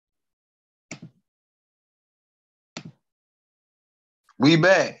We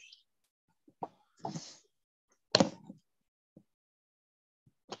back.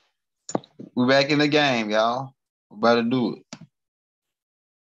 We back in the game, y'all. We about to do it.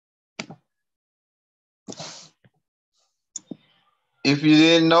 If you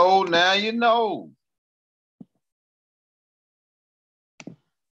didn't know, now you know.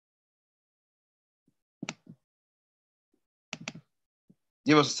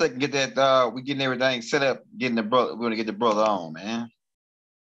 Give us a second, get that we getting everything set up, getting the brother. We're gonna get the brother on, man.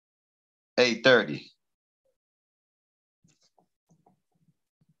 8:30.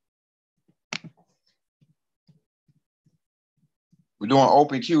 We're doing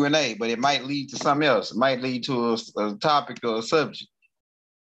open Q&A, but it might lead to something else. It might lead to a topic or a subject.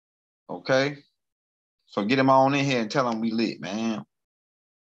 Okay? So get them on in here and tell them we lit, man.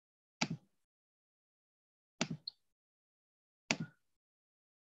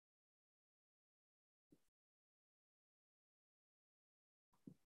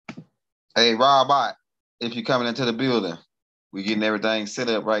 Hey, Robot, if you're coming into the building, we're getting everything set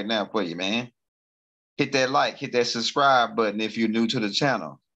up right now for you, man. Hit that like, hit that subscribe button if you're new to the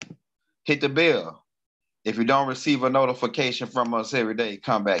channel. Hit the bell. If you don't receive a notification from us every day,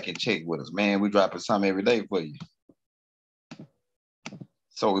 come back and check with us, man. We dropping something every day for you.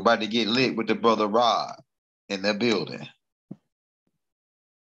 So we're about to get lit with the brother Rod in the building.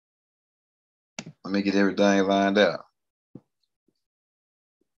 Let me get everything lined up.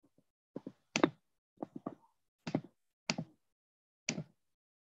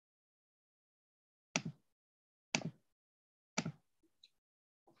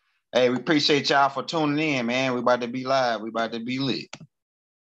 Hey, we appreciate y'all for tuning in, man. We about to be live. We about to be lit.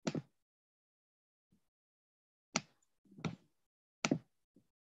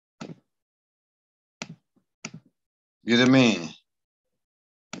 Get them in.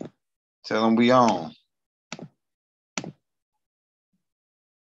 Tell them we on.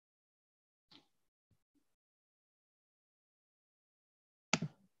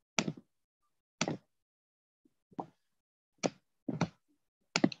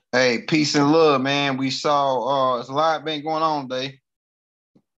 Hey, peace and love, man. We saw there's a lot been going on today.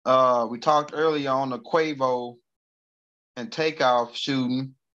 We talked earlier on the Quavo and Takeoff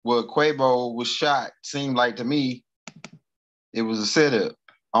shooting where Quavo was shot. Seemed like to me it was a setup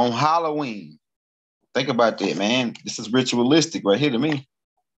on Halloween. Think about that, man. This is ritualistic right here to me.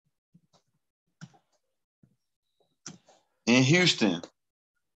 In Houston,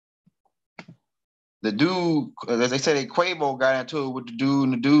 the dude, as they say, Quavo got into it with the dude,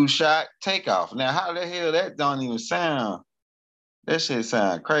 and the dude shot Takeoff. Now, how the hell that don't even sound? That shit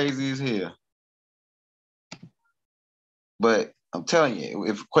sound crazy as hell. But I'm telling you,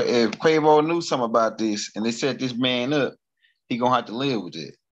 if Quavo knew something about this and they set this man up, he gonna have to live with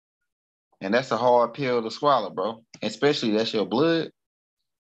it. And that's a hard pill to swallow, bro. Especially that's your blood.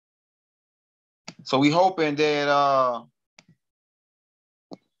 So we hoping that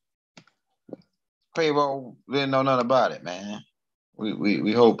Quavo didn't know nothing about it, man.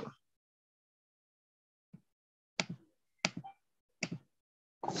 We hoping.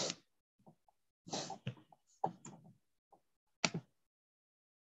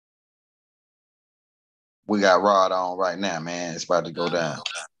 We got Rod on right now, man. It's about to go down.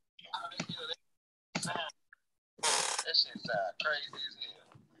 That shit sound crazy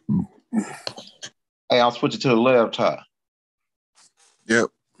as hell. Hey, I'll switch it to the laptop. Yep.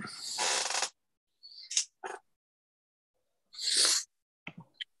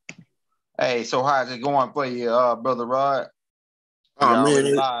 Hey, so how's it going for you, brother Rod? Oh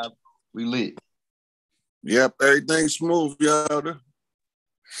man, live. We lit. Yep, everything's smooth, y'all. Can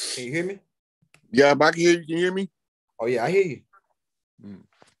you hear me? Yeah, I can hear you. Can you hear me? Oh yeah, I hear you.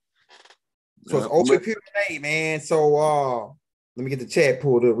 So it's open Q&A, man. So let me get the chat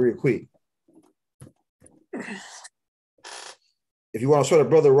pulled up real quick. If you want to show the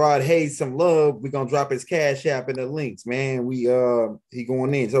brother Rod Hayes some love, we're gonna drop his cash app in the links, man. We he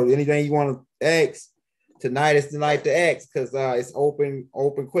going in. So anything you want to ask tonight is the night to ask because it's open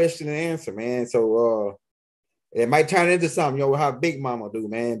question and answer, man. So it might turn into something, you know, how Big Mama do,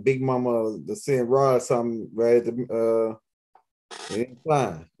 man. Big Mama to send Rod something right at the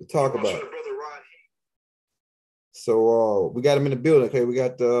fine to talk about it. So we got him in the building. Okay, we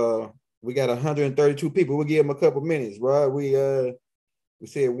got 132 people. We'll give him a couple minutes, right? We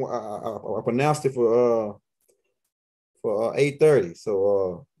said I pronounced it for 8:30.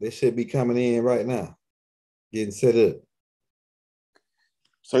 So they should be coming in right now, getting set up.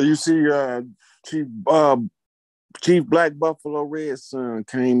 So you see Chief Black Buffalo Red Son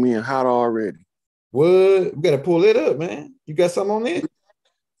came in hot already. What? We gotta pull it up, man. You got something on it?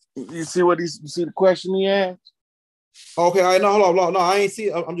 You see what you see the question he asked? Okay, all right, no, hold on. No, I ain't see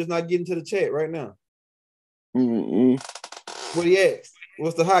it. I'm just not getting to the chat right now. Mm-mm. What he asked?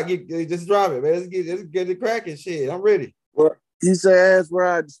 What's the hot? Just drop it, man. Let's get it cracking. Shit, I'm ready. Well, he said, ask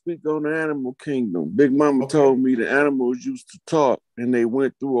Rod to speak on the animal kingdom. Big Mama told me the animals used to talk and they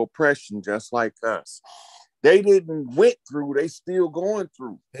went through oppression just like us. They didn't went through, they still going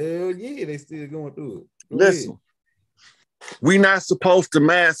through. Hell yeah, they still going through it. Listen, we not supposed to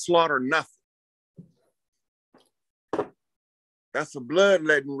mass slaughter nothing. That's a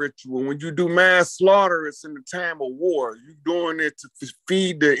bloodletting ritual. When you do mass slaughter, it's in the time of war. You're doing it to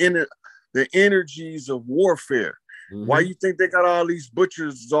feed the energies of warfare. Mm-hmm. Why you think they got all these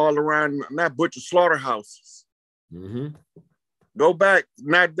butchers all around, not butcher slaughterhouses? Mm-hmm. Go back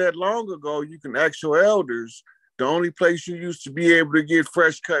not that long ago, you can ask your elders, the only place you used to be able to get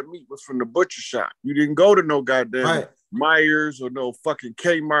fresh cut meat was from the butcher shop. You didn't go to no goddamn Myers or no fucking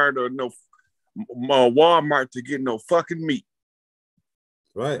Kmart or no Walmart to get no fucking meat.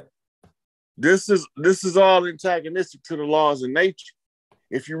 Right. This is all antagonistic to the laws of nature.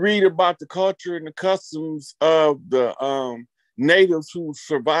 If you read about the culture and the customs of the natives who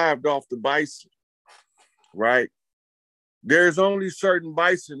survived off the bison, right? There's only certain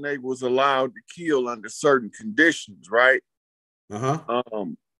bison they was allowed to kill under certain conditions, right?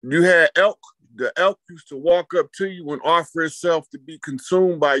 You had elk. The elk used to walk up to you and offer itself to be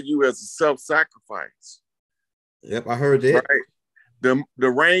consumed by you as a self-sacrifice. Yep, I heard that. Right? The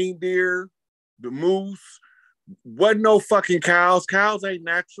reindeer, the moose, wasn't no fucking cows. Cows ain't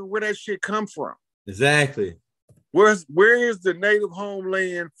natural. Where that shit come from? Exactly. Where is the native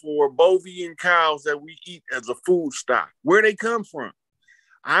homeland for bovine cows that we eat as a food stock? Where they come from?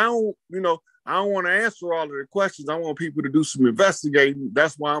 I don't want to answer all of the questions. I want people to do some investigating.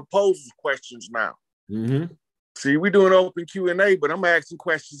 That's why I'm posing questions now. Mm-hmm. See, we're doing open Q&A, but I'm asking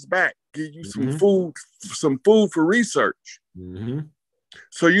questions back. Give you some food for research. Mm-hmm.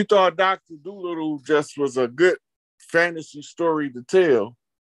 So you thought Dr. Dolittle just was a good fantasy story to tell,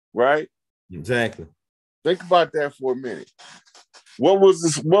 right? Exactly. Think about that for a minute. What was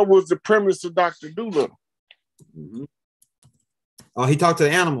the premise of Dr. Dolittle? Mm-hmm. Oh, he talked to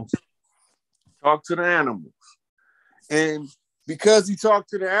the animals. Talked to the animals. And because he talked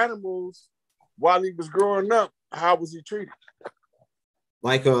to the animals while he was growing up, how was he treated?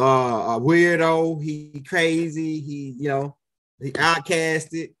 Like a weirdo. He crazy. He he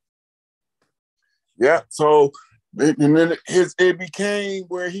outcasted. Yeah. So and then it became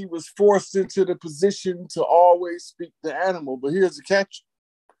where he was forced into the position to always speak the animal. But here's the catch.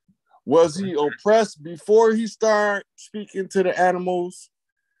 Was he oppressed before he started speaking to the animals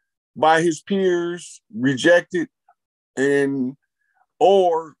by his peers, rejected,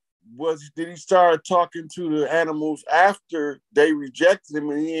 or did he start talking to the animals after they rejected him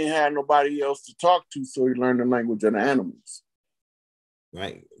and he ain't had nobody else to talk to, so he learned the language of the animals?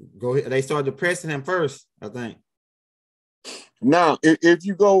 Right. Go ahead. They started depressing him first, I think. Now, if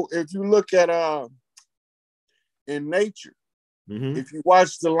you look at in nature, mm-hmm. if you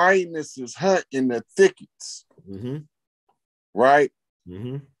watch the lionesses hunt in the thickets, mm-hmm. right?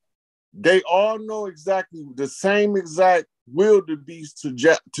 Mm-hmm. They all know exactly the same exact wildebeest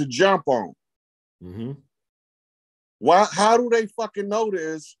to jump on. Mm-hmm. How do they fucking know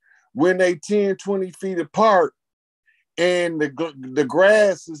this when they 10, 20 feet apart and the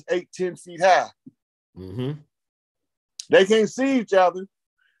grass is 8-10 feet high? Mm-hmm. They can't see each other.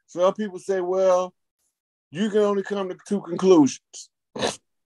 Some people say, well, you can only come to two conclusions.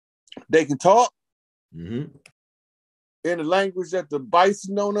 They can talk mm-hmm. in a language that the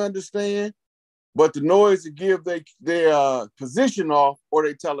bison don't understand, but the noise to give their position off, or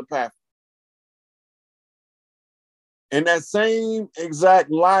they telepathic. And that same exact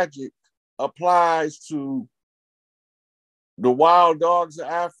logic applies to the wild dogs of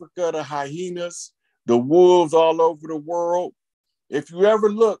Africa, the hyenas, the wolves all over the world. If you ever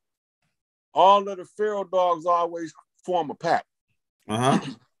look, all of the feral dogs always form a pack.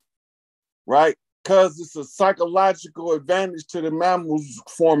 Right? Because it's a psychological advantage to the mammals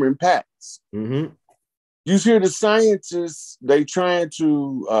forming packs. Mm-hmm. You hear the scientists, they trying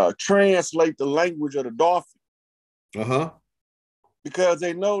to translate the language of the dolphin. Because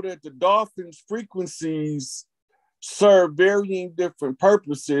they know that the dolphin's frequencies serve varying different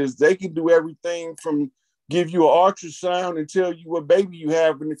purposes. They can do everything from give you an ultrasound and tell you what baby you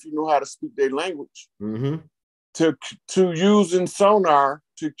have, and if you know how to speak their language, mm-hmm. to using sonar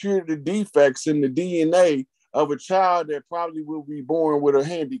to cure the defects in the DNA of a child that probably will be born with a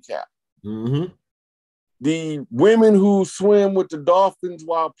handicap. Mm-hmm. The women who swim with the dolphins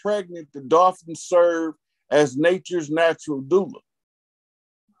while pregnant, the dolphins serve as nature's natural doula.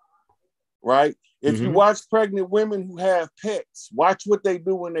 Right? If you watch pregnant women who have pets, watch what they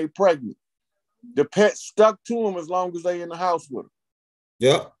do when they're pregnant. The pet stuck to them as long as they in the house with them.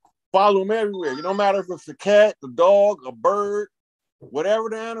 Yep. Follow them everywhere. No matter if it's a cat, a dog, a bird, whatever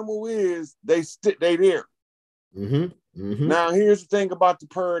the animal is, they there. Now, here's the thing about the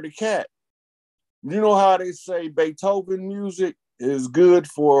purr of the cat. You know how they say Beethoven music is good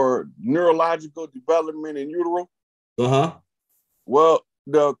for neurological development in utero? Well,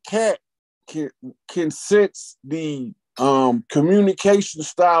 the cat can sense the communication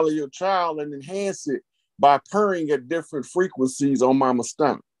style of your child and enhance it by purring at different frequencies on mama's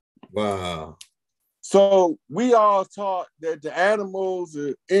stomach. Wow. So we all taught that the animals,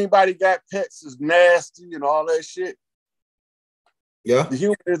 anybody got pets is nasty and all that shit. Yeah. The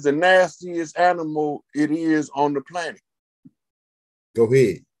human is the nastiest animal it is on the planet. Go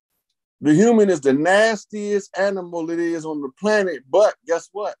ahead. The human is the nastiest animal it is on the planet, but guess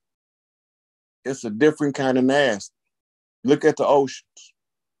what? It's a different kind of nasty. Look at the oceans.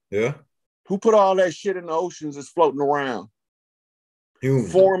 Yeah. Who put all that shit in the oceans that's floating around?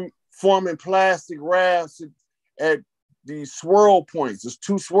 Human. Forming plastic rafts at these swirl points. There's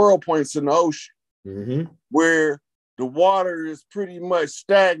 2 swirl points in the ocean where the water is pretty much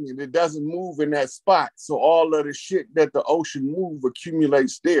stagnant. It doesn't move in that spot. So all of the shit that the ocean move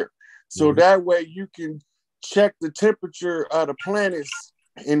accumulates there. So that way you can check the temperature of the planet's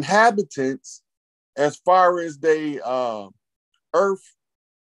inhabitants as far as they Earth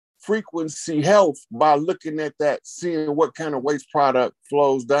frequency health by looking at that, seeing what kind of waste product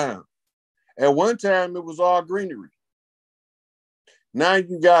flows down. At one time, it was all greenery. Now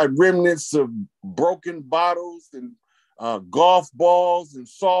you got remnants of broken bottles and golf balls and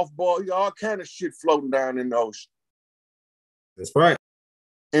softball, all kind of shit floating down in the ocean. That's right.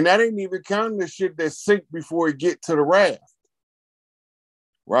 And that ain't even counting the shit that sink before it get to the raft.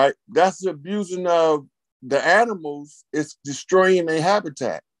 Right? That's the abusing of the animals. It's destroying their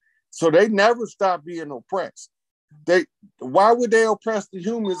habitat. So they never stop being oppressed. Why would they oppress the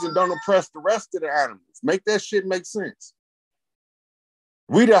humans and don't oppress the rest of the animals? Make that shit make sense.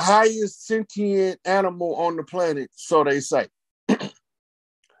 We the highest sentient animal on the planet, so they say.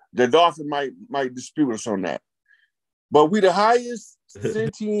 The dolphin might dispute us on that. But we the highest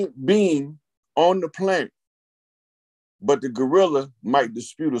sentient being on the planet. But the gorilla might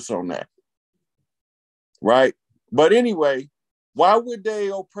dispute us on that. Right? But anyway, why would they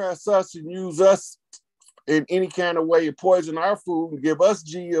oppress us and use us in any kind of way and poison our food and give us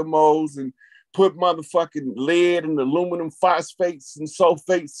GMOs and put motherfucking lead and aluminum phosphates and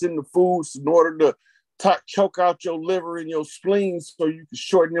sulfates in the foods in order to choke out your liver and your spleen so you can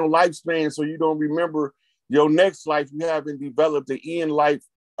shorten your lifespan so you don't remember your next life? You haven't developed the in-life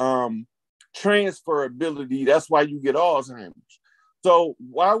transfer ability. That's why you get Alzheimer's. So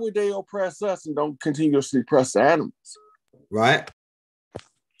why would they oppress us and don't continuously oppress the animals? Right.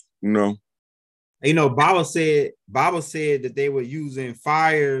 No. You know, Baba said that they were using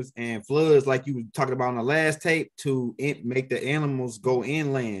fires and floods, like you were talking about on the last tape, to make the animals go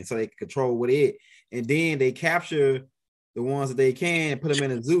inland so they can control what it. And then they capture the ones that they can, put them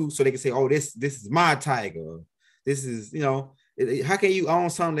in a zoo so they can say, "Oh, this is my tiger. This is, you know." How can you own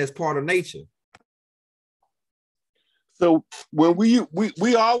something that's part of nature? So when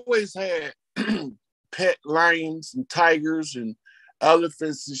we always had pet lions and tigers and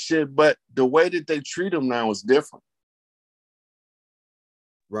elephants and shit, but the way that they treat them now is different.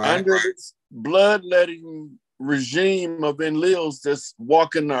 Right. Under this bloodletting regime of enlils that's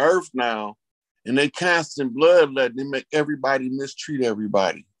walking the earth now, and they constant bloodletting, they make everybody mistreat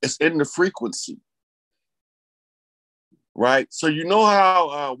everybody. It's in the frequency. Right? So you know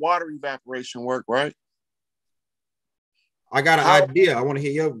how water evaporation work, right? I got an idea. I want to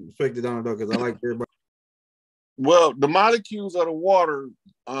hear your perspective on it though, because I like everybody. Well, the molecules of the water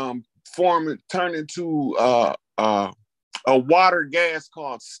turn into a water gas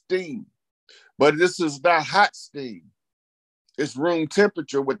called steam. But this is not hot steam. It's room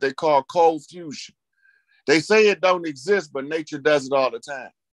temperature, what they call cold fusion. They say it don't exist, but nature does it all the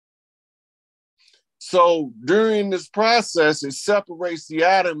time. So during this process, it separates the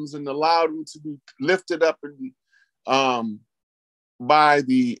atoms and allows them to be lifted up by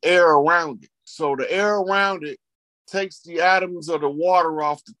the air around it. So the air around it takes the atoms of the water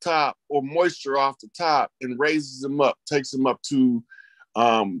off the top or moisture off the top and raises them up, takes them up to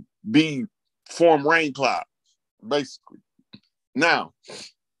form rain clouds, basically. Now,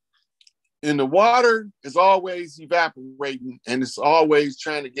 in the water, it's always evaporating and it's always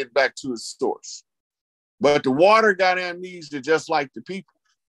trying to get back to its source. But the water got amnesia just like the people.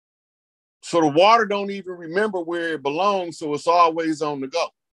 So the water don't even remember where it belongs, so it's always on the go.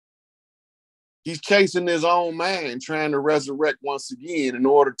 He's chasing his own mind, trying to resurrect once again in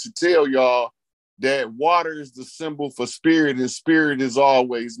order to tell y'all that water is the symbol for spirit, and spirit is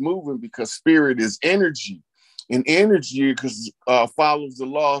always moving because spirit is energy. And energy follows the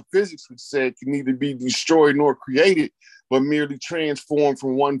law of physics, which said can neither be destroyed nor created, but merely transformed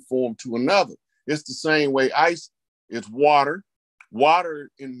from one form to another. It's the same way ice is water.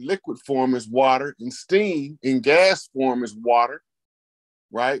 Water in liquid form is water, and steam in gas form is water,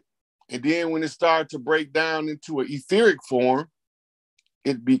 right? And then when it starts to break down into an etheric form,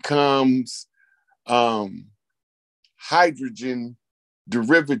 it becomes hydrogen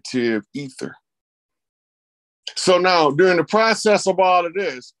derivative ether. So now, during the process of all of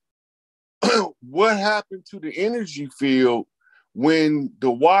this, what happened to the energy field when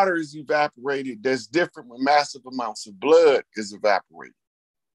the water is evaporated that's different when massive amounts of blood is evaporated?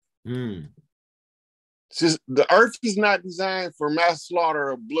 Just, the earth is not designed for mass slaughter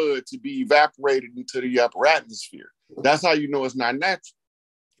of blood to be evaporated into the upper atmosphere. That's how you know it's not natural.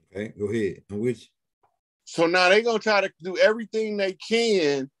 Okay, go ahead. I'm with you. So now they're going to try to do everything they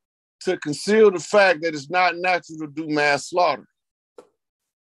can to conceal the fact that it's not natural to do mass slaughter.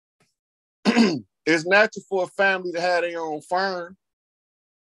 It's natural for a family to have their own farm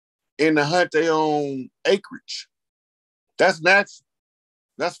and to hunt their own acreage. That's natural.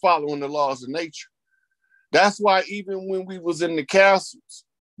 That's following the laws of nature. That's why even when we was in the castles,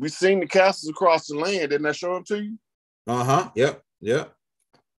 we seen the castles across the land. Didn't I show them to you? Yep.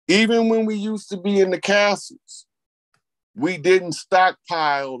 Even when we used to be in the castles, we didn't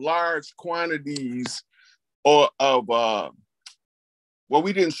stockpile large quantities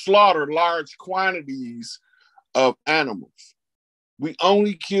we didn't slaughter large quantities of animals. We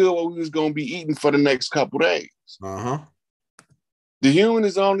only killed what we was going to be eating for the next couple days. The human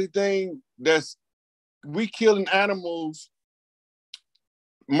is the only thing we killing animals,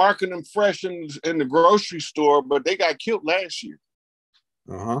 marking them fresh in the grocery store, but they got killed last year.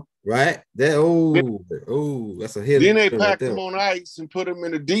 Right. That's a hit. Then they packed them on ice and put them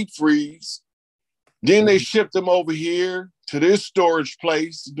in a deep freeze. Then they shipped them over here to this storage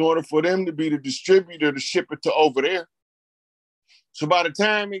place in order for them to be the distributor to ship it to over there. So by the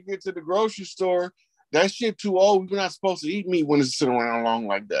time it gets to the grocery store, that shit too old. We're not supposed to eat meat when it's sitting around long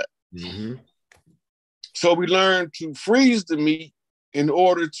like that. So we learned to freeze the meat in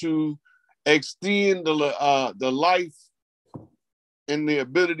order to extend the life and the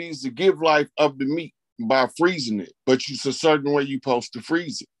abilities to give life of the meat by freezing it. But it's a certain way you're supposed to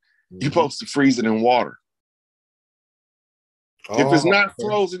freeze it. You're supposed to freeze it in water. If it's not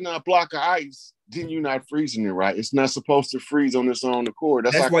frozen in a block of ice, then you're not freezing it right. It's not supposed to freeze on its own accord.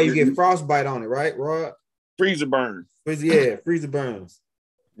 That's why you get frostbite on it, right, Rod? Freezer burn. Freezer burns.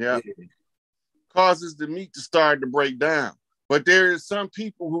 Yeah. Causes the meat to start to break down. But there is some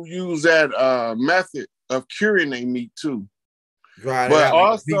people who use that method of curing their meat too. But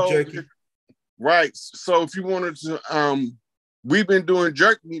also, beef jerky. Right. So if you wanted to, we've been doing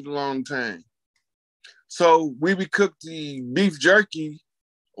jerk meat a long time. So we would cook the beef jerky,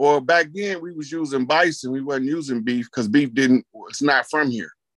 or back then we was using bison. We wasn't using beef because it's not from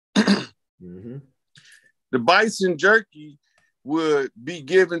here. The bison jerky would be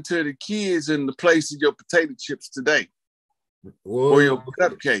given to the kids in the place of your potato chips today. Or your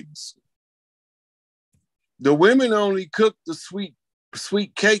cupcakes. The women only cook the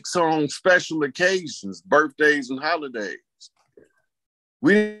sweet cakes on special occasions, birthdays and holidays.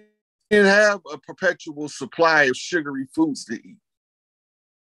 We didn't have a perpetual supply of sugary foods to eat.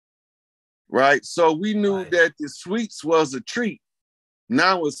 Right? So we knew that the sweets was a treat.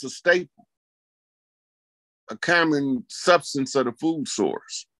 Now it's a staple, a common substance of the food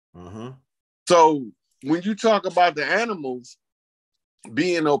source. So when you talk about the animals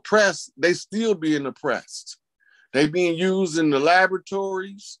being oppressed, they still being oppressed. They being used in the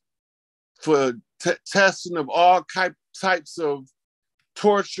laboratories for testing of all types of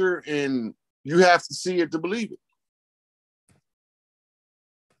torture, and you have to see it to believe it.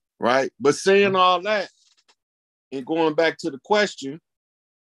 Right? But saying all that and going back to the question,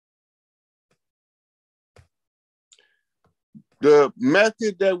 the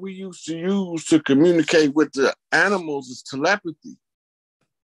method that we used to use to communicate with the animals is telepathy.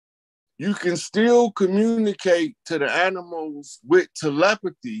 You can still communicate to the animals with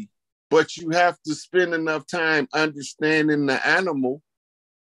telepathy, but you have to spend enough time understanding the animal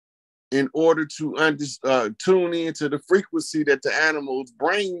in order to tune into the frequency that the animal's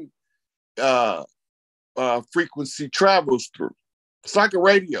brain frequency travels through. It's like a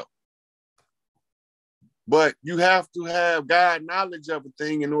radio. But you have to have God knowledge of a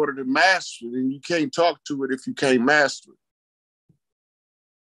thing in order to master it, and you can't talk to it if you can't master it.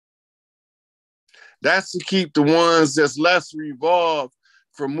 That's to keep the ones that's less evolved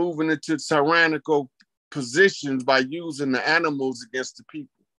from moving into tyrannical positions by using the animals against the people.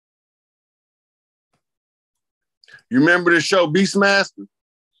 You remember the show Beastmaster?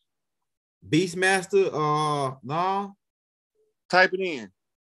 Beastmaster? No. Type it in.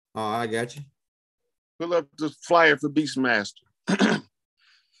 Oh, I got you. Pull up the flyer for Beastmaster.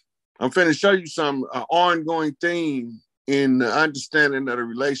 I'm finna show you some ongoing theme in the understanding of the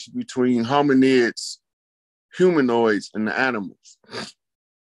relation between hominids, humanoids, and the animals.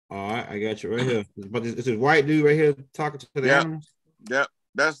 All right, I got you right here. But it's this white dude right here talking to the animals. Yep,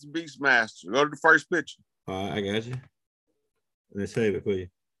 that's the Beastmaster. Go to the first picture. All right, I got you. Let's save it for you.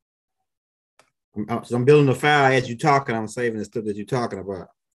 I'm building a file as you talking. I'm saving the stuff that you're talking about.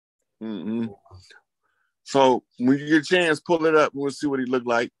 Mm-hmm. So when you get a chance, pull it up and we'll see what he looked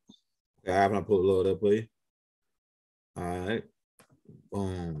like. All right, I'm gonna pull it load up for you. All right.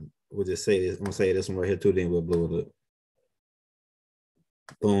 We'll just say this. I'm gonna say this one right here too, then we'll blow it up.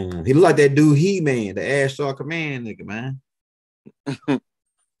 Boom. He look like that dude He-Man, the Ashtar Command nigga, man. You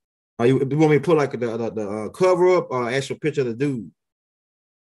want me to pull like the cover up or actual picture of the dude?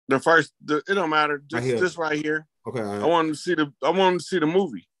 It don't matter. Just right this right here. Okay. Right. I want to see the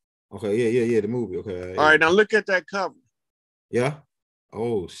movie. Okay, yeah, the movie. Okay. All right, now look at that cover. Yeah.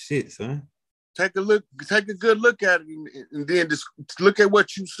 Oh shit, son. Take a good look at it, and then just look at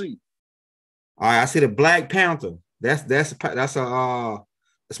what you see. All right, I see the Black Panther. That's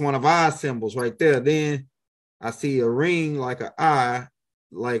one of our symbols right there. Then I see a ring like an eye,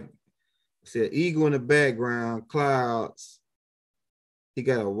 like I see an eagle in the background, clouds. He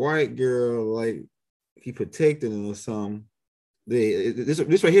got a white girl, like he protecting her or something. This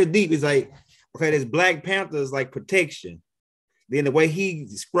right here deep is like, okay, this Black Panther is like protection. Then the way he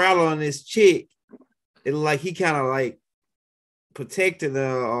scrawled on this chick, it look like he kind of like protecting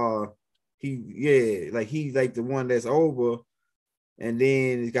her. He's like the one that's over. And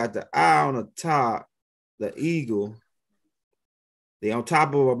then he's got the eye on the top, the eagle. They on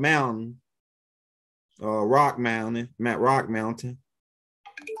top of a mountain, rock mountain.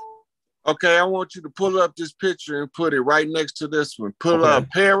 Okay, I want you to pull up this picture and put it right next to this one. Pull up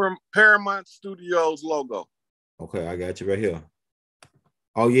Paramount Studios logo. Okay, I got you right here.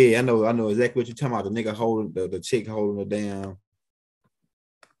 Oh yeah, I know exactly what you're talking about. The nigga holding the chick holding her down.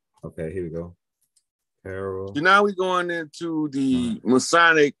 Okay, here we go. So now we're going into the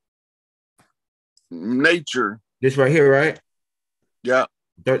Masonic nature. This right here, right? Yeah.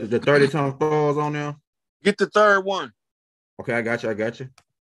 The 30-ton stars on there. Get the third one. Okay, I got you.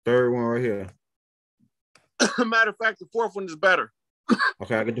 Third one right here. Matter of fact, the fourth one is better.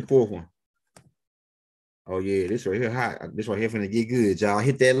 Okay, I got the fourth one. Oh yeah, this right here hot. This right here finna get good, y'all.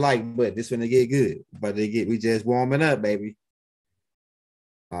 Hit that like button. This finna get good. But we just warming up, baby.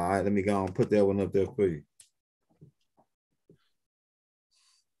 All right, let me go and put that one up there for you.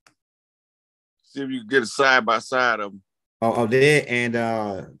 See if you can get a side by side of them. Oh, there and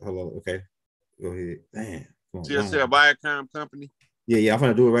hello. Okay, go ahead. Damn. TSL Viacom Company. Yeah, I'm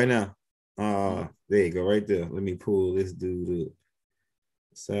gonna do it right now. There you go, right there. Let me pull this dude up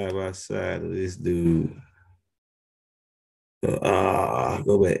side by side of this dude.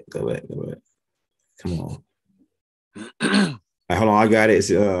 Go back. Come on. Right, hold on, I got it. I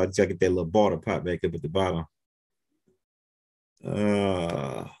just gotta get that little ball to pop back up at the bottom.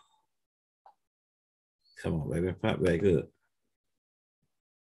 Come on, baby, pop back up.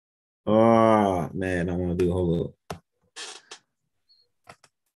 Oh man, I want to do. Hold up.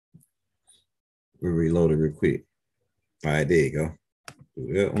 We'll reload it real quick. All right, there you go.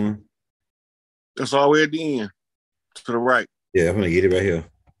 Do that one. That's all the way at the end. To the right. Yeah, I'm gonna get it right here.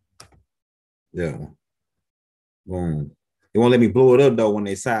 Yeah. Boom. They won't let me blow it up though when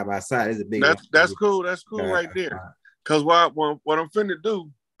they side by side. It's a big. That's cool. That's cool right there. Because what I'm finna do,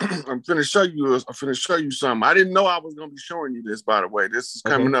 I'm finna show you something. I didn't know I was gonna be showing you this, by the way. This is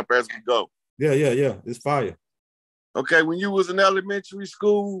coming up as we go. Yeah. It's fire. Okay, when you was in elementary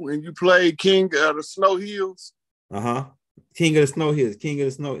school and you played King of the Snow Hills. King of the Snow Hills. King of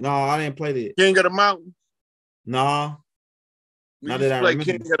the Snow. No, I didn't play that. King of the Mountain. No. Not that I remember.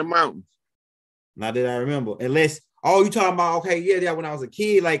 King of the Mountain. Not that I remember. Unless, you talking about, okay, yeah, when I was a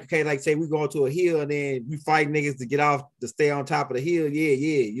kid, like say we go to a hill and then we fight niggas to get off, to stay on top of the hill. Yeah.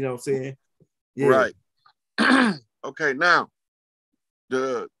 You know what I'm saying? Yeah. Right. Okay, now,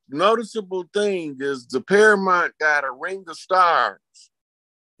 the noticeable thing is the Paramount got a ring of stars.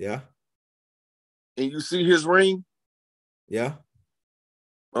 Yeah. And you see his ring? Yeah.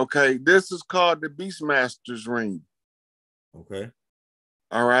 Okay, this is called the Beastmaster's ring. Okay.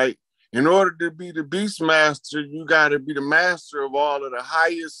 All right. In order to be the Beastmaster, you got to be the master of all of the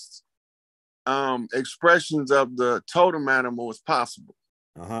highest expressions of the totem animal as possible.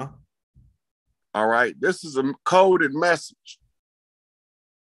 Uh-huh. All right. This is a coded message.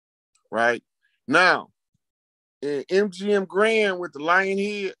 Right. Now, in MGM Grand with the lion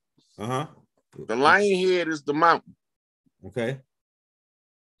head, the lion head is the mountain. Okay.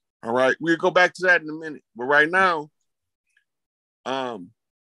 All right. We'll go back to that in a minute. But right now,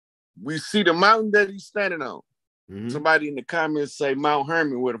 we see the mountain that he's standing on. Mm-hmm. Somebody in the comments say Mount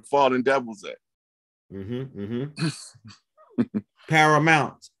Hermon where the fallen devils at.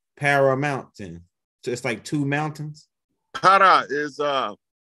 Paramount. So it's like two mountains. Para is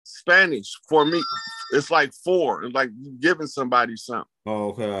Spanish for me. It's like four. It's like giving somebody something. Oh,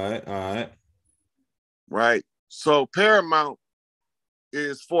 okay. All right. Right. So paramount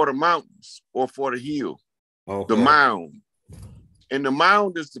is for the mountains or for the hill. Okay. The mound. And the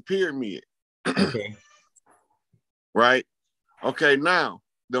mound is the pyramid. Okay. Right? Okay, now,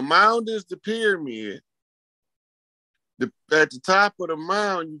 the mound is the pyramid. At the top of the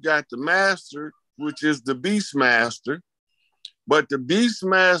mound, you got the master, which is the beast master. But the beast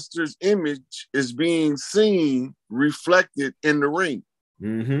master's image is being seen reflected in the ring.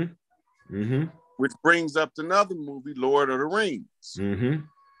 Which brings up another movie, Lord of the Rings. You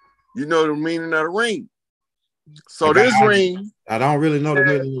know the meaning of the ring. So ring. I don't really know the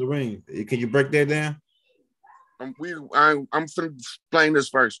meaning of the ring. Can you break that down? I'm going to explain this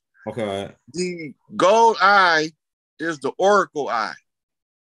first. Okay. All right. The gold eye is the oracle eye.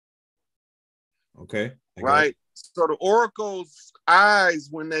 Okay. Right? So the oracle's eyes,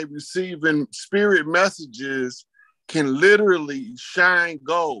 when they receiving spirit messages, can literally shine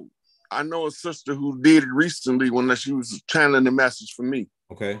gold. I know a sister who did it recently when she was channeling the message for me.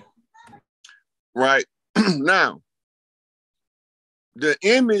 Okay. Right? Now, the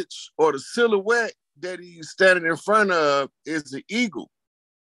image or the silhouette that he's standing in front of is the eagle.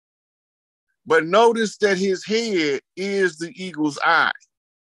 But notice that his head is the eagle's eye.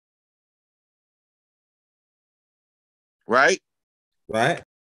 Right? Right.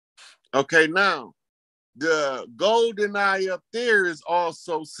 Okay, now, the golden eye up there is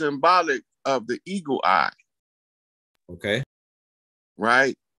also symbolic of the eagle eye. Okay.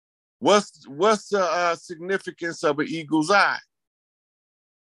 Right? What's the significance of an eagle's eye?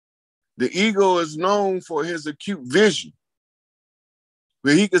 The eagle is known for his acute vision,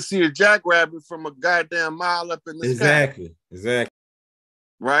 where he could see a jackrabbit from a goddamn mile up in the sky. Exactly.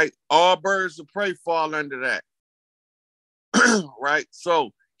 Right? All birds of prey fall under that. Right? So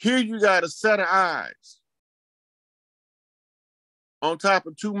here you got a set of eyes on top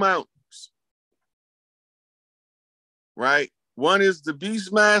of two mountains. Right? One is the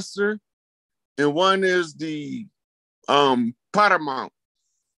Beastmaster and one is the Paramount.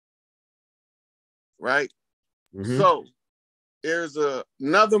 Right? So there's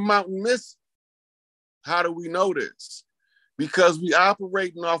another mountain missing. How do we know this? Because we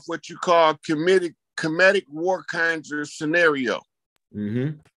operating off what you call comedic war conjure scenario.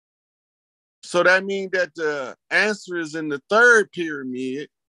 So that means that the answer is in the third pyramid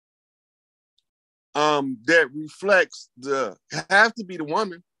that reflects have to be the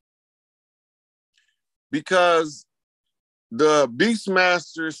woman, because the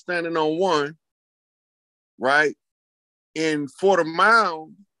Beastmaster is standing on one, right? And for the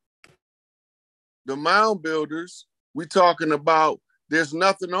mound builders, we talking about there's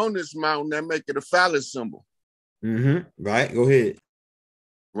nothing on this mountain that make it a phallus symbol. Right, go ahead.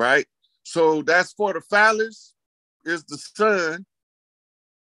 Right? So that's for the phallus is the sun,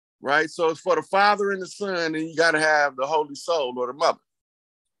 right? So it's for the Father and the Son, and you got to have the Holy Soul or the Mother.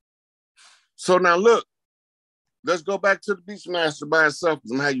 So now look, let's go back to the Beastmaster by itself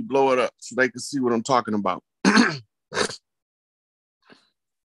and how you blow it up so they can see what I'm talking about.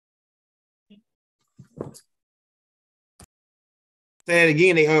 Say it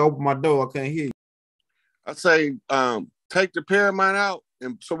again. They opened my door. I couldn't hear you. I say, take the Paramount out,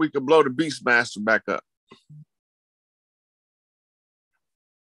 and so we can blow the Beastmaster back up.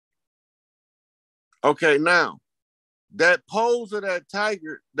 Okay, now that pose of that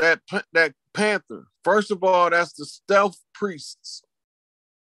tiger, that panther. First of all, that's the stealth priests.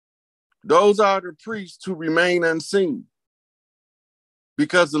 Those are the priests who remain unseen,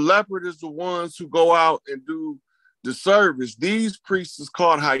 because the leopard is the ones who go out and do the service. These priests is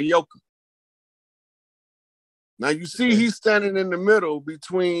called Hayoka. Now you see he's standing in the middle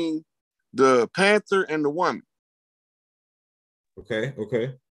between the panther and the woman. Okay.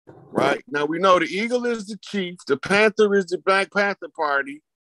 Right? Now we know the eagle is the chief, the panther is the Black Panther Party,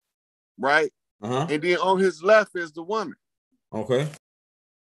 right? And then on his left is the woman. Okay.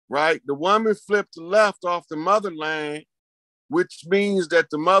 Right? The woman flipped the left off the motherland which means that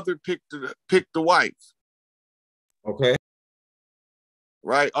the mother picked the wife. Okay.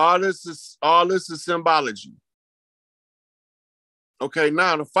 Right? All this is symbology. Okay,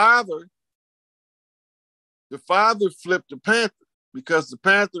 now the father flipped the panther because the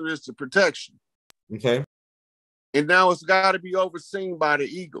panther is the protection. Okay. And now it's got to be overseen by the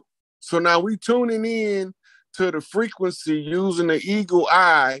eagle. So now we tuning in to the frequency using the eagle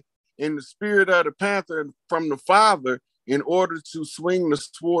eye in the spirit of the panther from the father in order to swing the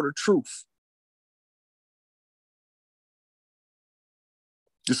sword of truth.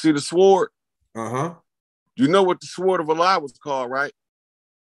 You see the sword? Uh-huh. You know what the sword of Allah was called, right?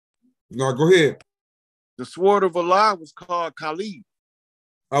 No, go ahead. The sword of Allah was called Khalid.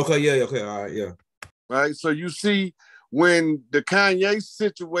 Okay, yeah, okay, all right, yeah. Right? So you see, when the Kanye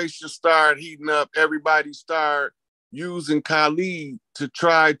situation started heating up, everybody started using Khalid to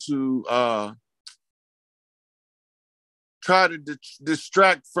try to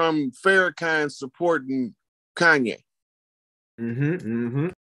distract from Farrakhan supporting Kanye.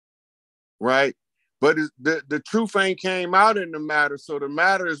 Right? But the truth ain't came out in the matter, so the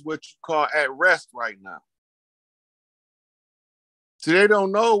matter is what you call at rest right now. So they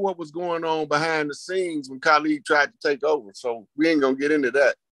don't know what was going on behind the scenes when Khalid tried to take over, so we ain't gonna get into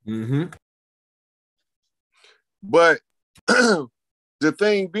that. But the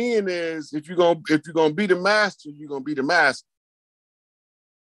thing being is, if you're gonna be the master, you're gonna be the master.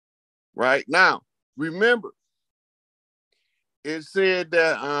 Right now, remember, it said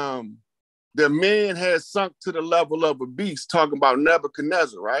that the man had sunk to the level of a beast, talking about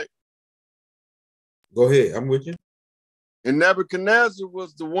Nebuchadnezzar, right? Go ahead, I'm with you. And Nebuchadnezzar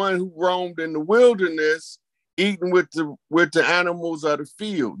was the one who roamed in the wilderness, eating with the animals of the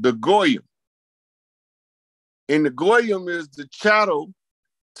field, the goyim. And the goyim is the chattel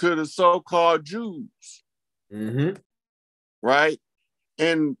to the so-called Jews. Right?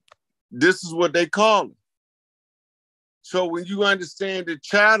 And this is what they call them. So when you understand that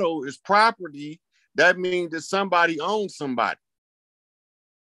chattel is property, that means that somebody owns somebody.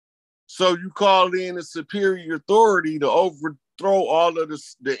 So you call in a superior authority to overthrow all of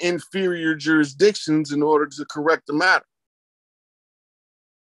the inferior jurisdictions in order to correct the matter.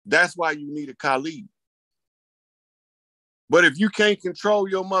 That's why you need a Khalid. But if you can't control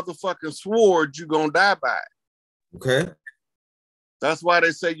your motherfucking sword, you're going to die by it. Okay. That's why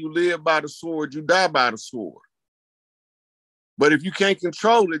they say you live by the sword, you die by the sword. But if you can't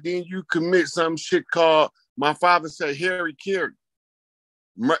control it, then you commit some shit called, my father said, Harry Carry.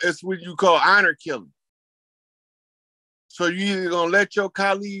 It's what you call honor killing. So you either gonna let your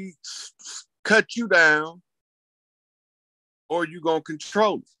colleagues cut you down, or you gonna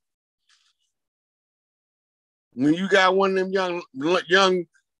control it. When you got one of them young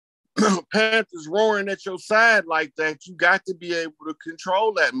panthers roaring at your side like that, you got to be able to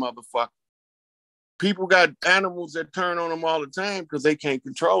control that motherfucker. People got animals that turn on them all the time because they can't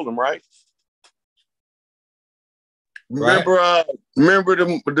control them, right? Remember, remember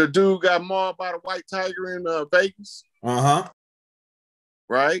the dude got mauled by the white tiger in Vegas?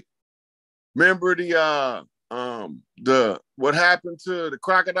 Right? Remember the what happened to the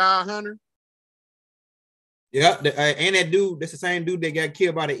crocodile hunter? Yeah, and that dude, that's the same dude that got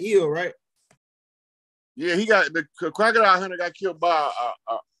killed by the eel, right? Yeah, the crocodile hunter got killed by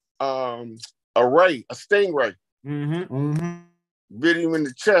a stingray. Bit him in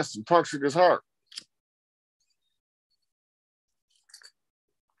the chest and punctured his heart.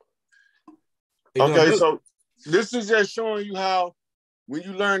 Okay, so this is just showing you how when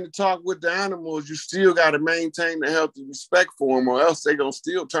you learn to talk with the animals, you still got to maintain the healthy respect for them, or else they're going to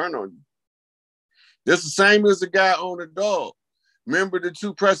still turn on you. It's the same as the guy on the dog. Remember the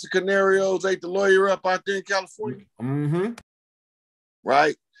two Presa Canarios ate the lawyer up out there in California?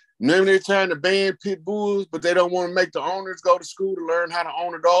 Right? Remember they're trying to ban pit bulls, but they don't want to make the owners go to school to learn how to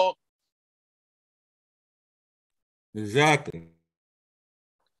own a dog? Exactly.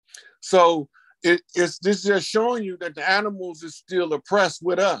 So this is just showing you that the animals is still oppressed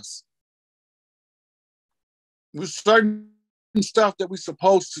with us. With certain stuff that we're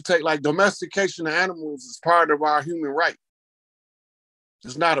supposed to take, like domestication of animals is part of our human right.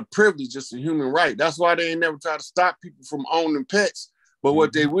 It's not a privilege, it's a human right. That's why they ain't never try to stop people from owning pets. But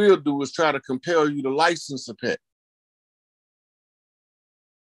what they will do is try to compel you to license a pet.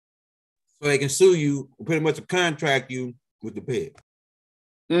 So they can sue you, pretty much contract you with the pet.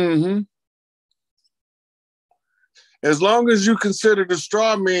 As long as you consider the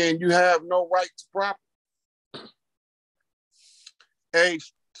straw man, you have no right to property.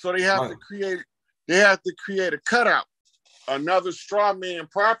 So they have to create a cutout, another straw man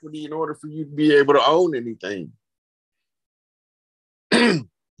property in order for you to be able to own anything.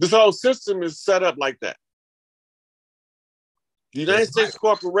 This whole system is set up like that. The United States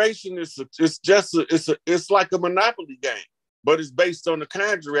Corporation it's like a monopoly game, but it's based on the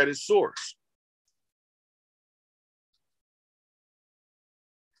conjurer at its source.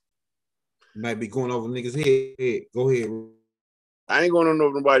 Might be going over niggas' head. Go ahead. I ain't going on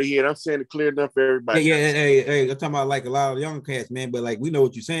over nobody's head. I'm saying it clear enough for everybody. Yeah, hey, I'm talking about like a lot of young cats, man. But like we know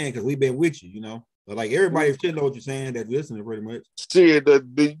what you're saying because we've been with you, you know. But like everybody should know what you're saying that listening pretty much. See,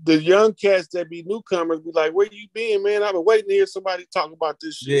 the young cats that be newcomers be like, where you been, man? I've been waiting to hear somebody talk about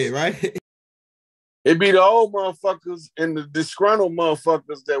this shit. Yeah, right. It be the old motherfuckers and the disgruntled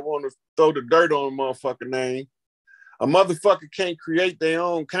motherfuckers that want to throw the dirt on a motherfucker name. A motherfucker can't create their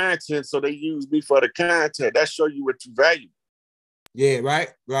own content, so they use me for the content. That show you what you value. Yeah, right.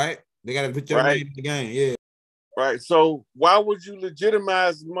 They gotta put your name in the game. Yeah. Right. So why would you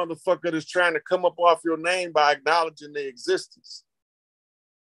legitimize the motherfucker that's trying to come up off your name by acknowledging their existence?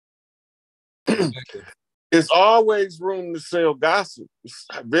 It's always room to sell gossip. It's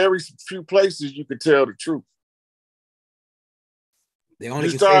very few places you can tell the truth. They only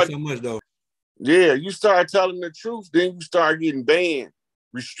can say so much though. Yeah, you start telling the truth, then you start getting banned,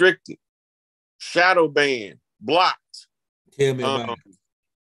 restricted, shadow banned, blocked. Tell me about it.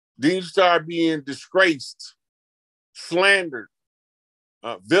 Then you start being disgraced, slandered,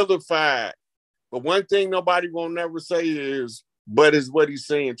 vilified. But one thing nobody won't never say is, but is what he's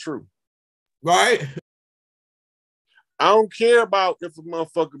saying true? Right. I don't care about if a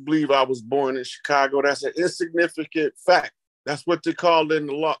motherfucker believe I was born in Chicago. That's an insignificant fact. That's what they call in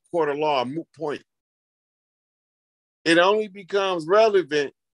the court of law a moot point. It only becomes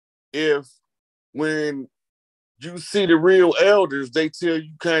relevant if when you see the real elders, they tell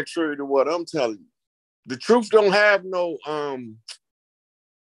you contrary to what I'm telling you. The truth don't have no time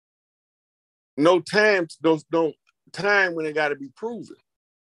when it got to be proven.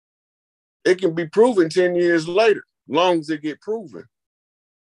 It can be proven 10 years later, long as it get proven.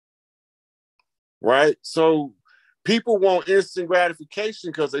 Right? So people want instant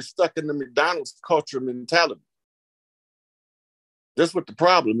gratification because they're stuck in the McDonald's culture mentality. That's what the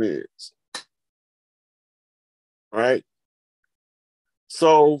problem is. Right?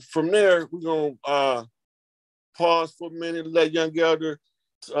 So from there, we're going to pause for a minute, let Young Elder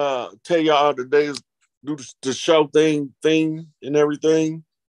tell y'all the days, do the show thing and everything.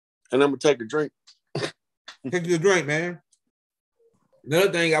 And I'm going to take a drink. Take you a drink, man.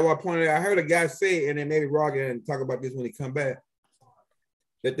 Another thing I want to point out, I heard a guy say, and then maybe Rock and talk about this when he come back,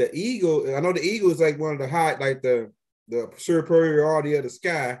 that the eagle, I know the eagle is like one of the high, like the superiority of the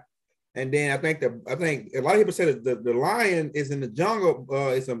sky. And then I think a lot of people say that the lion is in the jungle,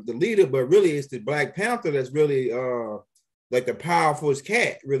 it's the leader, but really it's the Black Panther that's really like the powerful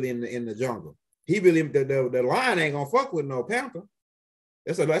cat really in the jungle. He really the lion ain't gonna fuck with no panther.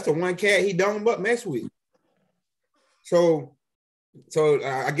 That's the one cat he don't mess with. So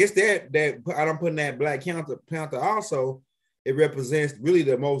I guess that I'm putting that Black Panther also. It represents really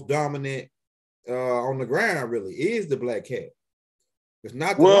the most dominant on the ground. Really is the black cat. It's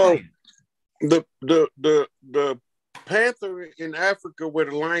not the lion. The panther in Africa where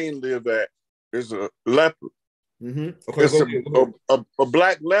the lion live at is a leopard. Mm-hmm. Okay, go ahead. A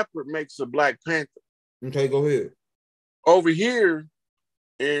black leopard makes a black panther. Okay, go ahead. Over here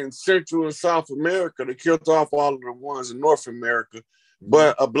in Central and South America, they killed off all of the ones in North America,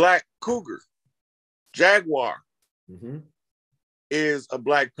 but a black cougar, jaguar, is a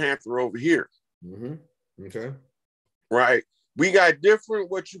black panther over here. Mm-hmm. Okay. Right. We got different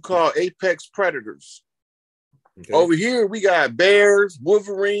what you call apex predators. Okay. Over here, we got bears,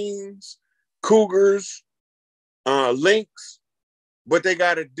 wolverines, cougars, lynx, but they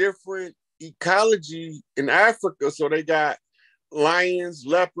got a different ecology in Africa. So they got lions,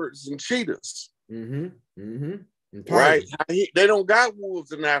 leopards, and cheetahs. Right? They don't got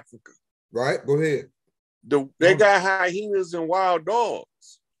wolves in Africa. Right, go ahead. They got hyenas and wild dogs.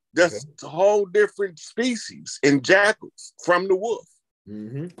 That's a whole different species, and jackals from the wolf.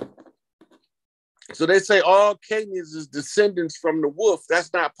 So they say all Kenyans is descendants from the wolf.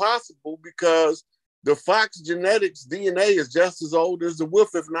 That's not possible because the fox genetics DNA is just as old as the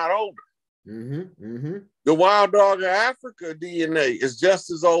wolf, if not older. The wild dog of Africa DNA is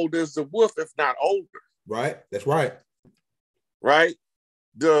just as old as the wolf, if not older. Right, that's right. Right?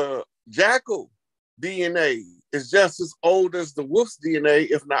 The jackal DNA is just as old as the wolf's DNA,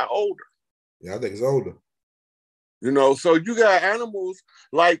 if not older. Yeah, I think it's older. You know, so you got animals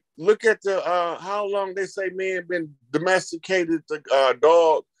like, look at the how long they say man been domesticated the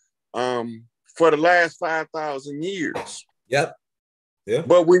dog for the last 5,000 years. Yep. Yeah.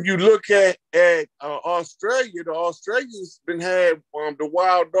 But when you look at Australia, the Australians been had the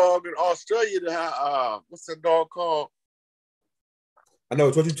wild dog in Australia. What's that dog called? I know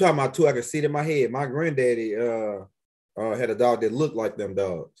it's what you're talking about too. I can see it in my head. My granddaddy had a dog that looked like them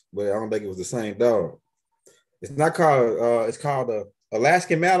dogs, but I don't think it was the same dog. It's not called. It's called a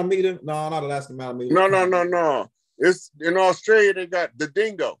Alaskan Malamute. No, not Alaskan Malamute. No. It's in Australia. They got the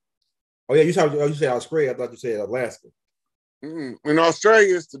dingo. Oh yeah, you said Australia. I thought you said Alaska. In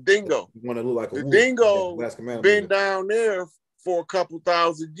Australia, it's the dingo. You want to look like a the wolf. dingo Yeah, been down there for a couple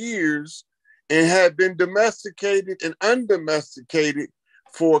thousand years and had been domesticated and undomesticated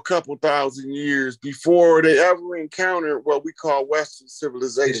for a couple thousand years before they ever encountered what we call Western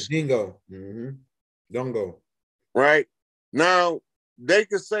civilization. The dingo. Mm-hmm. Dongo. Right? Now, they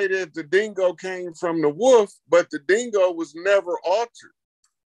could say that the dingo came from the wolf, but the dingo was never altered.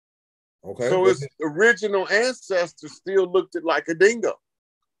 Okay. So its original ancestors still looked like a dingo.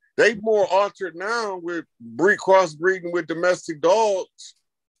 They more altered now with crossbreeding with domestic dogs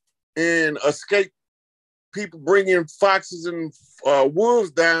and escape people bringing foxes and wolves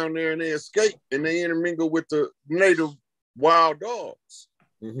down there, and they escape and they intermingle with the native wild dogs.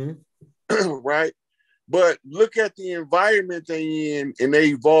 Mm-hmm. Right? But look at the environment they in, and they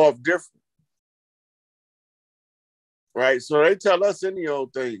evolve different. Right? So they tell us any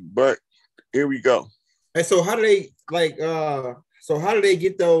old thing, but here we go. And so how do they how do they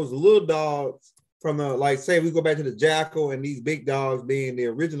get those little dogs from the, say we go back to the jackal and these big dogs being the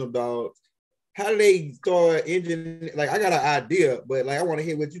original dogs, how do they start engineering? I got an idea, but I want to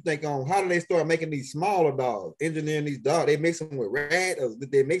hear what you think on how do they start making these smaller dogs, engineering these dogs? They mix them with rat, or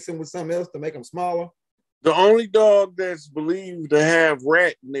did they mix them with something else to make them smaller? The only dog that's believed to have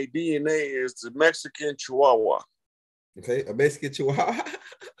rat in their DNA is the Mexican Chihuahua. Okay, a Mexican Chihuahua.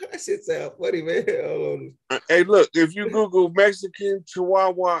 That shit sounds funny, man. Hey, look, if you Google Mexican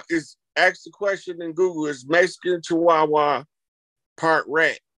Chihuahua, ask the question in Google, is Mexican Chihuahua part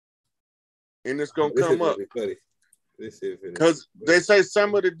rat? And it's going to come up. Because they say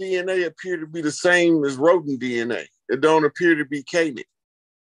some of the DNA appear to be the same as rodent DNA. It don't appear to be canid.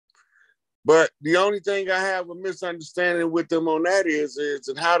 But the only thing I have a misunderstanding with them on that is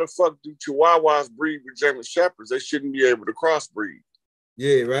how the fuck do Chihuahuas breed with German Shepherds? They shouldn't be able to crossbreed.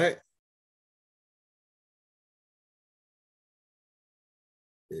 Yeah, right.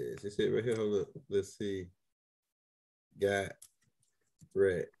 Yeah, it's it right here. Hold up. Let's see. Got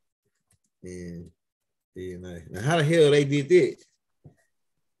rat in DNA. Now, how the hell they did that?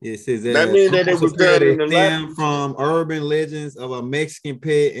 It says that means that it was done in the lab from urban legends of a Mexican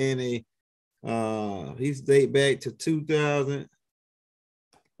pet and a he's date back to 2000.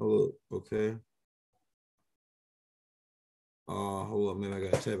 Oh, okay. Hold up, man. I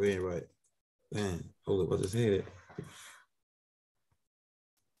gotta tap in right. Man, hold up, I just had it.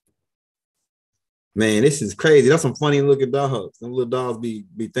 Man, this is crazy. That's some funny looking dogs. Them little dogs be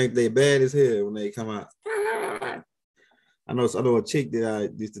think they bad as hell when they come out. I know a chick that I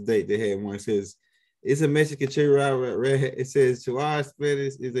used to date. They had one. It says it's a Mexican Chihuahua. It says Chihuahua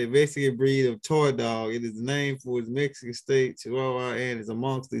Spanish is a Mexican breed of toy dog. It is named for its Mexican state, Chihuahua, and is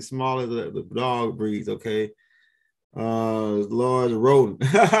amongst the smallest of the dog breeds. Okay, large rodent.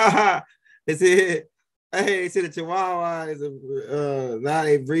 It said, hey, it said the Chihuahua is not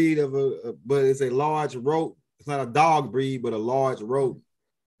a breed of but it's a large rodent. It's not a dog breed, but a large rodent.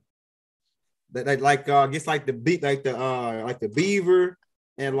 That gets like the beaver.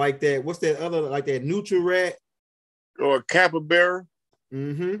 And like that, what's that other, like that neutral rat? Or a capybara,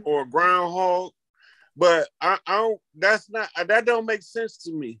 or a groundhog. But I don't, that don't make sense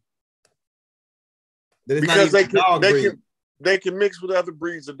to me. Because they can mix with other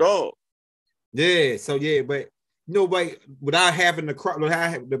breeds of dog. Yeah, so yeah, but nobody without having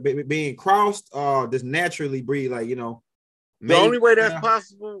being crossed, just naturally breed, The only way that's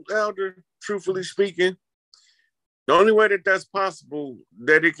possible, Elder, truthfully speaking, the only way that's possible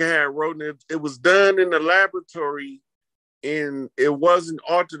that it can have rodent, it was done in the laboratory and it wasn't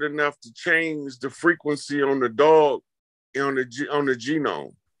altered enough to change the frequency on the dog on the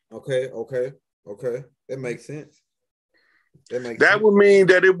genome. Okay. That makes sense. That would mean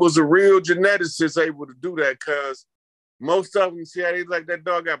that it was a real geneticist able to do that, because most of them, see how they like that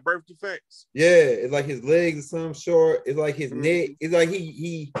dog got birth defects. Yeah, it's like his legs are some short. It's like his neck. It's like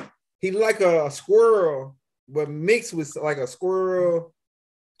he like a squirrel, but mixed with like a squirrel.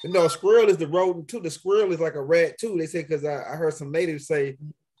 A squirrel is the rodent too. The squirrel is like a rat too. They say, because I heard some natives say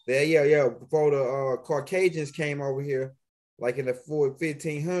that before the Caucasians came over here, like in the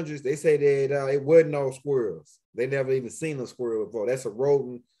 1500s, they say that it wasn't no squirrels. They never even seen a squirrel before. That's a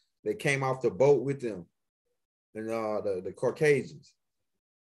rodent that came off the boat with them, and the Caucasians.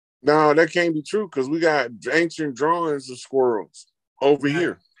 No, that can't be true because we got ancient drawings of squirrels over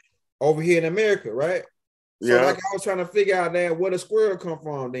here. Over here in America, right? So Yeah. like I was trying to figure out that where the squirrel come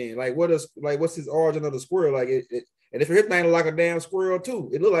from then. What's his origin of the squirrel? Like and if his thing look like a damn squirrel too,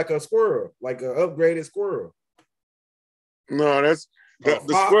 it look like a squirrel, like an upgraded squirrel. No, that's the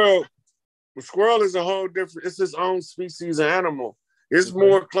squirrel. The squirrel is a whole different, it's its own species of animal. It's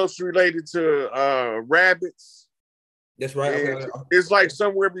more closely related to rabbits. That's right. Okay. It's like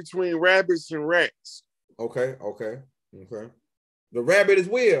somewhere between rabbits and rats. Okay. The rabbit as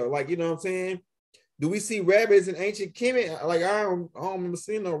well. Like, you know what I'm saying? Do we see rabbits in ancient Kemet? Like, I don't remember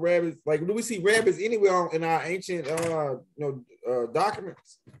seeing no rabbits. Like, do we see rabbits anywhere in our ancient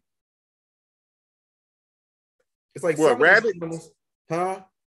documents? It's like what, rabbits? Huh?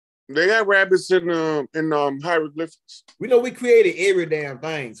 They got rabbits in hieroglyphics. We know we created every damn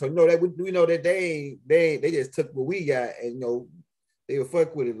thing, so we know that they just took what we got and they would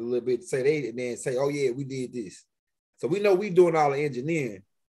fuck with it a little bit, and then say, oh yeah, we did this. So we know we doing all the engineering.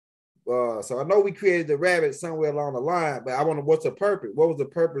 So I know we created the rabbit somewhere along the line, but I wonder what's the purpose? What was the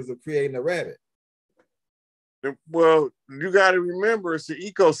purpose of creating the rabbit? Well, you got to remember it's an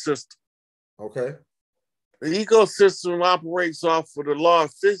ecosystem. Okay. The ecosystem operates off of the law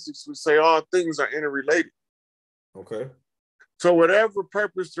of physics, which say all things are interrelated. Okay. So whatever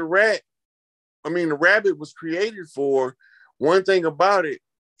purpose the rabbit was created for, one thing about it,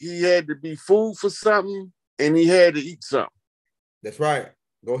 he had to be food for something and he had to eat something. That's right.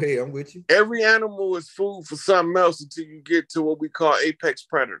 Go ahead, I'm with you. Every animal is food for something else until you get to what we call apex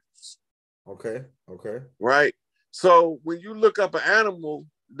predators. Okay. Right? So when you look up an animal,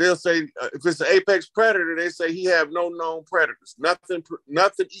 they'll say, if it's an apex predator, they say he have no known predators. Nothing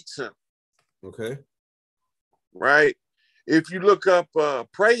eats him. Okay. Right? If you look up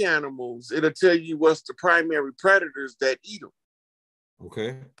prey animals, it'll tell you what's the primary predators that eat them.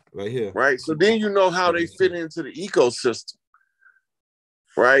 Okay. Right here. Right? So then you know how they fit into the ecosystem.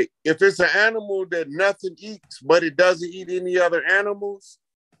 Right? If it's an animal that nothing eats, but it doesn't eat any other animals,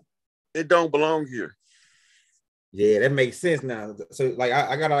 it don't belong here. Yeah, that makes sense now. So, like,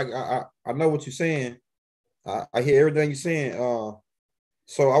 I know what you're saying. I hear everything you're saying.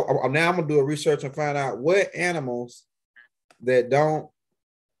 So now I'm gonna do a research and find out what animals that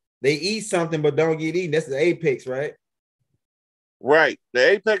they eat something but don't get eaten. That's the apex, right? Right.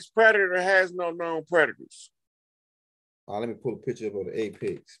 The apex predator has no known predators. Let me pull a picture of the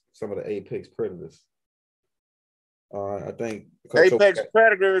apex. Some of the apex predators. I think apex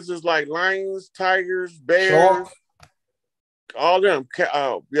predators is like lions, tigers, bears, shark. All them.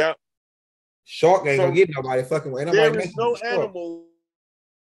 Yeah. Shark ain't gonna get nobody fucking with.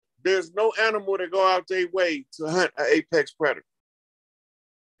 There's no animal that go out their way to hunt an apex predator.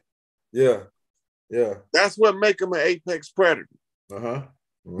 Yeah. That's what make them an apex predator.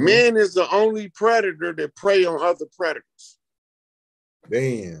 Man is the only predator that prey on other predators.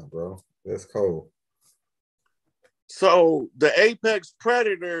 Damn, bro. That's cold. So the apex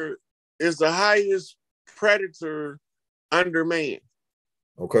predator is the highest predator under man.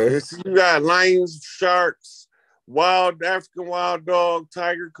 Okay. You got lions, sharks, African wild dog,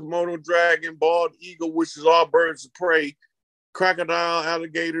 tiger, Komodo dragon, bald eagle, which is all birds of prey, crocodile,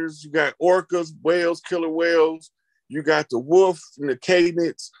 alligators. You got orcas, whales, killer whales. You got the wolf and the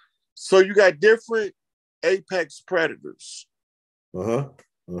canids. So you got different apex predators.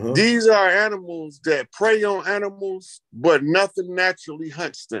 These are animals that prey on animals, but nothing naturally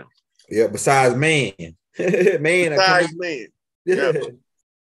hunts them. Yeah, besides man. Besides man. Yeah.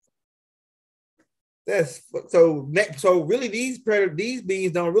 That's so really these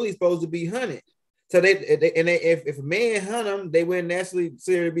beings don't really supposed to be hunted. So if a man hunt them, they wouldn't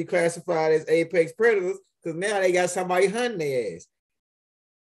necessarily be classified as apex predators because now they got somebody hunting their ass.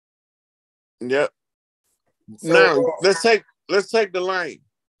 Yep. So, now let's take the lion.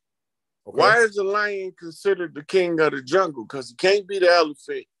 Okay. Why is the lion considered the king of the jungle? Because he can't be the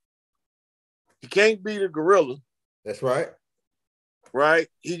elephant. He can't be the gorilla. That's right. Right?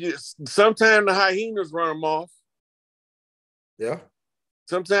 Sometimes the hyenas run him off. Yeah.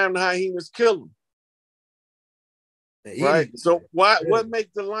 Sometimes the hyenas kill him. Right? So what makes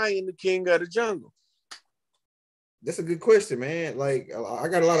the lion the king of the jungle? That's a good question, man. Like, I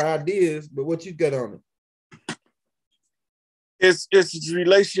got a lot of ideas, but what you got on it? It's its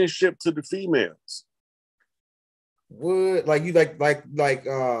relationship to the females. What, like you like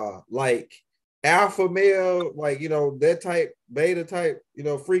alpha male, like that type, beta type,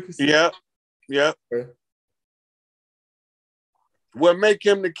 frequency. Yeah. Okay. What make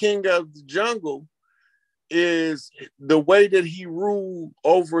him the king of the jungle is the way that he ruled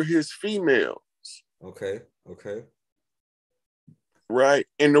over his females. Okay. right?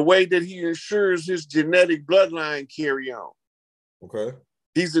 And the way that he ensures his genetic bloodline carry on. Okay.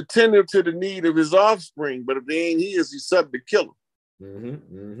 He's attentive to the need of his offspring, but if they ain't his, he's subject to kill them.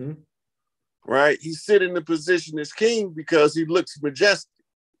 Mm-hmm. Mm-hmm. Right? He's sitting in the position as king because he looks majestic.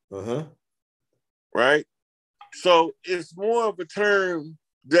 Uh-huh. Right? So it's more of a term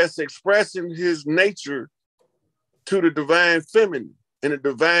that's expressing his nature to the divine feminine, and the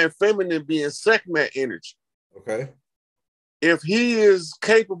divine feminine being Sekhmet energy. Okay. If he is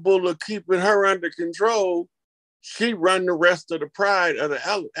capable of keeping her under control, she run the rest of the pride of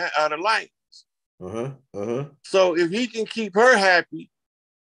the lions. Uh-huh. Uh-huh. So if he can keep her happy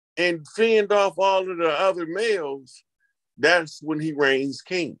and fend off all of the other males, that's when he reigns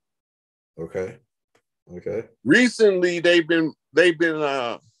king. Okay. Okay. Recently, they've been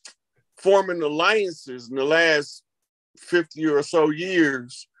forming alliances in the last 50 or so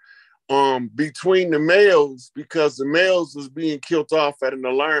years between the males, because the males is being killed off at an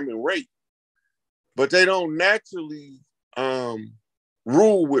alarming rate. But they don't naturally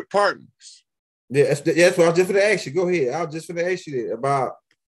rule with partners. Yeah, that's what I was just going to ask you. Go ahead. I was just going to ask you that about,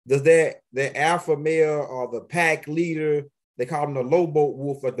 does the alpha male or the pack leader, they call him the lobo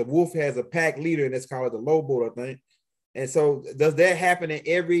wolf, but the wolf has a pack leader, and it's called the lobo, I think. And so does that happen in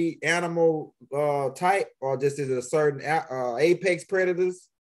every animal type, or just is it a certain apex predators?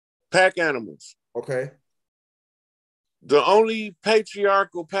 Pack animals. Okay. The only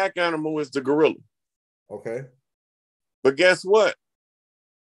patriarchal pack animal is the gorilla. Okay. But guess what?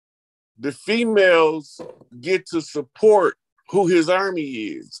 The females get to support who his army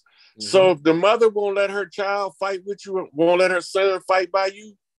is. Mm-hmm. So if the mother won't let her child fight with you, won't let her son fight by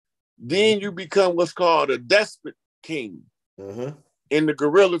you, then you become what's called a despot king in the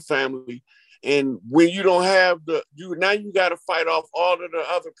gorilla family. And when you don't have now you got to fight off all of the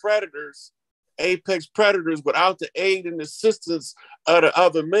other predators, apex predators, without the aid and assistance of the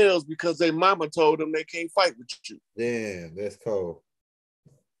other males, because their mama told them they can't fight with you. Damn, that's cold.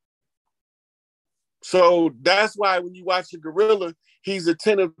 So that's why when you watch a gorilla, he's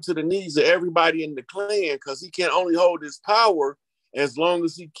attentive to the needs of everybody in the clan, because he can only hold his power as long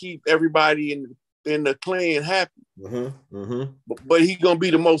as he keep everybody in the clan happy. But he's gonna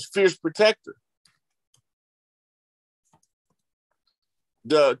be the most fierce protector.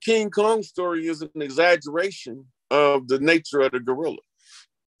 The King Kong story is an exaggeration of the nature of the gorilla.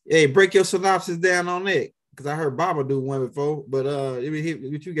 Hey, break your synopsis down on it, because I heard Baba do one before. But what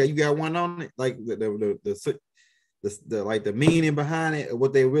you got one on it, like the like the meaning behind it, or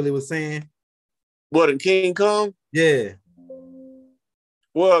what they really was saying. What, in King Kong? Yeah.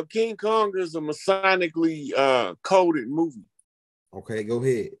 Well, King Kong is a Masonically coded movie. Okay, go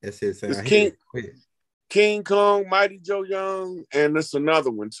ahead. That's it. King Kong, Mighty Joe Young, and there's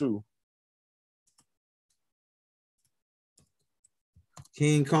another one too.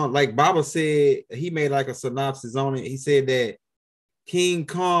 King Kong, like Baba said, he made like a synopsis on it. He said that King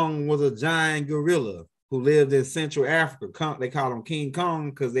Kong was a giant gorilla who lived in Central Africa. They called him King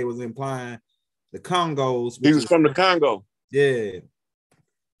Kong because they was implying the Congos. He was from the Congo. Yeah.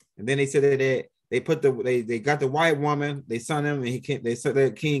 And then they said that they got the white woman, they sent him, and they said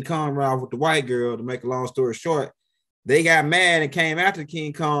that King Kong ran off with the white girl. To make a long story short, they got mad and came after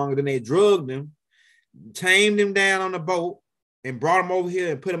King Kong, and then they drugged him, tamed him down on the boat, and brought him over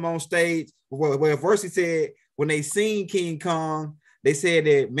here and put him on stage. Well, first he said when they seen King Kong, they said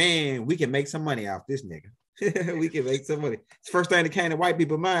that, man, we can make some money off this nigga. We can make some money. It's the first thing that came to white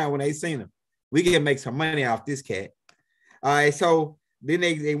people's mind when they seen him. We can make some money off this cat. All right, so then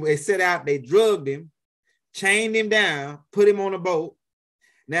they set out, they drugged him, chained him down, put him on a boat.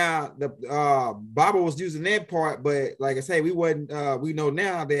 Now the Baba was using that part, but like I say, we wasn't. We know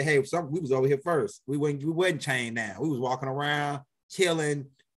now that we was over here first. We wasn't chained down. We was walking around, chilling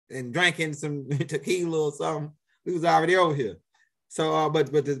and drinking some tequila or something. We was already over here. So,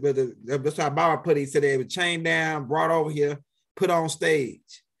 but that's why Baba put. He said they were chained down, brought over here, put on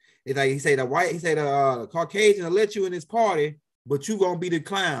stage. It's like he said the Caucasian will let you in this party, but you gonna be the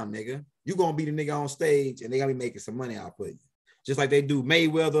clown, nigga. You gonna be the nigga on stage, and they gonna be making some money off of you. Just like they do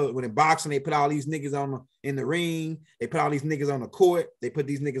Mayweather when in boxing, they put all these niggas in the ring. They put all these niggas on the court. They put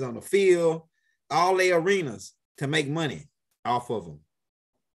these niggas on the field, all their arenas to make money off of them.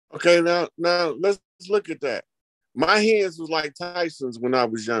 Okay, now let's look at that. My hands was like Tyson's when I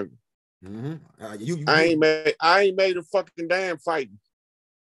was younger. I ain't made a fucking damn fighting.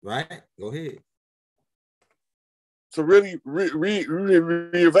 Right? Go ahead. So really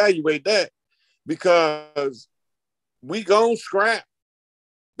reevaluate that, because we gonna scrap.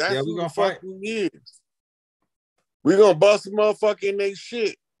 That's who the fuck we is. We gonna bust a motherfucker in their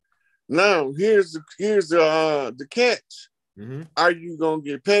shit. Now here's the catch. Mm-hmm. Are you gonna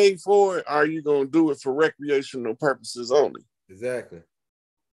get paid for it? Or are you gonna do it for recreational purposes only? Exactly.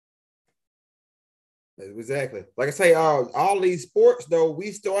 Exactly. Like I say, all these sports though,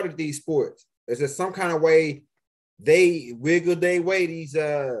 we started these sports. It's just some kind of way they wiggle their way. These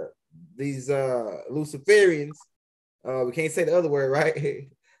Luciferians. We can't say the other word, right? Hey,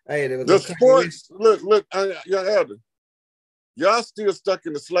 there was The no sports. Look, young elder. Y'all still stuck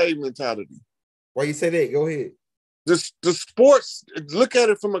in the slave mentality. Why you say that? Go ahead. The sports. Look at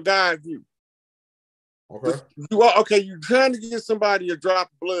it from a guy's view. Okay. You're trying to get somebody a drop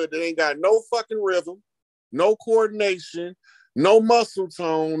of blood that ain't got no fucking rhythm, no coordination, no muscle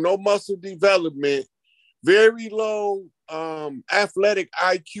tone, no muscle development, very low athletic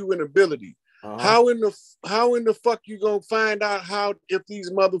IQ and ability. How in the fuck you gonna find out how if these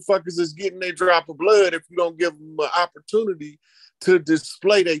motherfuckers is getting their drop of blood if you don't give them an opportunity to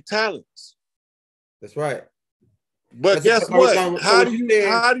display their talents? That's right. But guess what? How do you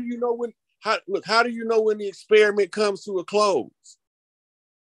know when? How do you know when the experiment comes to a close?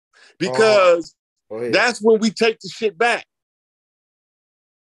 Because that's when we take the shit back.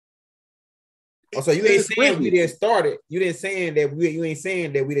 Oh, so you ain't saying we didn't start it. You ain't saying that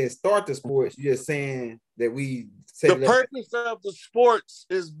we didn't start the sports. You're just saying that we the purpose of the sports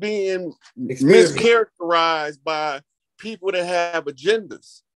is being mischaracterized by people that have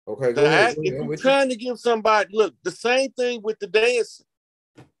agendas. Okay, go ahead. If you're trying to give somebody, look, the same thing with the dancing.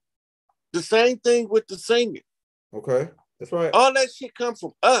 The same thing with the singing. Okay, that's right. All that shit comes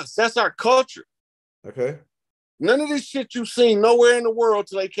from us. That's our culture. Okay. None of this shit you seen nowhere in the world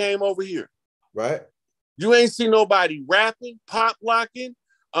till they came over here. Right. You ain't see nobody rapping, pop locking,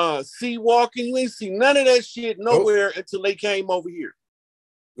 sea walking. You ain't see none of that shit nowhere until they came over here.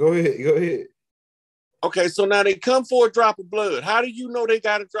 Go ahead. Okay, so now they come for a drop of blood. How do you know they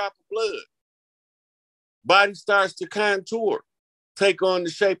got a drop of blood? Body starts to contour, take on the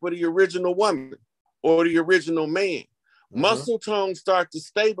shape of the original woman or the original man. Muscle tones start to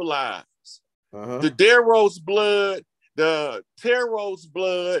stabilize. The Darrow's blood, the Taro's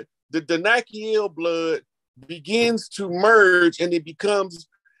blood, the Danakiel blood begins to merge and it becomes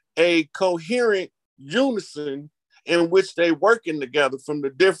a coherent unison in which they working together from the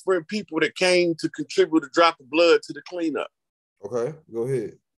different people that came to contribute a drop of blood to the cleanup. Okay, go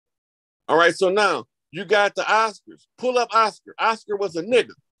ahead. All right, so now you got the Oscars. Pull up Oscar. Oscar was a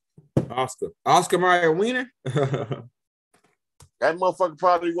nigga. Oscar Mayer Wiener? That motherfucker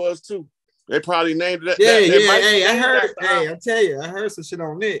probably was too. They probably named it. Hey, I heard. Hey, I tell you, I heard some shit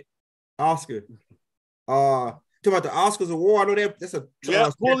on it. Oscar. Talk about the Oscars award. I know that's a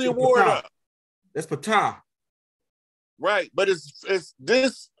pull the award up. That's Patah. Right, but it's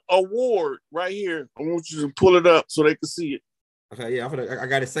this award right here. I want you to pull it up so they can see it. Okay, yeah, I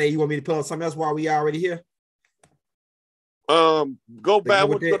gotta say, you want me to pull up something else while we already here? Go back. I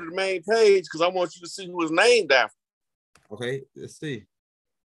want to go to the main page because I want you to see who was named after. Okay, let's see.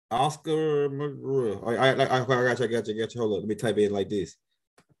 Oscar McGraw. I got you. Hold up. Let me type it in like this.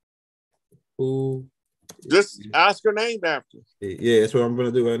 Who? Just Oscar named after. Yeah, that's what I'm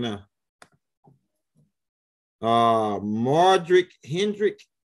gonna do right now. Mardrick Hendrick.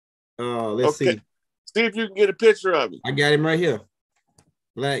 Let's see. See if you can get a picture of it. I got him right here.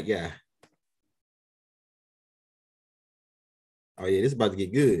 Black guy. Oh yeah, this is about to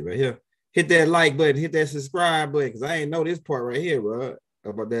get good right here. Hit that like button, hit that subscribe button, because I ain't know this part right here, bro.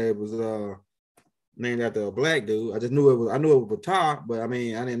 About that it was named after a black dude. I knew it was Patah, but I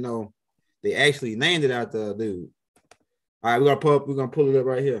mean I didn't know they actually named it after a dude. All right, we're gonna pull it up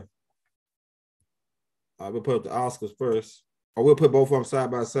right here. All right, we'll put up the Oscars first. Or we'll put both of them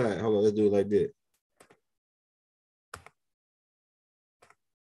side by side. Hold on, let's do it like that.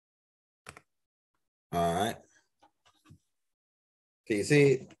 All right. Can you see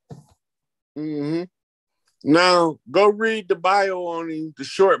it? Mm-hmm. Now, go read the bio on him, the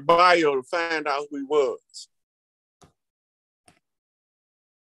short bio, to find out who he was.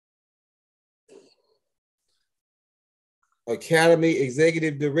 Academy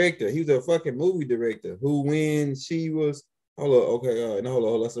Executive Director. He was a fucking movie director who, when she was, hold on, okay, all right, no, hold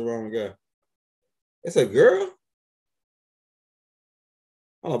on, that's the wrong guy. It's a girl?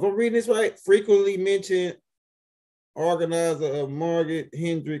 Hold on, if I'm reading this right, frequently mentioned organizer of Margaret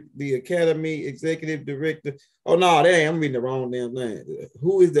Hendrick, the Academy Executive Director. Oh, no, that ain't, I'm reading the wrong damn thing.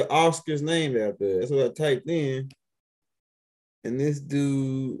 Who is the Oscars named after? That's what I typed in. And this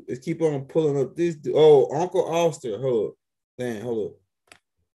dude is keep on pulling up this dude. Oh, Uncle Oster. Hold up. Damn, hold up.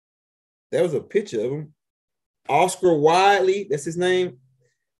 That was a picture of him. Oscar Wilde, that's his name.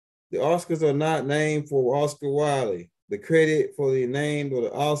 The Oscars are not named for Oscar Wilde. The credit for the name of the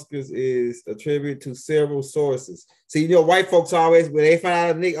Oscars is attributed to several sources. See, white folks always, when they find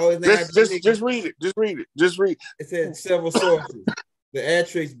out a nigga, oh, his name just read it. Just read it. Just read. It said several sources. The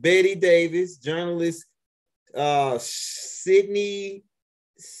actress Betty Davis, journalist Sydney,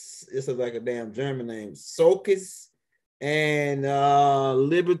 this is like a damn German name, Sokis, and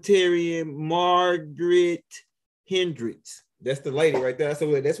libertarian Margaret Hendricks. That's the lady right there. That's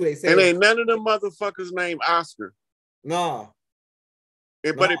what they say. And ain't none of them motherfuckers named Oscar. Nah.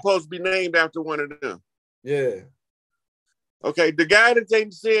 But it's supposed to be named after one of them. Yeah. Okay, the guy that they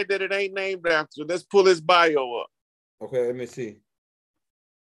said that it ain't named after, let's pull his bio up. Okay, let me see.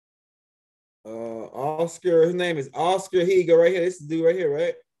 Oscar, his name is Oscar. Here you go, right here. This is the dude right here,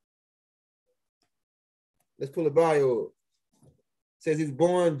 right? Let's pull the bio up. Says he's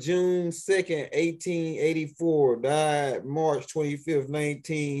born June 2nd, 1884, died March 25th,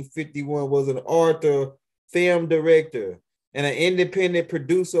 1951, was an author, film director, and an independent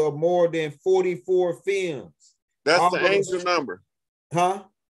producer of more than 44 films. That's the angel number. Huh?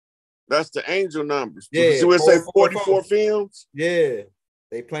 That's the angel numbers. Yeah. So we say 44 films? Yeah.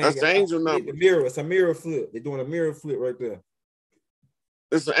 They playing. That's the angel number. The mirror. It's a mirror flip. They're doing a mirror flip right there.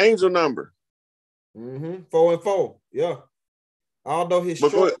 It's an angel number. 4 and 4. Yeah. Although his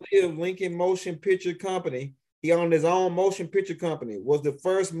short-lived Lincoln Motion Picture Company, he owned his own motion picture company, was the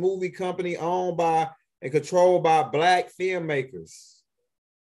first movie company owned by and controlled by Black filmmakers.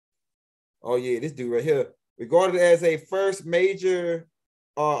 Oh yeah, this dude right here. Regarded as a first major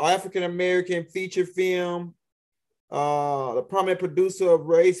African-American feature film, the prominent producer of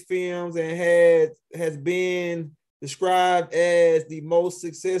race films, and has been described as the most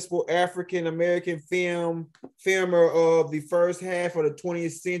successful African-American filmer of the first half of the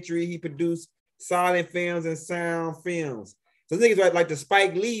 20th century. He produced silent films and sound films. So this nigga's like the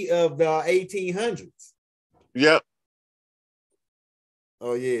Spike Lee of the 1800s. Yep.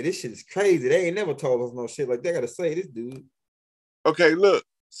 Oh yeah, this shit is crazy. They ain't never told us no shit like that. I gotta say this dude. Okay, look.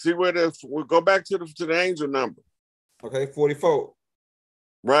 See where we'll go back to the angel number. Okay, 44.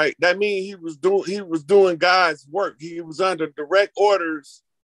 Right. That means he was doing God's work. He was under direct orders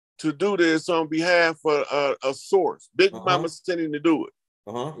to do this on behalf of a source. Big Mama sent him to do it.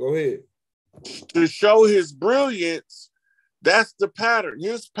 Go ahead. To show his brilliance, that's the pattern.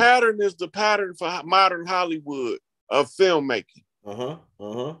 His pattern is the pattern for modern Hollywood of filmmaking.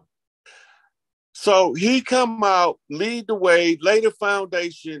 So he come out, lead the way, lay the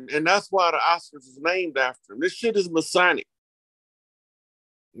foundation, and that's why the Oscars is named after him. This shit is Masonic.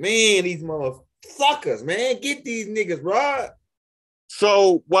 Man, these motherfuckers, man, get these niggas right.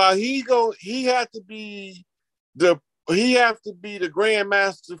 So while he have to be the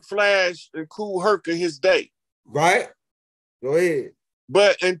Grandmaster Flash and Cool Herc of his day. Right? Go ahead.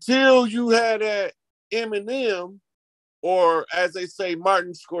 But until you had that Eminem, or as they say,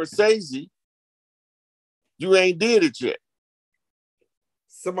 Martin Scorsese, you ain't did it yet.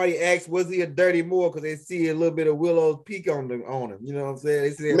 Somebody asked, was he a dirty Moor? Because they see a little bit of Willow's Peak on him. You know what I'm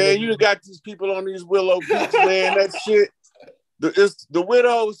saying? They man, you got these people on these Willow Peaks, man. That shit. The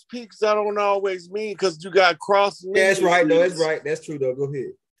Widow's Peaks, I don't always mean because you got cross. Yeah, that's right. No, that's right. That's true, though. Go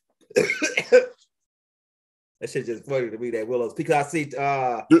ahead. That shit just funny to me, that Willow's Peak. I see.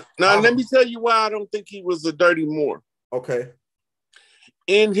 Now, let me tell you why I don't think he was a dirty Moor. Okay.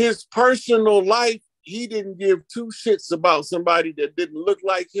 In his personal life, he didn't give two shits about somebody that didn't look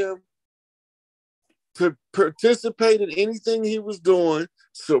like him, to participate in anything he was doing,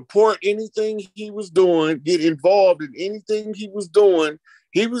 support anything he was doing, get involved in anything he was doing.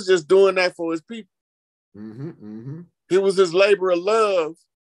 He was just doing that for his people. It was his labor of love,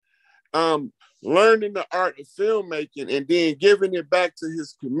 learning the art of filmmaking and then giving it back to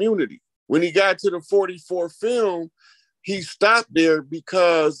his community. When he got to the 44th film, he stopped there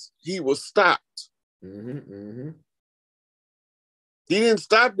because he was stopped. He didn't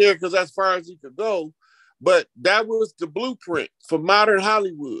stop there because as far as he could go, but that was the blueprint for modern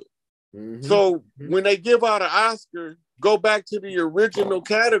Hollywood. So when they give out an Oscar, go back to the original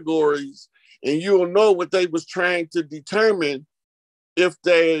categories and you'll know what they was trying to determine if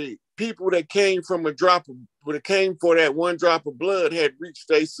they people that came from that came for that one drop of blood had reached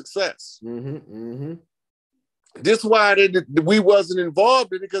their success. This is why we wasn't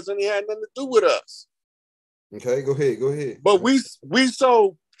involved in it, because it had nothing to do with us. Okay, go ahead. But we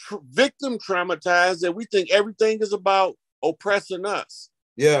so victim traumatized that we think everything is about oppressing us.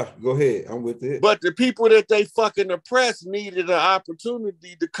 Yeah, go ahead. I'm with it. But the people that they fucking oppressed needed an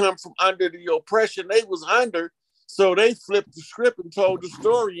opportunity to come from under the oppression they was under. So they flipped the script and told the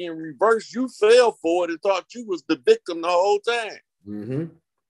story in reverse. You fell for it and thought you was the victim the whole time.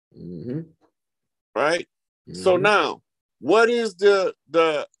 Right? So now, what is the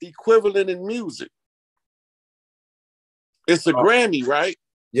equivalent in music? It's a Grammy, right?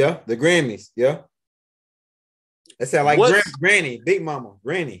 Yeah, the Grammys. Yeah. That sound like Granny, Big Mama,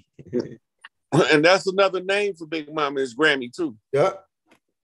 Granny. And that's another name for Big Mama is Grammy too. Yep.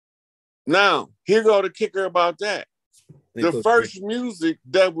 Now, here go the kicker about that. The first music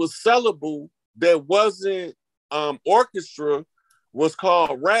that was sellable that wasn't orchestra was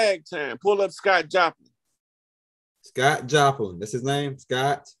called ragtime. Pull up Scott Joplin. Scott Joplin. That's his name?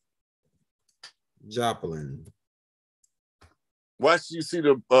 Scott Joplin. Watch you see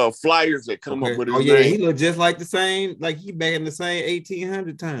the flyers that come up with his name. Yeah, he looked just like the same, like he back in the same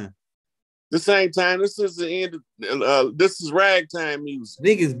 1800 time. The same time, this is the end. This is ragtime music.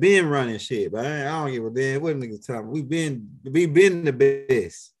 Niggas been running shit, but I don't give a damn what niggas talking. We been the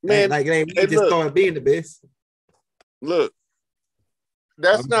best, man. We just started being the best. Look,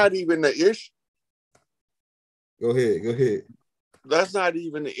 that's not even the issue. Go ahead. That's not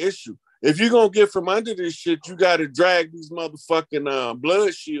even the issue. If you're gonna get from under this shit, you gotta drag these motherfucking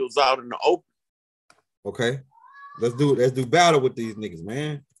blood shields out in the open. Okay. Let's do battle with these niggas,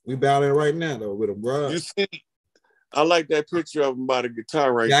 man. We battling right now though with them, bro. You see, I like that picture of him by the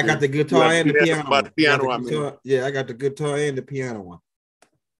guitar right there. I got the guitar and the piano. By the piano, yeah, I got the guitar and the piano one.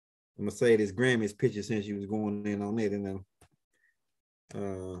 I'm gonna say this Grammy's picture since you was going in on it, and then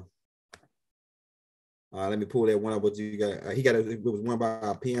let me pull that one up. What you got? It was one by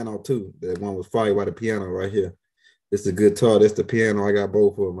a piano too. That one was fire by the piano right here. This is the guitar. That's the piano. I got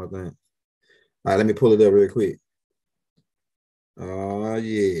both of them, I think. All right, let me pull it up real quick. Oh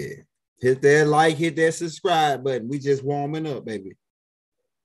yeah. Hit that like, hit that subscribe button. We just warming up, baby.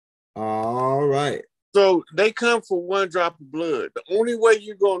 All right. So they come for one drop of blood. The only way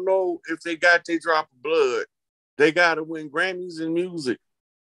you're gonna know if they got their drop of blood, they gotta win Grammys in music.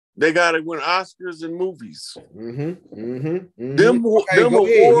 They gotta win Oscars in movies.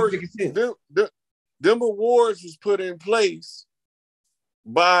 Them awards was put in place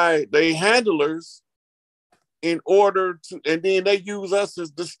by the handlers in order to, and then they use us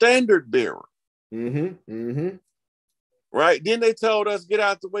as the standard bearer. Right? Then they told us get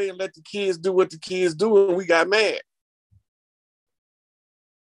out the way and let the kids do what the kids do, and we got mad.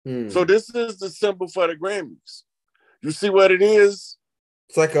 So this is the symbol for the Grammys. You see what it is?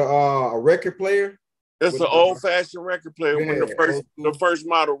 It's like a record player. It's an old-fashioned record player, the first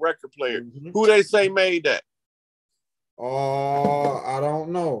model record player. Who they say made that? I don't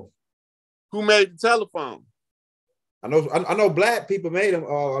know. Who made the telephone? I know black people made them.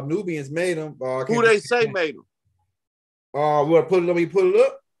 Nubians made them. Who they say made them? Let me pull it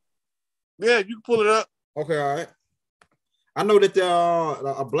up. Yeah, you can pull it up. Okay, all right. I know that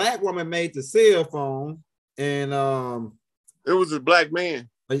a black woman made the cell phone, and it was a black man,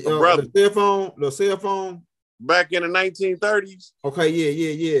 brother. The cell phone back in the 1930s. Okay,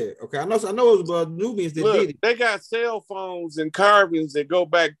 yeah. Okay, I know it was Nubians that did it. They got cell phones and carvings that go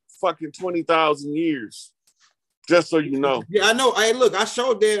back fucking 20,000 years. Just so you know. Yeah, I know. Hey, look, I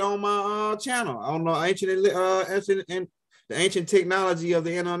showed that on my channel on the ancient technology of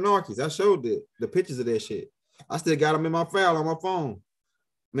the Anunnakis. I showed the pictures of that shit. I still got them in my file on my phone.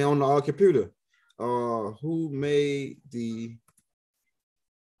 On the computer. Who made the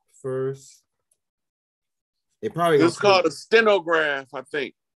first? It's called a stenograph, I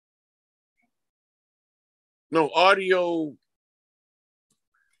think. No, audio.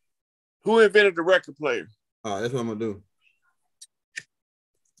 Who invented the record player? Oh, that's what I'm gonna do.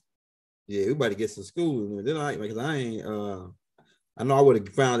 Yeah, we about to get some school. Then because I ain't. I know I would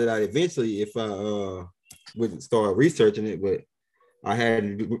have found it out eventually if I wouldn't start researching it, but I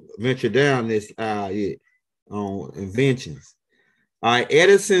had to venture down this on inventions. All right,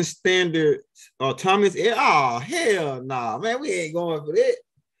 Edison standard. Thomas. Oh hell nah, man, we ain't going for that.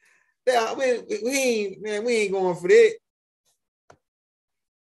 Yeah, we ain't going for that.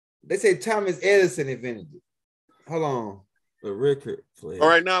 They say Thomas Edison invented it. Hold on. The record player. All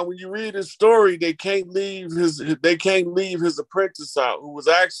right, now when you read his story, they can't leave his apprentice out, who was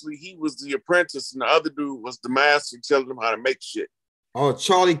actually he was the apprentice, and the other dude was the master telling him how to make shit. Oh,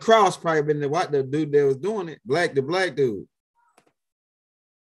 Charlie Cross probably been the dude that was doing it. The black dude.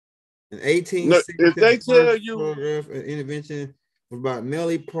 In 1860, if they tell you an intervention about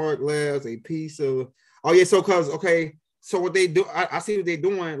Nellie Park Labs, a piece of so what they do, I see what they're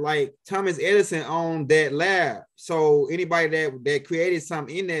doing. Like Thomas Edison owned that lab, so anybody that created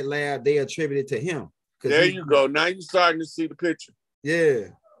something in that lab, they attribute it to him. There you go. Now you're starting to see the picture. Yeah.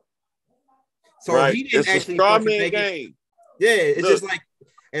 So right. He didn't actually make game. Yeah, it's just like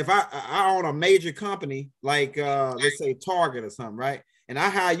if I own a major company, like let's say Target or something, right? and I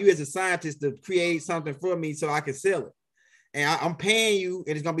hire you as a scientist to create something for me so I can sell it. And I'm paying you,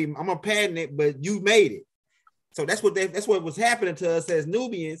 and I'm gonna patent it, but you made it. So that's what was happening to us as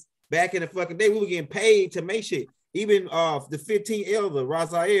Nubians back in the fucking day. We were getting paid to make shit. Even the 15th elder,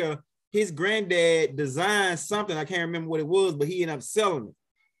 Raziel, his granddad designed something. I can't remember what it was, but he ended up selling it.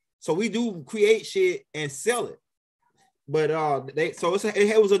 So we do create shit and sell it. But it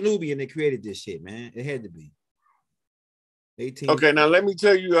was a Nubian that created this shit, man. It had to be. 18. Okay, now let me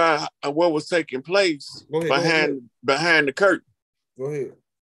tell you what was taking place behind the curtain. Go ahead.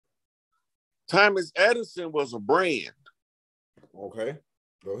 Thomas Edison was a brand. Okay,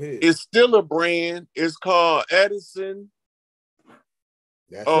 go ahead. It's still a brand. It's called Edison.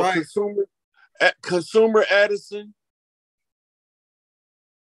 That's right. Consumer Edison.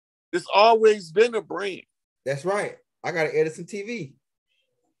 It's always been a brand. That's right. I got an Edison TV.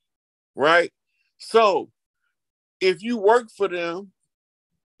 Right? So if you work for them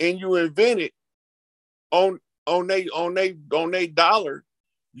and you invent it on they dollar,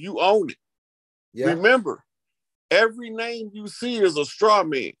 you own it. Yeah. Remember, every name you see is a straw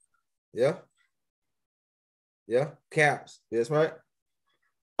man. Yeah. Yeah. Caps. That's right.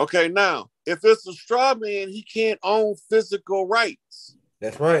 Okay, now, if it's a straw man, he can't own physical rights.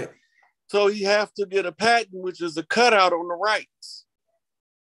 That's right. So he have to get a patent, which is a cutout on the rights.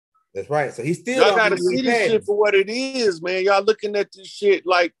 That's right. So he still y'all gotta see this shit for what it is, man. Y'all looking at this shit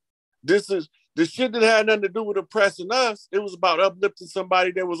like this is the shit that had nothing to do with oppressing us. It was about uplifting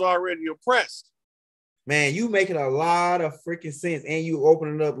somebody that was already oppressed. Man, you making a lot of freaking sense, and you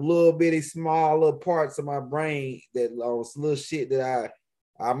opening up little bitty small little parts of my brain that was little shit that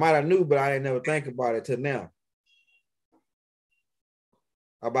I might have knew, but I didn't never think about it till now.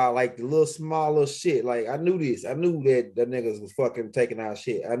 About like the little small little shit. Like I knew this. I knew that the niggas was fucking taking out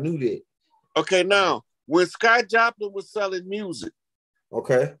shit. I knew that. Okay, now when Scott Joplin was selling music,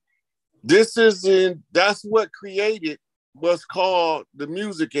 okay, that's what created what's called the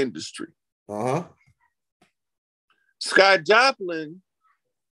music industry. Uh-huh. Scott Joplin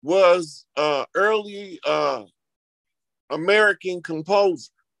was early American composer.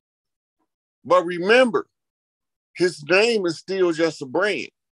 But remember, his name is still just a brand.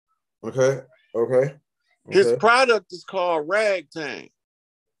 Okay. His product is called Ragtime.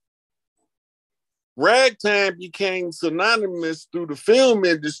 Ragtime became synonymous through the film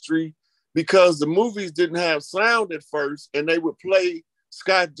industry because the movies didn't have sound at first, and they would play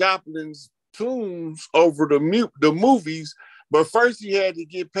Scott Joplin's tunes over the movies. But first, he had to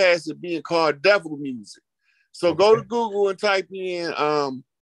get past it being called devil music. So go to Google and type in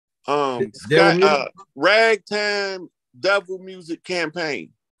Ragtime devil music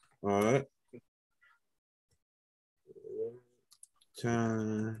campaign. All right.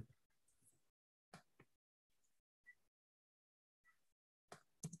 Time.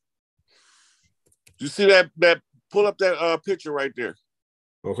 You see that pull up that picture right there.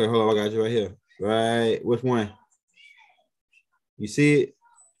 Okay, hold on, I got you right here. Right, which one? You see it?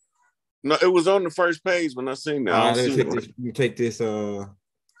 No, it was on the first page when I seen that. All right, let me take this.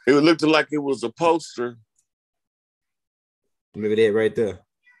 It looked like it was a poster. Maybe that right there.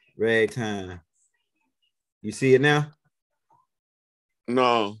 Ragtime. You see it now?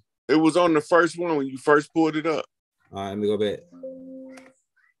 No, it was on the first one when you first pulled it up. All right, let me go back.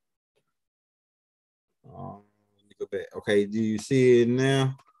 Let me go back. Okay, do you see it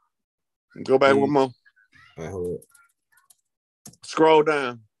now? Go back one more. All right, hold up. Scroll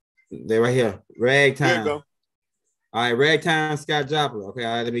down. They're right here. Ragtime. There you go. All right, Ragtime, Scott Joplin. Okay,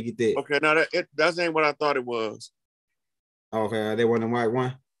 all right, let me get that. Okay, now that ain't what I thought it was. Okay, they want the right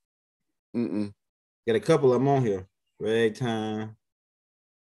one. Got a couple of them on here. Ragtime.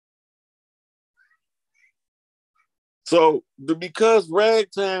 So because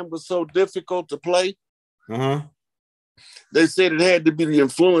Ragtime was so difficult to play, they said it had to be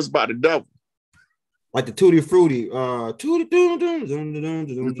influenced by the devil. Like the Tutti Frutti, Little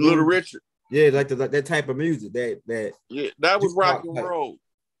Richard. Yeah, like that type of music. That was rock and roll.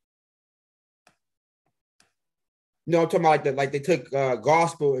 You know, I'm talking about like they took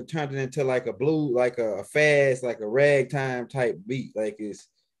gospel and turned it into like a blue, like a fast, like a ragtime type beat. Like it's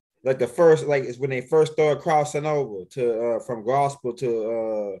like the first, like it's when they first started crossing over to from gospel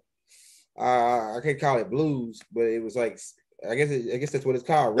to I can't call it blues, but it was like I guess that's what it's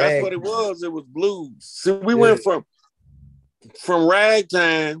called. That's what it was. It was blues. See, we went from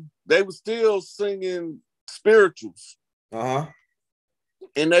ragtime. They were still singing spirituals. And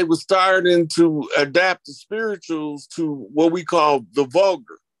they were starting to adapt the spirituals to what we call the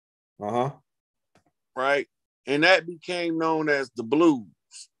vulgar. Right? And that became known as the blues.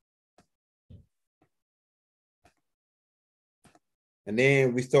 And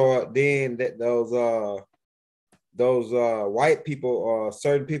then we start then that those white people,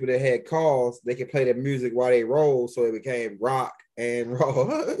 certain people that had cars, they could play the music while they roll, so it became rock and roll.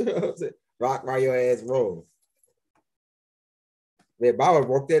 You know what I'm saying? Rock while your ass roll. Yeah, Baba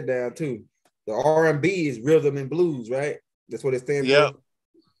broke that down too. The R&B is rhythm and blues, right? That's what it stands for.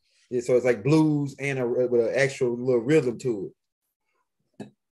 Yeah, so it's like blues and with an actual little rhythm to it.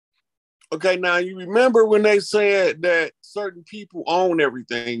 Okay, now you remember when they said that certain people own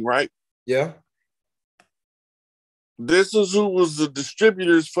everything, right? Yeah. This is who was the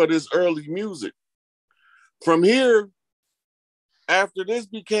distributors for this early music. From here, after this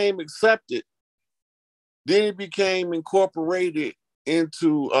became accepted, then it became incorporated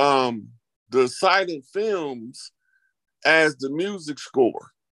into the silent films as the music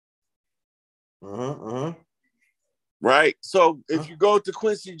score. Right? So if you go to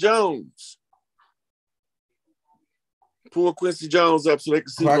Quincy Jones, pull Quincy Jones up so they can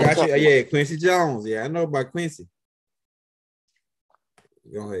see I what got you. Yeah, Quincy Jones. Yeah, I know about Quincy.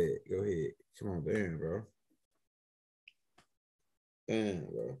 Go ahead. Come on, damn, bro. Damn,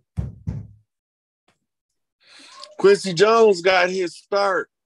 bro. Quincy Jones got his start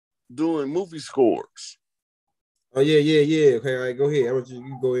doing movie scores. Oh, yeah. Okay, all right, go ahead. I want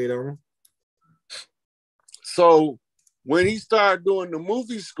you go ahead on. So when he started doing the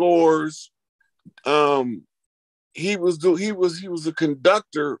movie scores, he was a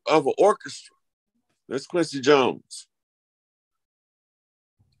conductor of an orchestra. That's Quincy Jones.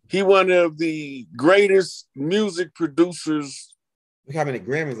 He one of the greatest music producers. Look how many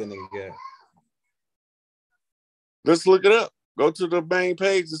Grammys that nigga got. Let's look it up. Go to the main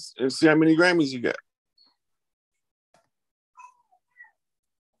page and see how many Grammys he got.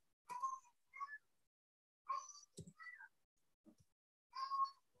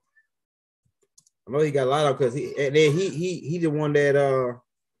 I know he got a lot of because he the one that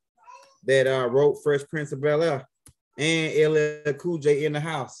wrote Fresh Prince of Bel-Air and LL Cool J in the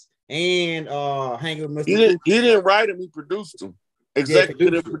House and Hanging with Mr. He didn't write him, he produced him.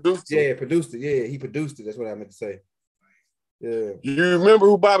 Executive produced him. Yeah, produced it. Yeah, he produced it. That's what I meant to say. Yeah. You remember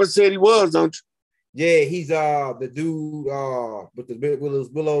who Bobby said he was, don't you? Yeah, he's the dude with the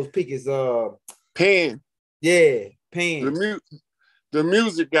Willow's Peak is Pan. Yeah, Pan. The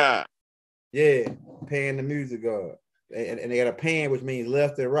music guy. Yeah, Pan the music guy. And they got a pan, which means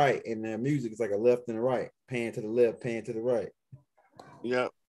left and right, and the music is like a left and a right. Pan to the left, pan to the right.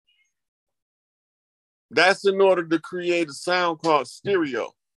 Yep. That's in order to create a sound called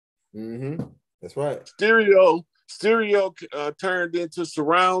stereo. Mm-hmm. That's right. Stereo turned into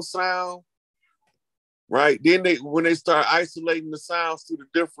surround sound. Right. Then when they start isolating the sounds through the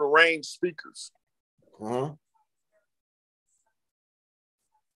different range speakers.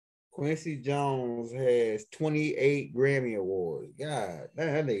 Quincy Jones has 28 Grammy Awards. God,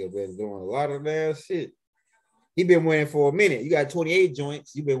 that nigga been doing a lot of damn shit. He been winning for a minute. You got 28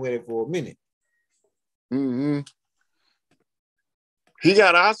 joints. You been winning for a minute. Mm-hmm. He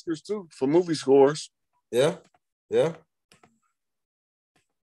got Oscars too for movie scores. Yeah.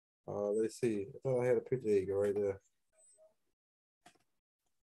 Let's see. I thought I had a picture of you right there.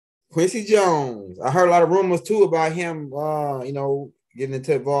 Quincy Jones. I heard a lot of rumors too about him. Getting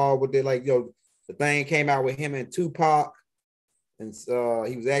involved with it. Like, the thing came out with him and Tupac, and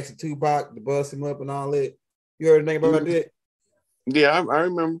he was asking Tupac to bust him up and all that. You heard anything about that? Yeah, I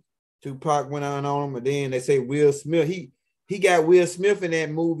remember. Tupac went on him, and then they say Will Smith. He got Will Smith in that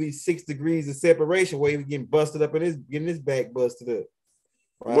movie 6 Degrees of Separation, where he was getting busted up and getting his back busted up.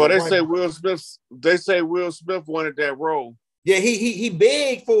 Well, they say Will Smith wanted that role. Yeah, he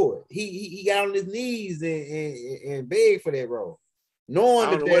begged for it. He got on his knees and begged for that role. Knowing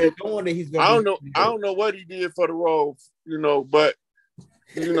that he's gonna. I don't know what he did for the role, but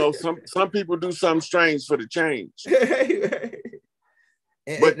some people do something strange for the change.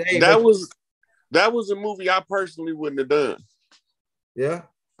 But that was a movie I personally wouldn't have done. Yeah,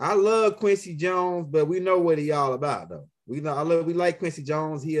 I love Quincy Jones, but we know what he all about though. We like Quincy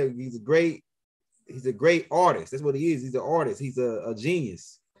Jones. He's a great artist. That's what he is. He's an artist. He's a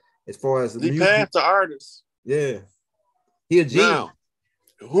genius as far as the music. Passed the artist. Yeah, he a genius. Now,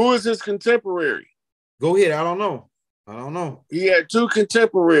 who is his contemporary? Go ahead. I don't know. He had 2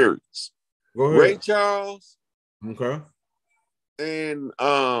 contemporaries. Go ahead. Ray Charles. Okay. And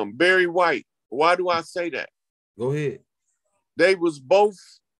Barry White. Why do I say that? Go ahead. They was both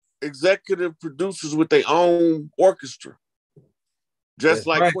executive producers with their own orchestra. Just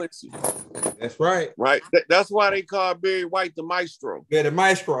like Quincy. That's right. Right. That's why they call Barry White the maestro. Yeah, the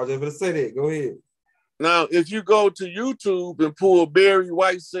maestro. I was going to say that. Go ahead. Now, if you go to YouTube and pull Barry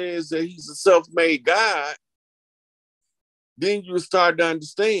White says that he's a self-made guy, then you start to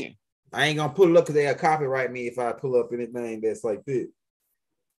understand. I ain't gonna pull it up because they'll copyright me if I pull up anything that's like this.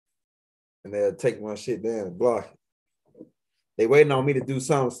 And they'll take my shit down and block it. They waiting on me to do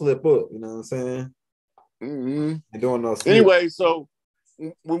something slip up, you know what I'm saying? Mm-hmm. They doing no slip. Anyway, so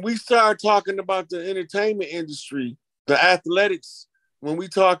when we start talking about the entertainment industry, the athletics, when we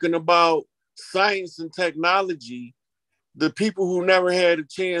talking about science and technology, the people who never had a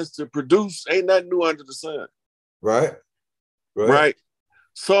chance to produce, ain't nothing new under the sun. Right.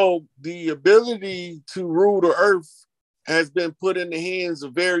 So the ability to rule the earth has been put in the hands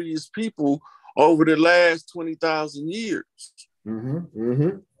of various people over the last 20,000 years.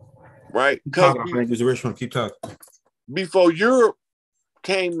 Right? Keep talking. Before Europe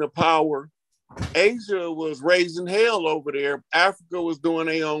came to power, Asia was raising hell over there. Africa was doing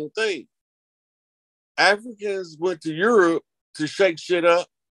their own thing. Africans went to Europe to shake shit up,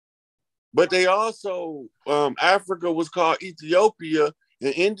 but they also, Africa was called Ethiopia,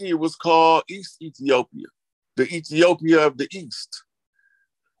 and India was called East Ethiopia, the Ethiopia of the East.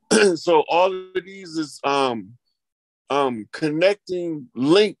 So all of these is connecting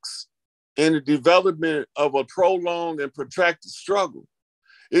links in the development of a prolonged and protracted struggle.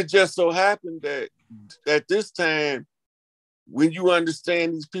 It just so happened that at this time, when you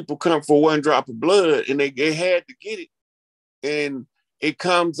understand these people come for one drop of blood and they had to get it, and it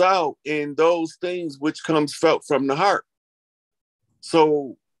comes out in those things which comes felt from the heart.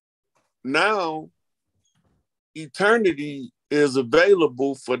 So now eternity is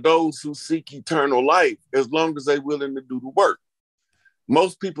available for those who seek eternal life as long as they're willing to do the work.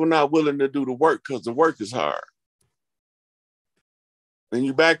 Most people not willing to do the work because the work is hard. And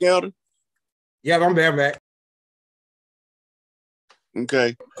you back, Elder? Yeah, I'm back.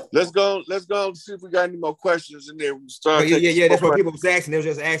 Okay. Let's go see if we got any more questions in there. We start yeah. That's what people was asking. They was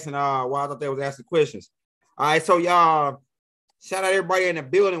just asking well, I thought they was asking questions. All right, so y'all shout out everybody in the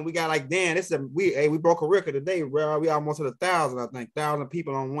building. We got like, damn, we broke a record today, bro. We almost at 1,000, I think. 1,000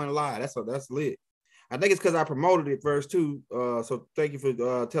 people on one live. That's lit. I think it's because I promoted it first too. So thank you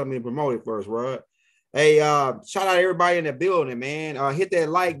for telling me to promote it first, Rod. Hey, shout out everybody in the building, man. Hit that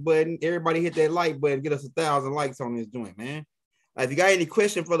like button. Everybody hit that like button. Get us 1,000 likes on this joint, man. If you got any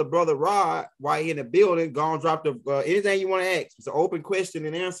question for the brother Rod while he in the building, go and drop anything you want to ask. It's an open question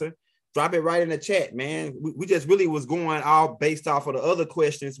and answer. Drop it right in the chat, man. We just really was going all based off of the other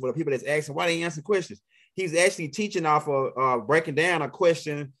questions for the people that's asking why they answer questions. He's actually teaching off of breaking down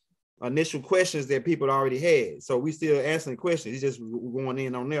initial questions that people already had. So we still answering questions. He's just going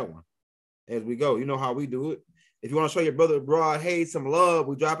in on that one as we go. You know how we do it. If you want to show your brother Rod Hayes some love,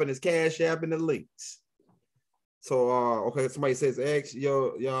 we're dropping his Cash App in the links. So, okay, somebody says, ask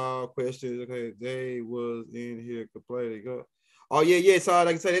y'all questions. Okay, they was in here complaining. Oh, yeah. So,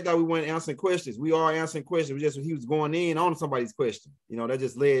 like I said, they thought we weren't answering questions. We are answering questions. He was going in on somebody's question. You know, that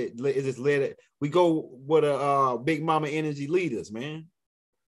just led it. We go with a Big Mama energy leaders, man.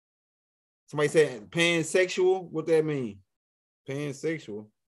 Somebody said pansexual. What that mean? Pansexual.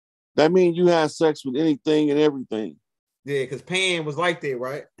 That means you have sex with anything and everything. Yeah, because pan was like that,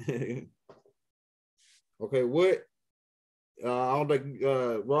 right? Okay, what? I don't think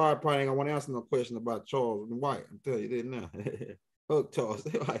Rod probably ain't gonna want to answer no question about Charles White. I'm telling you that now. Fuck Charles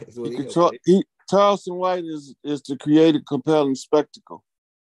White. Charleston White is to create a compelling spectacle.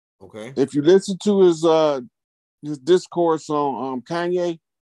 Okay. If you listen to his discourse on Kanye,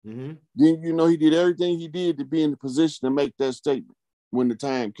 then you know he did everything he did to be in the position to make that statement when the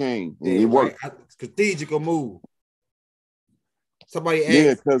time came. And it worked. Strategical move. Somebody asked.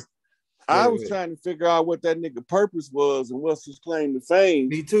 Yeah, because I was trying to figure out what that nigga purpose was and what's his claim to fame.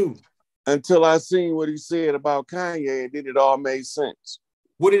 Me too. Until I seen what he said about Kanye, and then it all made sense.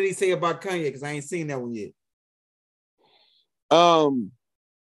 What did he say about Kanye? Because I ain't seen that one yet.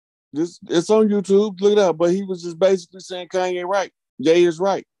 It's on YouTube. Look it up. But he was just basically saying Kanye right. Jay is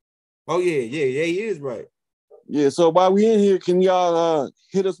right. Oh yeah, he is right. Yeah. So while we in here, can y'all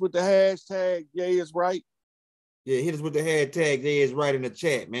hit us with the hashtag Jay is right? Yeah, hit us with the hashtag Jay is right in the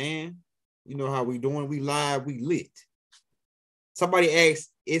chat, man. You know how we doing. We live, we lit. Somebody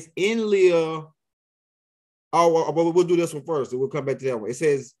asked, it's in Leah. Oh, well, we'll do this one first. We'll come back to that one. It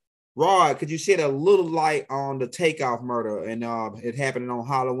says, Rod, could you shed a little light on the Takeoff murder and it happening on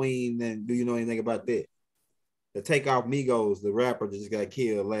Halloween? And do you know anything about that? The Takeoff Migos, the rapper that just got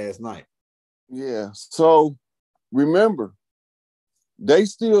killed last night. Yeah. So remember, they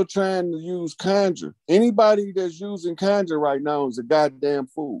still trying to use Conjure. Anybody that's using Conjure right now is a goddamn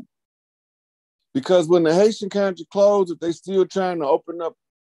fool. Because when the Haitian Conjure closed, if they still trying to open up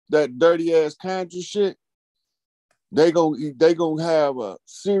that dirty ass Conjure shit, they gonna have a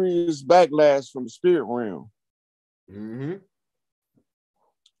serious backlash from the spirit realm.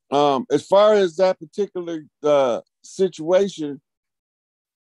 As far as that particular situation,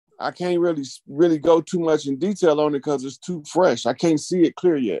 I can't really go too much in detail on it because it's too fresh. I can't see it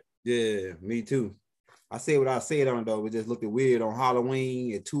clear yet. Yeah, me too. I said what I said on it, though. It just looked weird on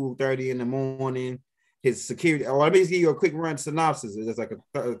Halloween at 2:30 in the morning. His security. Oh, let me just give you a quick run synopsis. It's just like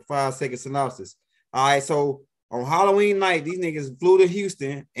a 5-second synopsis. All right, so on Halloween night, these niggas flew to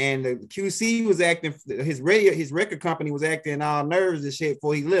Houston, and the QC was acting. His record company was acting all nerves and shit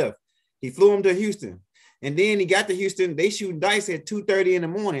before he left. He flew him to Houston, and then he got to Houston. They shooting dice at 2:30 in the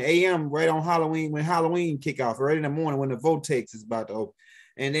morning, a.m. right on Halloween when Halloween kick off, right in the morning when the Vortex is about to open,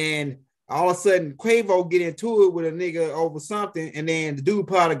 and then all of a sudden, Quavo get into it with a nigga over something, and then the dude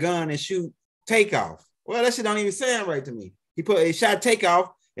pull out a gun and shoot Takeoff. Well, that shit don't even sound right to me. He shot Takeoff,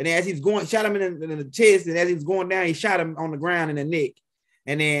 and as he was going, shot him in the chest, and as he was going down, he shot him on the ground in the neck.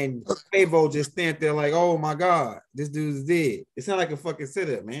 And then Quavo just stand there like, oh my God, this dude's dead. It sounded like a fucking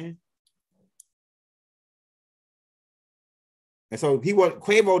setup, man. And so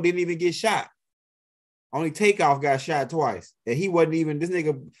Quavo didn't even get shot. Only Takeoff got shot twice. And he wasn't even, this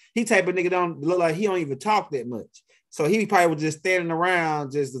nigga, he type of nigga don't look like he don't even talk that much. So he probably was just standing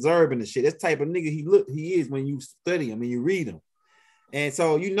around just observing the shit. That's the type of nigga he is when you study him and you read him. And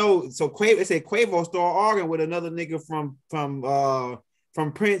so Quavo said Quavo started arguing with another nigga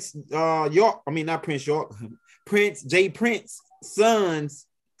from Prince York. I mean, not Prince York, Prince son's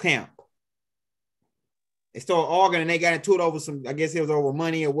camp. They started arguing and they got into it over some, I guess it was over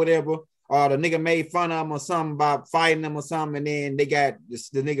money or whatever. Or the nigga made fun of him or something about fighting them or something, and then the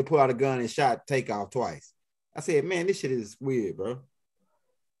nigga pulled out a gun and shot Takeoff twice. I said, man, this shit is weird, bro.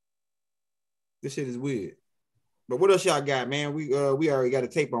 This shit is weird. But what else y'all got, man? We already got a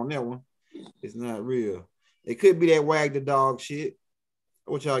tape on that one. It's not real. It could be that wag the dog shit.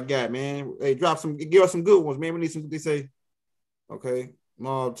 What y'all got, man? Hey, give us some good ones, man. We need some. They say, okay,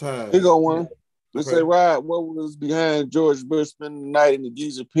 Mob Tide. Here go one. They say, Rod, what was behind George Bush spending the night in the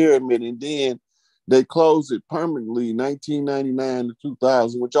Giza Pyramid, and then they closed it permanently 1999 to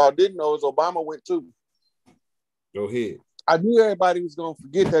 2000. What y'all didn't know is Obama went too. Go ahead. I knew everybody was going to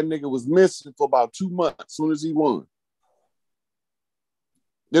forget that nigga was missing for about 2 months as soon as he won.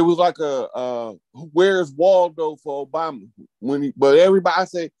 There was like a where's Waldo for Obama? But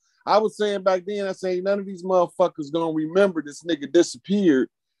everybody, I was saying back then, I say none of these motherfuckers going to remember this nigga disappeared,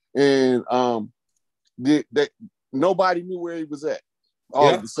 and that nobody knew where he was at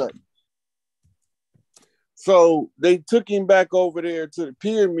all of a sudden. So they took him back over there to the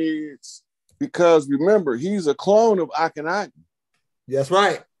pyramids because remember, he's a clone of Akhenaten. That's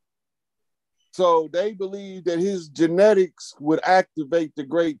right. So they believe that his genetics would activate the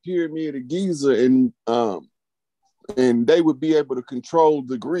Great Pyramid of Giza, and they would be able to control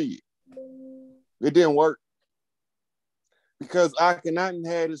the grid. It didn't work because Akhenaten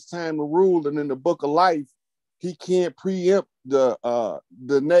had his time to rule, and in the Book of Life, he can't preempt the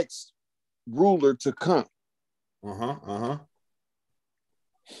next ruler to come.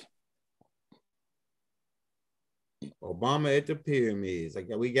 Obama at the pyramids. Like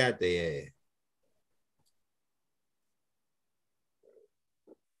we got there.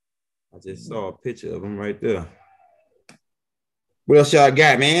 I just saw a picture of him right there. What else y'all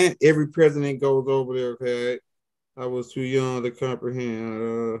got, man? Every president goes over there, okay? I was too young to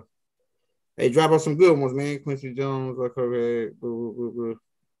comprehend. Hey, drop out some good ones, man. Quincy Jones, okay.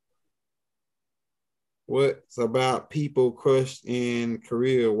 What's about people crushed in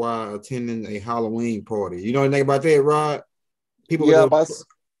Korea while attending a Halloween party? You know anything about that, Rod? People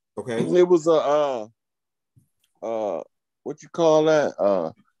okay. It was what you call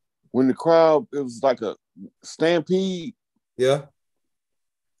that? When the crowd, it was like a stampede. Yeah.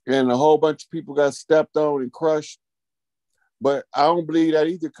 And a whole bunch of people got stepped on and crushed. But I don't believe that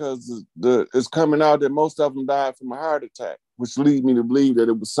either because it's coming out that most of them died from a heart attack, which leads me to believe that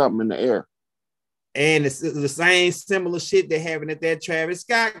it was something in the air. And it's the same similar shit they having at that Travis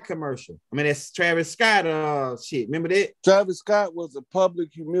Scott commercial. I mean, that's Travis Scott shit. Remember that? Travis Scott was a public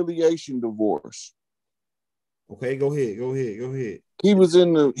humiliation divorce. Okay, go ahead. He was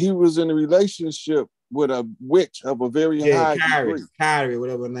in a relationship with a witch of a very high degree. Kyrie,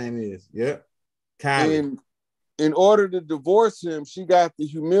 whatever her name is. Yeah. Kyrie. And in order to divorce him, she got to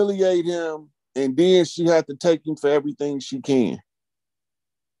humiliate him, and then she had to take him for everything she can.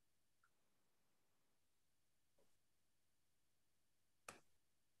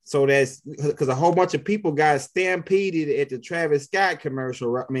 So that's because a whole bunch of people got stampeded at the Travis Scott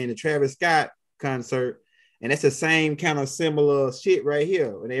commercial. I mean, the Travis Scott concert. And that's the same kind of similar shit right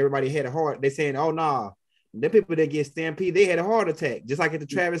here. And everybody had a heart. They saying, oh, nah, the people that get stampeded, they had a heart attack, just like at the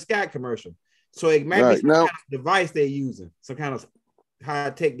Travis Scott commercial. So it might be some kind of device they're using, some kind of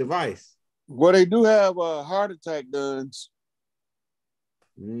high-tech device. Well, they do have heart attack guns.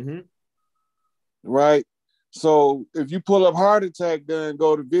 Mm-hmm. Right. So if you pull up heart attack gun,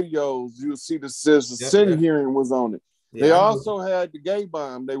 go to videos, you'll see the Senate hearing was on it. Yeah, they also had the gay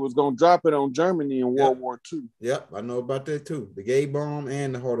bomb. They was gonna drop it on Germany in World War II. Yep, I know about that too. The gay bomb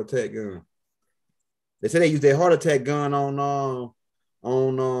and the heart attack gun. They said they used their heart attack gun on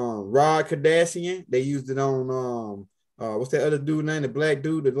Rod Kardashian. They used it on what's that other dude name? The black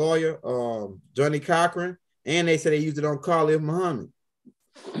dude, the lawyer, Johnny Cochran. And they said they used it on Khalid Muhammad.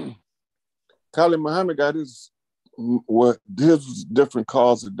 Khalid Muhammad got his different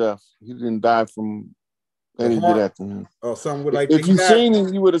cause of death. He didn't die from. They didn't get after him. Oh, something with like. If you seen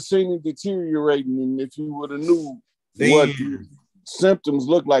him, you would have seen him deteriorating, and if you would have knew what symptoms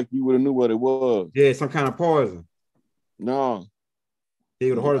looked like, you would have knew what it was. Yeah, some kind of poison. No. He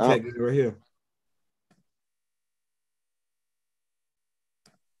got a heart attack right here.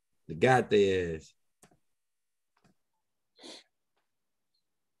 They got their ass.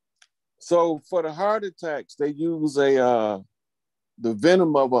 So for the heart attacks, they use the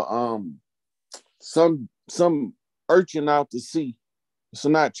venom of a some urchin out to sea. It's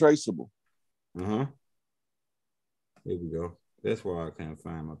not traceable. Uh-huh. Here we go. That's why I can't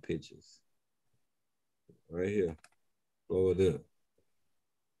find my pictures. Right here. Blow it up.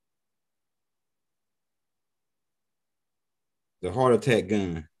 The heart attack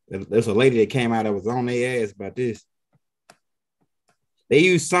gun. There's a lady that came out that was on their ass about this. They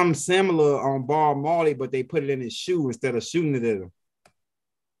used something similar on Bob Marley, but they put it in his shoe instead of shooting it at him.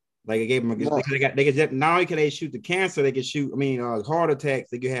 Like it gave them not only can they shoot the cancer, they can shoot, heart attacks,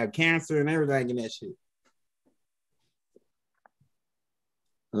 they can have cancer and everything in that shit.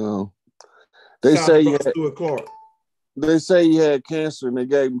 Oh. They say he had cancer and they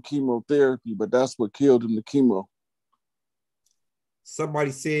gave him chemotherapy, but that's what killed him, the chemo.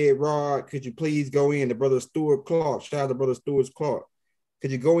 Somebody said, Rod, could you please go in? The brother Stuart Clark, shout out to brother Stuart Clark. Could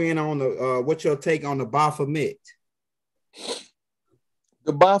you go in on the what's your take on the Baphomet?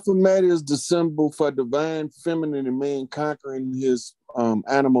 The Baphomet is the symbol for divine feminine and man conquering his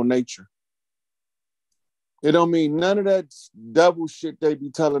animal nature. It don't mean none of that devil shit they be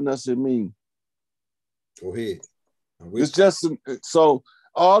telling us it mean. Go ahead. It's just so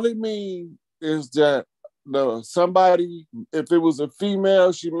all it means is that somebody, if it was a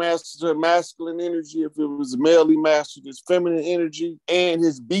female, she mastered her masculine energy. If it was a male, he mastered his feminine energy and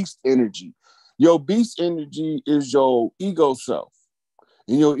his beast energy. Your beast energy is your ego self.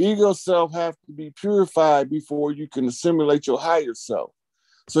 And your ego self have to be purified before you can assimilate your higher self.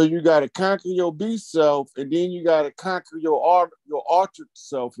 So you got to conquer your beast self, and then you got to conquer your altered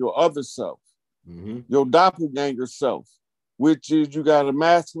self, your other self, your doppelganger self, which is you got a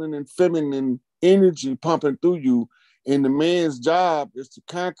masculine and feminine energy pumping through you. And the man's job is to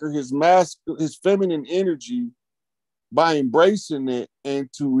conquer his feminine energy by embracing it and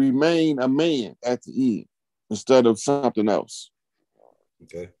to remain a man at the end instead of something else.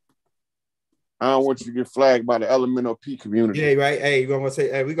 Okay. I don't want you to get flagged by the Elemental P community. Yeah, right. Hey, we're gonna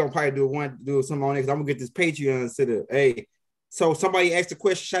say, hey, we're gonna probably do something on it because I'm gonna get this Patreon set up. Hey, so somebody asked a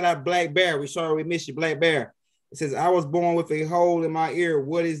question. Shout out Black Bear. We sorry we missed you, Black Bear. It says, I was born with a hole in my ear.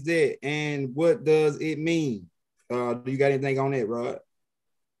 What is that? And what does it mean? Do you got anything on that, Rod?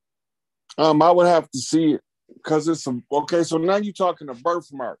 I would have to see it because it's okay. So now you're talking a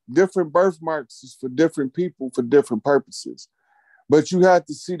birthmark. Different birthmarks is for different people for different purposes. But you have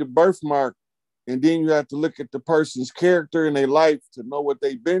to see the birthmark, and then you have to look at the person's character and their life to know what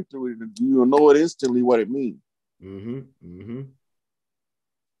they've been through. You'll know it instantly what it means.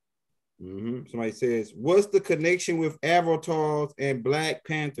 Somebody says, what's the connection with avatars and Black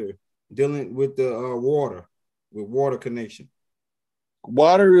Panther dealing with the water connection?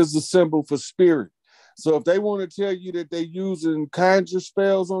 Water is a symbol for spirit. So if they want to tell you that they're using conjure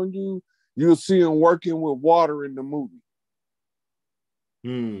spells on you, you'll see them working with water in the movie.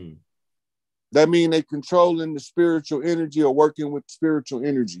 That means they controlling the spiritual energy or working with spiritual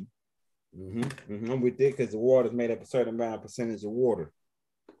energy. I'm with it because the water is made up a certain amount of percentage of water.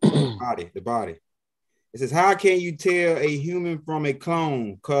 The body. It says, how can you tell a human from a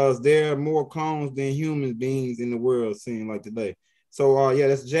clone? Because there are more clones than human beings in the world, seem like today. So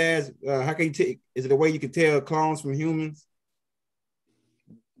that's Jazz. How can you take? Is it a way you can tell clones from humans?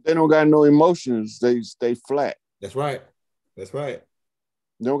 They don't got no emotions. They stay flat. That's right.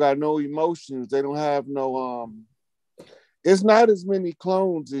 They don't got no emotions. They don't have no it's not as many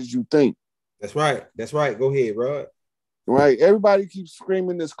clones as you think. That's right. Go ahead, Rod. Right. Everybody keeps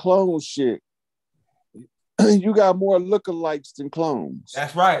screaming this clone shit. You got more lookalikes than clones.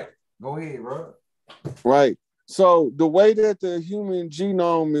 That's right. Go ahead, Rod. Right. So the way that the human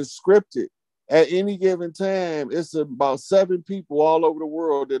genome is scripted, at any given time, it's about 7 people all over the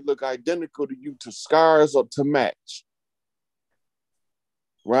world that look identical to you, to scars or to match.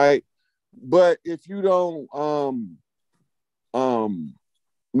 Right? But if you don't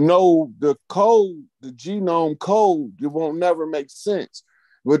know the code, the genome code, it won't never make sense.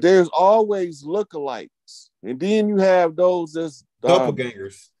 But there's always lookalikes. And then you have those that's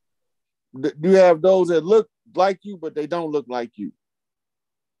doppelgangers. You have those that look like you, but they don't look like you.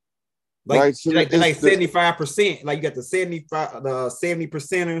 Like, right? So like 75%. Like you got the 75, the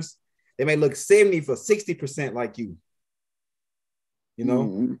 70%ers. They may look 70 for 60% like you. You know?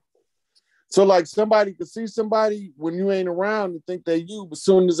 Mm-hmm. So like somebody could see somebody when you ain't around and think they're you, but as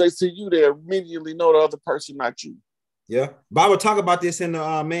soon as they see you, they immediately know the other person, not you. Yeah. But I would talk about this in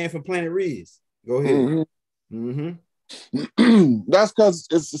the Man from Planet Riz. Go ahead. That's because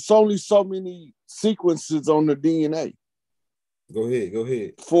it's only so many sequences on the DNA. Go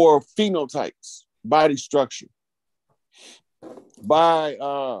ahead. For phenotypes, body structure. By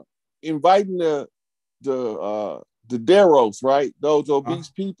inviting the Deros, right? Those obese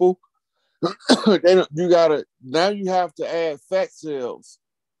people, you have to add fat cells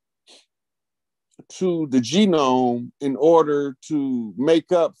to the genome in order to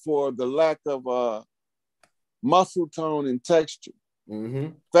make up for the lack of muscle tone and texture.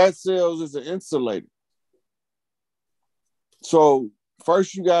 Fat cells is an insulator. So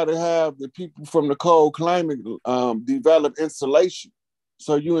first you got to have the people from the cold climate develop insulation.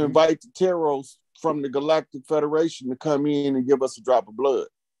 So you invite the Teros from the Galactic Federation to come in and give us a drop of blood.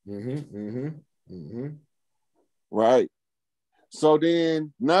 Right? So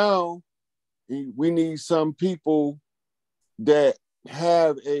then now we need some people that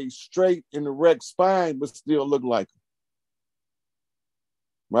have a straight and erect spine but still look like them.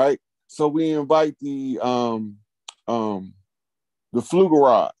 Right? So we invite the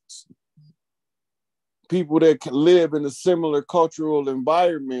Flugerods, people that can live in a similar cultural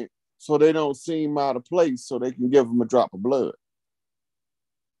environment so they don't seem out of place, so they can give them a drop of blood.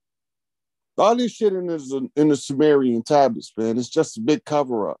 All this shit in the Sumerian tablets, man, it's just a big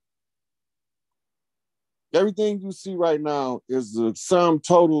cover-up. Everything you see right now is the sum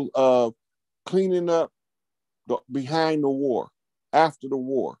total of cleaning up behind the war, after the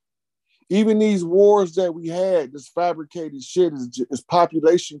war. Even these wars that we had, this fabricated shit is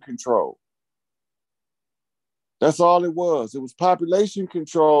population control. That's all it was. It was population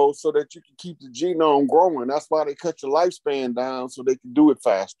control so that you can keep the genome growing. That's why they cut your lifespan down so they can do it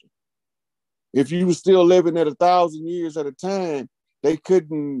faster. If you were still living at 1,000 years at a time, they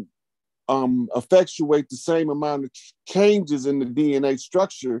couldn't effectuate the same amount of changes in the DNA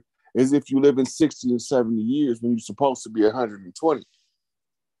structure as if you live in 60 or 70 years when you're supposed to be 120.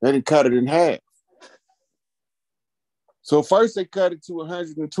 They didn't cut it in half. So first they cut it to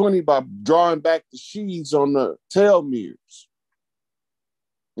 120 by drawing back the sheaths on the telomeres.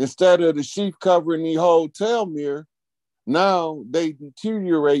 Instead of the sheath covering the whole telomere, now they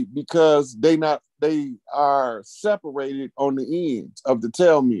deteriorate because they are separated on the ends of the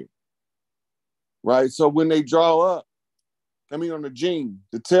telomere. Right? So when they draw up, on the gene,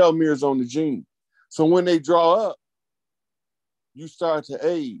 the telomere is on the gene. So when they draw up, you start to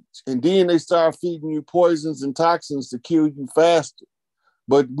age. And then they start feeding you poisons and toxins to kill you faster.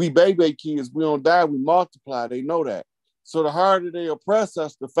 But we baby kids, we don't die, we multiply. They know that. So the harder they oppress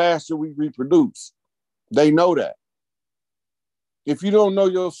us, the faster we reproduce. They know that. If you don't know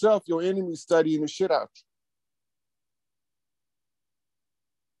yourself, your enemy's studying the shit out you.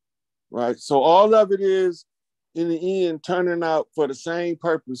 Right? So all of it is, in the end, turning out for the same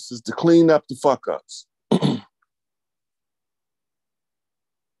purpose, is to clean up the fuck ups.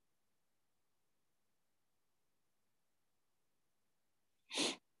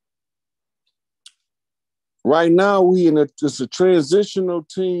 Right now, it's a transitional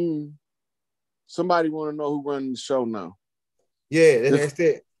team. Somebody want to know who running the show now? Yeah, that's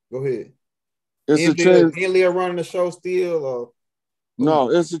it. Go ahead. Is Leah running the show still? Or no,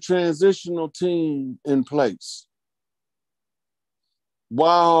 it's a transitional team in place.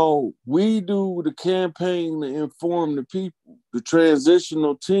 While we do the campaign to inform the people, the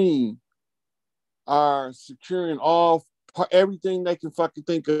transitional team are securing everything they can fucking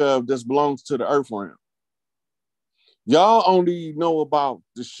think of that belongs to the Earth realm. Y'all only know about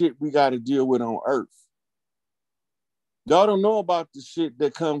the shit we got to deal with on Earth. Y'all don't know about the shit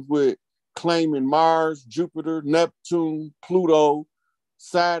that comes with claiming Mars, Jupiter, Neptune, Pluto,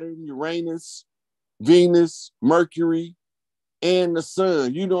 Saturn, Uranus, Venus, Mercury, and the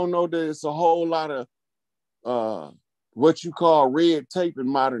sun. You don't know that it's a whole lot of what you call red tape in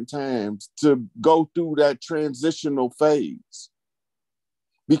modern times to go through that transitional phase.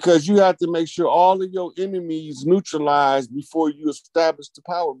 Because you have to make sure all of your enemies neutralized before you establish the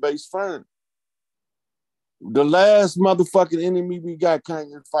power base firm. The last motherfucking enemy we got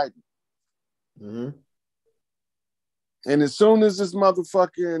Kanye fighting. Mm-hmm. And as soon as this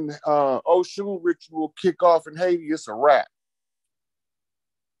motherfucking Oshun ritual kick off in Haiti, it's a wrap.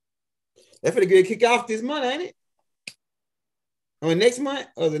 They're finna get kick off this month, ain't it? Or next month?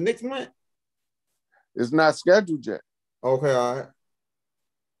 Or the next month? It's not scheduled yet. Okay, all right.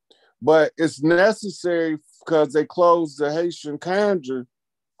 But it's necessary because they closed the Haitian conjure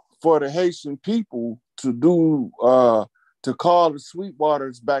for the Haitian people to do to call the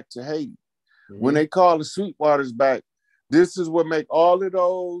Sweetwaters back to Haiti. Mm-hmm. When they call the Sweetwaters back, this is what make all of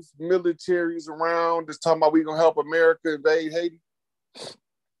those militaries around that's talking about we gonna help America invade Haiti.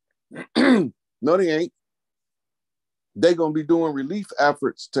 No, they ain't. They gonna be doing relief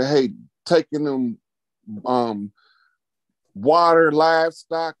efforts to Haiti, taking them water,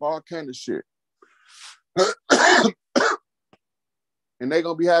 livestock, all kind of shit. And they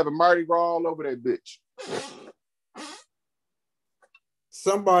gonna be having Mardi Gras all over that bitch.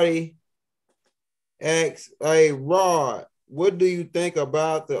 Somebody asked, hey, Rod, what do you think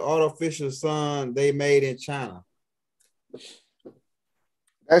about the artificial sun they made in China?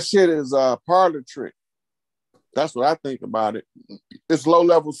 That shit is a parlor trick. That's what I think about it. It's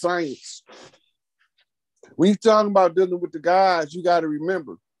low-level science. When you're talking about dealing with the gods, you got to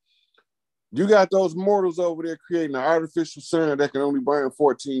remember, you got those mortals over there creating an artificial sun that can only burn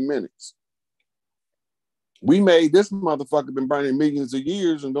 14 minutes. We made this motherfucker been burning millions of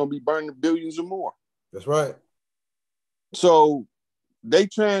years and gonna be burning billions or more. That's right. So they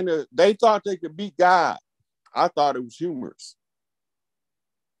thought they could beat God. I thought it was humorous.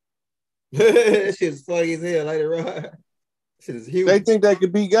 That shit's funny as hell, like right. Shit is humorous. They think they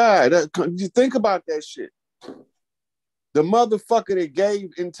could beat God. You think about that shit. The motherfucker that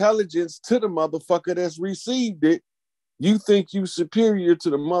gave intelligence to the motherfucker that's received it, you think you superior to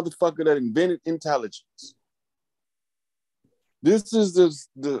the motherfucker that invented intelligence. This is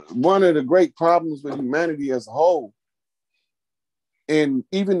the one of the great problems with humanity as a whole. And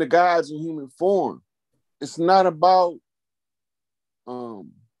even the gods in human form. It's not about,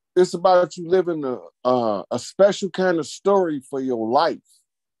 it's about you living a special kind of story for your life.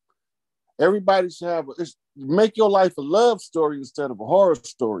 Everybody should have, make your life a love story instead of a horror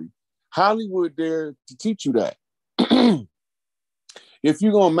story. Hollywood there to teach you that. If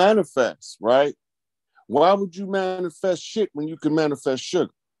you're going to manifest, right? Why would you manifest shit when you can manifest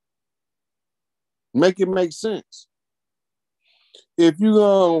sugar? Make it make sense. If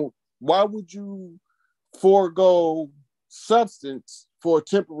you why would you forego substance for a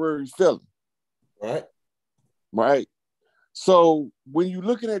temporary feeling? Right. Right. So when you're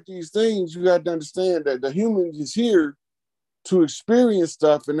looking at these things, you got to understand that the human is here to experience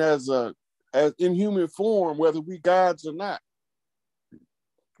stuff, and as in human form, whether we gods or not,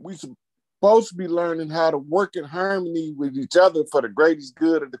 we supposed to be learning how to work in harmony with each other for the greatest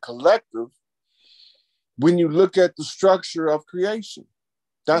good of the collective. When you look at the structure of creation,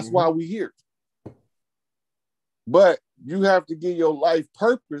 that's why we're here. But you have to give your life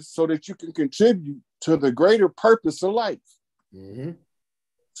purpose so that you can contribute to the greater purpose of life. Mm-hmm.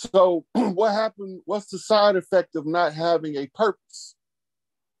 So what happened? What's the side effect of not having a purpose?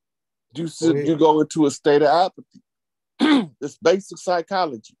 You go into a state of apathy. It's basic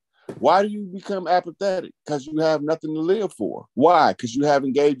psychology. Why do you become apathetic? Because you have nothing to live for. Why? Because you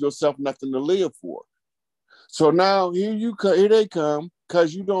haven't gave yourself nothing to live for. So now here they come,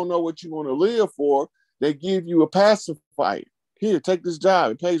 because you don't know what you want to live for. They give you a pacifier. Here, take this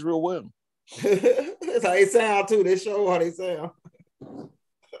job. It pays real well. That's how they sound too. They show how they sound.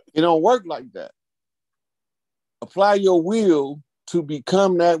 It don't work like that. Apply your will to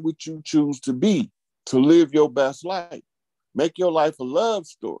become that which you choose to be, to live your best life. Make your life a love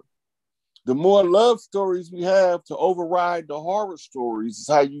story. The more love stories we have to override the horror stories is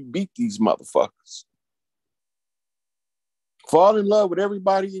how you beat these motherfuckers. Fall in love with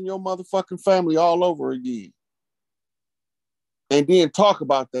everybody in your motherfucking family all over again. And then talk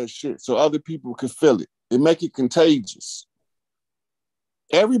about that shit so other people can feel it and make it contagious.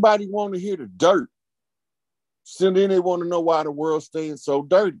 Everybody want to hear the dirt. So then they want to know why the world's staying so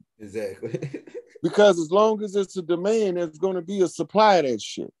dirty. Exactly. Because as long as it's a demand, there's going to be a supply of that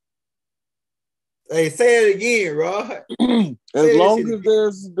shit. Hey, say it again, Rod. As long as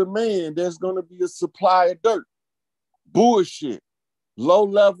there's a demand, there's going to be a supply of dirt. Bullshit. Low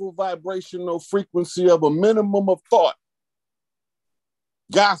level vibrational frequency of a minimum of thought.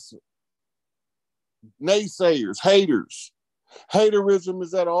 Gossip. naysayers, haters. Haterism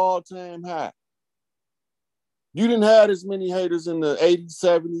is at an all-time high. You didn't have as many haters in the 80s,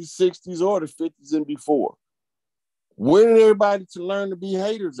 70s, 60s, or the 50s and before. Where did everybody to learn to be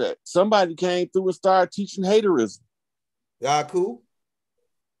haters at? Somebody came through and started teaching haterism. Yaku?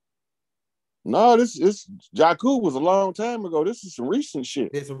 No, Jakku was a long time ago. This is some recent shit.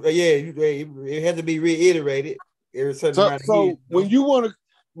 It had to be reiterated every certain amount of years.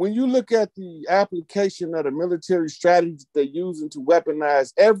 When you look at the application of the military strategies they're using to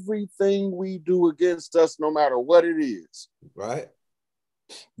weaponize everything we do against us, no matter what it is, right?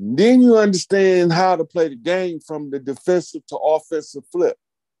 Then you understand how to play the game from the defensive to offensive flip.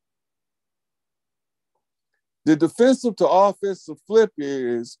 The defensive to offensive flip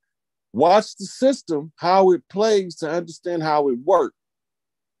is watch the system, how it plays to understand how it works.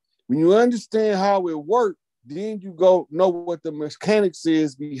 When you understand how it works, then you go know what the mechanics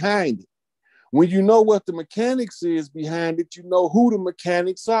is behind it. When you know what the mechanics is behind it, you know who the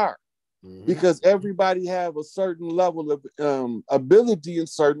mechanics are. Mm-hmm. Because everybody have a certain level of ability in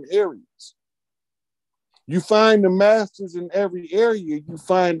certain areas. You find the masters in every area, you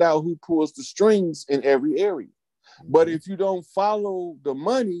find out who pulls the strings in every area. Mm-hmm. But if you don't follow the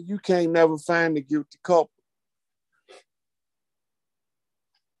money, you can't never find the guilty culprit.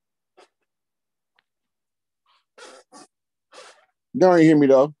 Don't hear me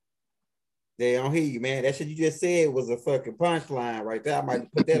though. They don't hear you, man. That shit you just said was a fucking punchline right there. I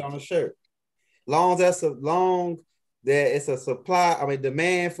might put that on a shirt. Long as it's a supply,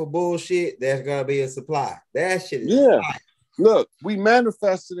 demand for bullshit, there's gonna be a supply. That shit is fire. Look, we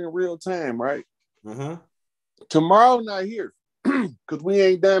manifested in real time, right? Uh-huh. Tomorrow not here, because we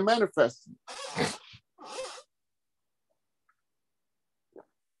ain't done manifesting.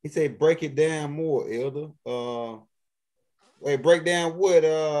 He said break it down more, Elder. Wait, break down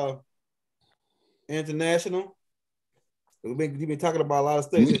what international? You've been talking about a lot of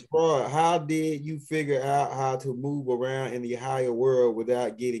stuff. Mm-hmm. How did you figure out how to move around in the higher world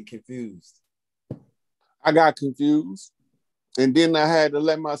without getting confused? I got confused, and then I had to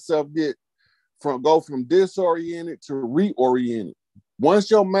let myself go from disoriented to reoriented.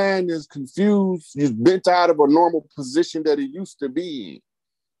 Once your mind is confused, you're bent out of a normal position that it used to be in.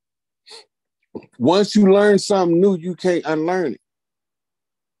 Once you learn something new, you can't unlearn it.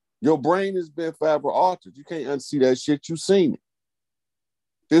 Your brain has been forever altered. You can't unsee that shit. You've seen it.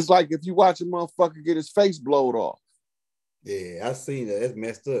 It's like if you watch a motherfucker get his face blowed off. Yeah, I seen that. That's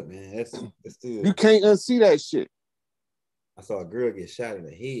messed up, man. That's still. You can't unsee that shit. I saw a girl get shot in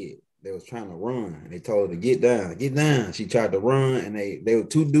the head. They was trying to run. They told her to get down, get down. She tried to run, and they were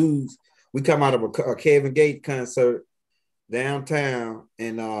two dudes. We come out of a Kevin Gates concert downtown,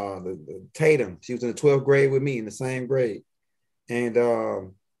 and the Tatum. She was in the 12th grade with me in the same grade, and I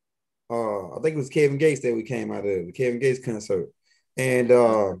think it was Kevin Gates that we came out of the Kevin Gates concert, and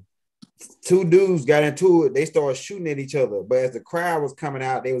two dudes got into it. They started shooting at each other, but as the crowd was coming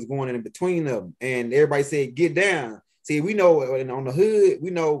out, they was going in between them, and everybody said, "Get down." See, we know on the hood, we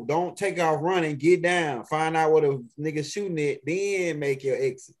know don't take off running, get down, find out what a nigga shooting at, then make your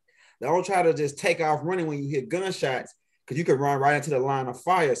exit. Don't try to just take off running when you hear gunshots, because you could run right into the line of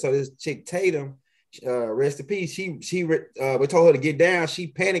fire. So this chick Tatum, rest in peace, we told her to get down. She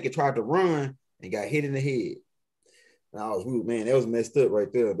panicked and tried to run and got hit in the head. And I was rude, man. That was messed up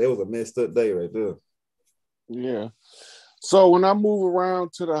right there. That was a messed up day right there. Yeah. So when I move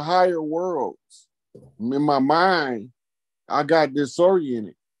around to the higher worlds, in my mind, I got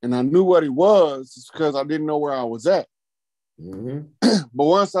disoriented, and I knew what it was because I didn't know where I was at. Mm-hmm. But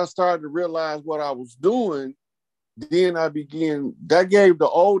once I started to realize what I was doing, then that gave the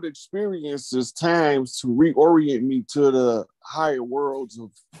old experiences times to reorient me to the higher worlds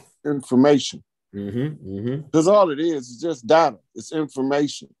of information. Because all it is just data. It's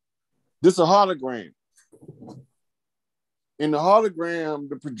information. This is a hologram. In the hologram,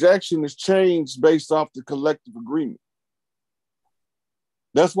 the projection is changed based off the collective agreement.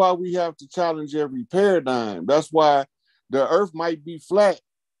 That's why we have to challenge every paradigm. That's why the earth might be flat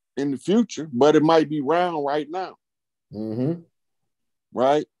in the future, but it might be round right now. Mm-hmm.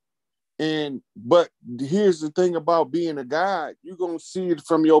 Right? But here's the thing about being a guide. You're going to see it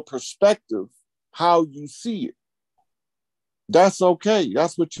from your perspective, how you see it. That's okay.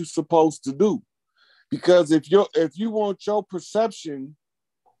 That's what you're supposed to do. Because if you want your perception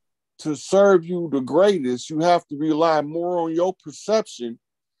to serve you the greatest, you have to rely more on your perception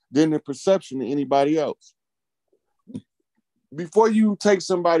than the perception of anybody else. Before you take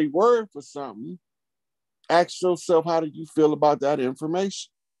somebody's word for something, ask yourself, how do you feel about that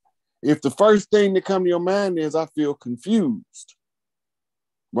information? If the first thing that comes to your mind is, I feel confused,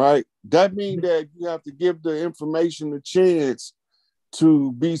 right? That means that you have to give the information a chance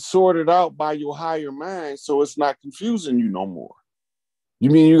to be sorted out by your higher mind so it's not confusing you no more. You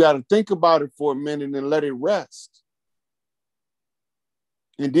mean you got to think about it for a minute and let it rest.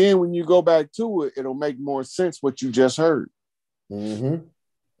 And then when you go back to it, it'll make more sense what you just heard.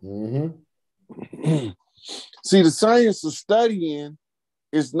 Mm-hmm. Mm-hmm. See, the science of studying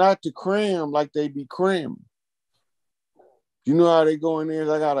is not to cram like they be cramming. You know how they go in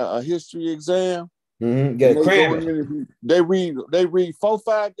there? I got a history exam. Mm-hmm. Yeah, cram it. They read 4 or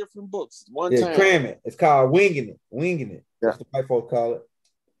 5 different books one time. Cram it. It's called winging it. Winging it. Yeah. That's what white folks call it.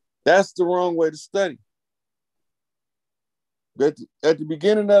 That's the wrong way to study. At the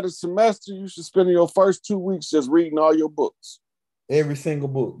beginning of the semester, you should spend your first 2 weeks just reading all your books. Every single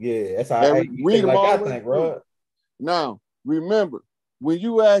book. Yeah, that's how I read them like all I think, bro. Now, remember, when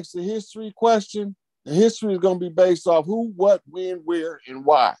you ask the history question, the history is going to be based off who, what, when, where, and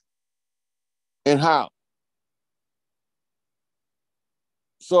why, and how.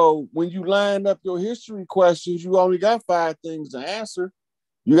 So when you line up your history questions, you only got 5 things to answer.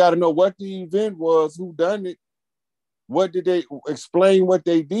 You got to know what the event was, who done it, what did they explain what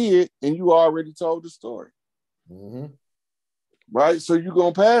they did, and you already told the story. Mm-hmm. Right? So you're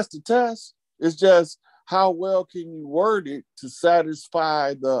going to pass the test. It's just how well can you word it to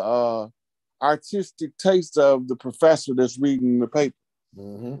satisfy the artistic taste of the professor that's reading the paper.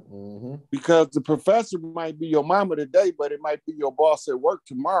 Mm-hmm. Mm-hmm. Because the professor might be your mama today, but it might be your boss at work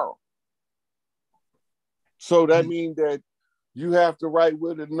tomorrow. So that means that you have to write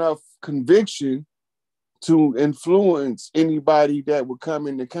with enough conviction to influence anybody that would come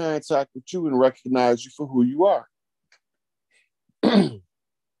into contact with you and recognize you for who you are. He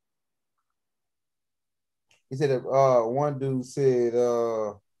said, one dude said,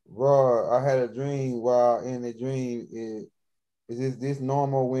 Raw, I had a dream while in the dream. Is this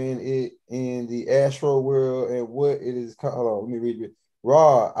normal when it in the astral world and what it is called? Hold on, let me read it.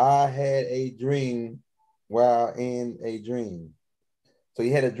 Raw, I had a dream while in a dream. So he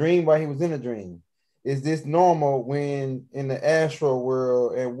had a dream while he was in a dream. Is this normal when in the astral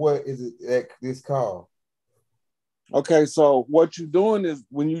world and what is it that this called? Okay, so what you're doing is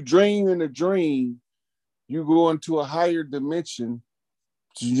when you dream in a dream, you go into a higher dimension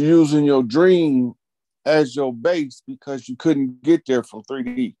using your dream as your base because you couldn't get there from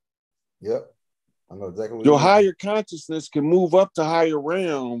 3D. Yep. I know exactly what your higher consciousness can move up to higher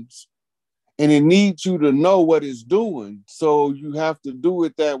realms and it needs you to know what it's doing. So you have to do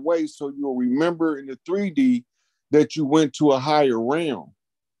it that way so you'll remember in the 3D that you went to a higher realm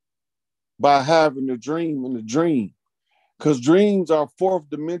by having a dream in a dream. Because dreams are 4th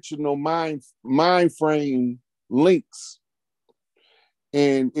dimensional mind frame links.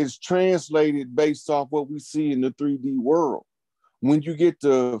 And it's translated based off what we see in the 3D world. When you get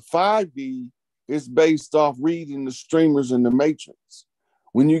to 5D, it's based off reading the streamers in the matrix.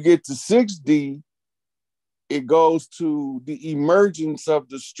 When you get to 6D, it goes to the emergence of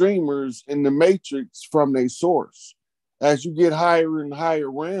the streamers in the matrix from their source. As you get higher and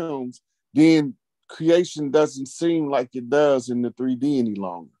higher realms, then creation doesn't seem like it does in the 3D any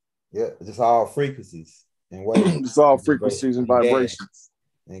longer. Yeah, it's just all frequencies and waves. It's all frequencies and vibrations.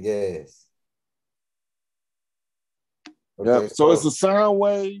 And gas. Okay, so it's a sound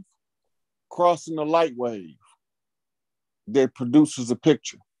wave crossing the light wave that produces a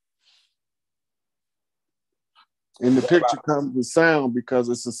picture. And the picture comes with sound because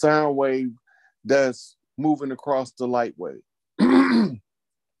it's a sound wave that's moving across the light wave.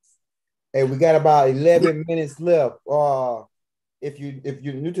 Hey, we got about 11 minutes left. If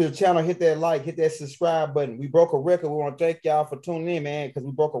you're new to the channel, hit that like, hit that subscribe button. We broke a record. We want to thank y'all for tuning in, man, because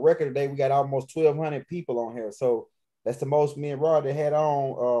we broke a record today. We got almost 1,200 people on here. So that's the most me and Rod had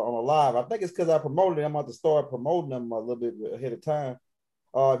on a live. I think it's because I promoted it. I'm about to start promoting them a little bit ahead of time.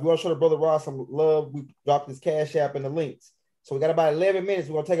 If you want to show the brother Rod some love, we dropped his Cash App in the links. So we got about 11 minutes.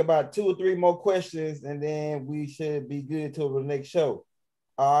 We're going to take about 2 or 3 more questions, and then we should be good till the next show.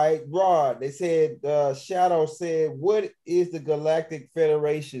 All right, Rod, they said, Shadow said, what is the Galactic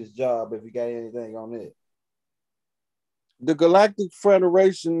Federation's job, if you got anything on it? The Galactic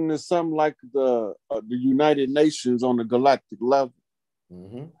Federation is something like the United Nations on the galactic level.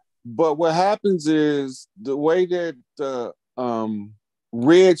 Mm-hmm. But what happens is the way that the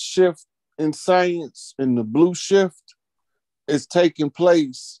red shift in science and the blue shift is taking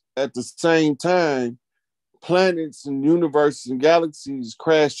place at the same time, planets and universes and galaxies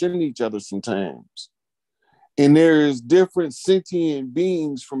crash into each other sometimes. And there is different sentient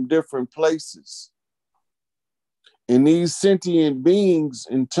beings from different places. And these sentient beings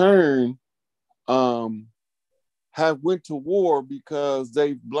in turn have went to war because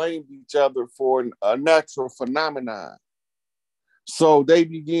they blamed each other for a natural phenomenon. So they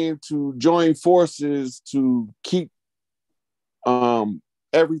began to join forces to keep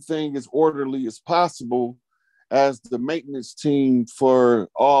everything as orderly as possible as the maintenance team for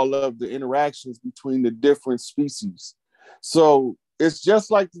all of the interactions between the different species. So it's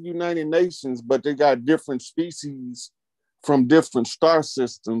just like the United Nations, but they got different species from different star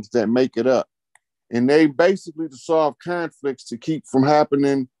systems that make it up. And they basically to solve conflicts to keep from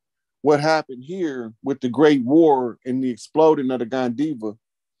happening what happened here with the Great War and the exploding of the Gandiva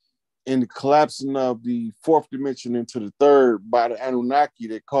and the collapsing of the fourth dimension into the third by the Anunnaki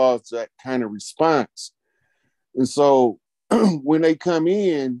that caused that kind of response. And so when they come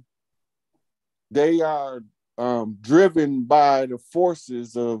in, they are driven by the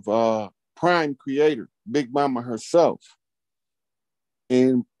forces of Prime Creator, Big Mama herself.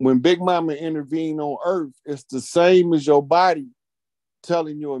 And when Big Mama intervened on Earth, it's the same as your body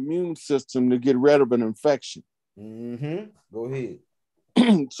telling your immune system to get rid of an infection. Mm-hmm. Go ahead.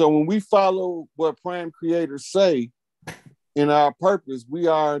 So when we follow what Prime Creators say in our purpose, we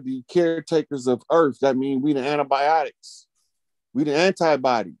are the caretakers of Earth. That means we the antibiotics. We the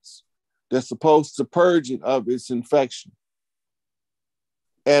antibodies that's supposed to purge it of its infection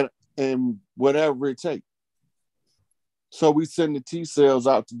and whatever it takes. So we send the T cells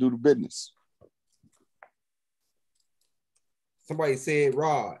out to do the business. Somebody said,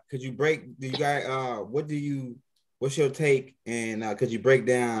 Rod, what's your take? And could you break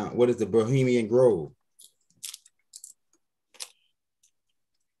down what is the Bohemian Grove?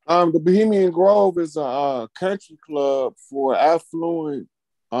 The Bohemian Grove is a country club for affluent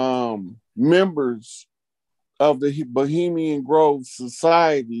members of the Bohemian Grove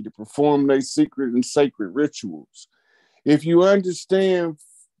Society to perform their secret and sacred rituals. If you understand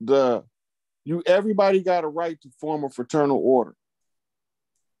everybody got a right to form a fraternal order.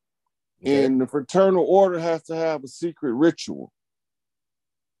 Okay. And the fraternal order has to have a secret ritual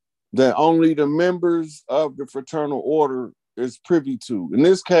that only the members of the fraternal order is privy to. In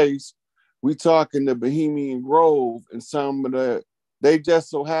this case, we talking the Bohemian Grove, and they just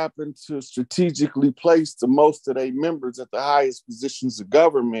so happen to strategically place the most of their members at the highest positions of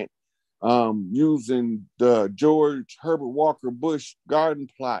government, using the George Herbert Walker Bush garden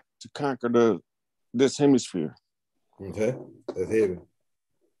plot to conquer this hemisphere. Okay, that's heavy.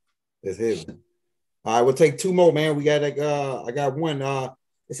 That's heavy. All right, we'll take two more, man. We got I got one.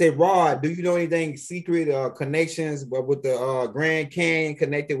 It said, Rod, do you know anything secret connections with the Grand Canyon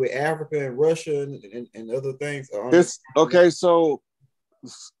connected with Africa and Russia and other things? Okay, so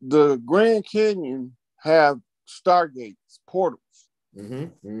the Grand Canyon have stargates, portals. Mm-hmm.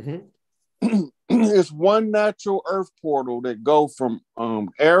 Mm-hmm. It's one natural Earth portal that go from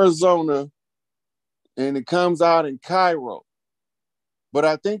Arizona, and it comes out in Cairo. But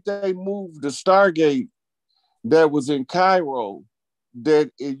I think they moved the Stargate that was in Cairo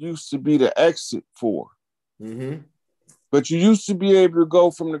that it used to be the exit for. Mm-hmm. But you used to be able to go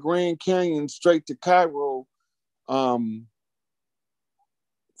from the Grand Canyon straight to Cairo through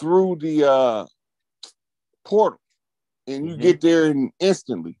the portal. And you get there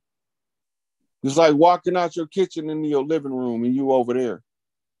instantly. It's like walking out your kitchen into your living room and you over there.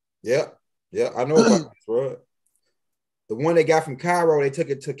 Yeah, I know about this, bro. The one they got from Cairo, they took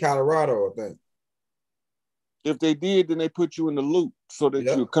it to Colorado, I think. If they did, then they put you in the loop so that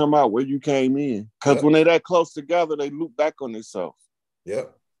you'll come out where you came in. Because when they're that close together, they loop back on themselves.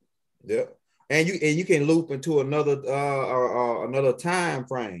 Yep. And you can loop into another time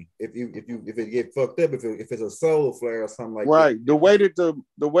frame if it get fucked up, if it's a solar flare or something like that. Right. The way that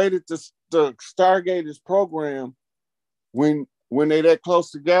the Stargate is programmed, when they that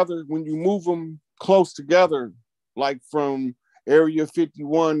close together, when you move them close together, like from Area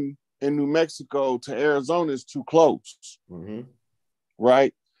 51 in New Mexico to Arizona is too close. Mm-hmm.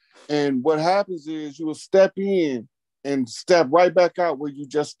 Right. And what happens is you will step in and step right back out where you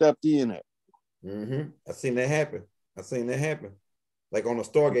just stepped in at. Mm-hmm. I've seen that happen. Like on a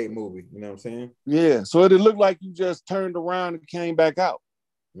Stargate movie, you know what I'm saying? Yeah. So it looked like you just turned around and came back out.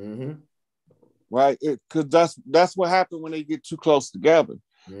 Mm-hmm. Right. Because that's what happened when they get too close together.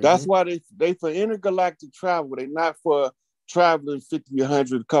 Mm-hmm. That's why they for intergalactic travel, they not for traveling 50,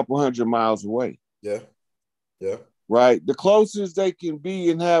 100, a couple hundred miles away. Yeah. Right. The closest they can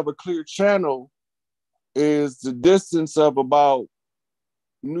be and have a clear channel is the distance of about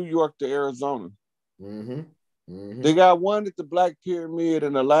New York to Arizona. Mm-hmm. Mm-hmm. They got one at the Black Pyramid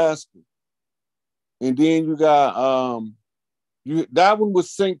in Alaska. And then you got that one was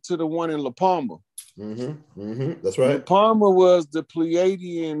synced to the one in La Palma. Mm-hmm. Mm-hmm. That's right. La Palma was the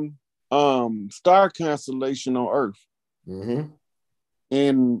Pleiadian star constellation on Earth. Mm-hmm.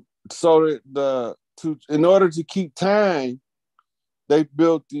 And so in order to keep time, they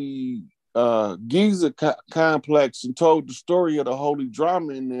built the Giza complex and told the story of the holy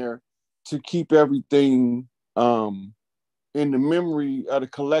drama in there to keep everything in the memory of the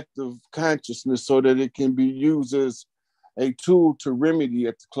collective consciousness so that it can be used as a tool to remedy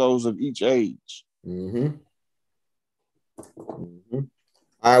at the close of each age. Mm-hmm. Mm-hmm.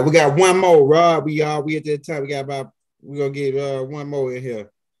 All right, we got one more, Rod. We at that time. We're gonna get one more in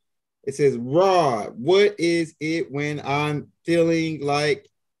here. It says, Rod, what is it when I'm feeling like,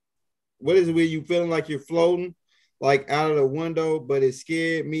 what is it when you feeling like you're floating, like out of the window, but it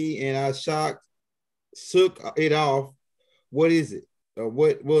scared me and I shook it off. What is it? Or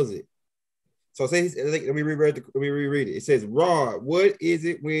what was it? So let me reread it. It says, Rod, what is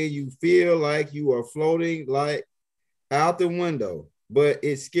it when you feel like you are floating like out the window, but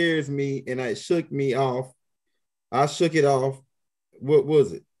it scares me and I shook me off. I shook it off. What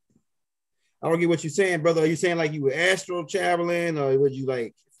was it? I don't get what you're saying, brother. Are you saying like you were astral traveling, or would you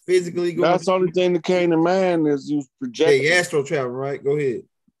like physically going? That's the only thing that came to mind is you projecting. Yeah, astral travel, right? Go ahead.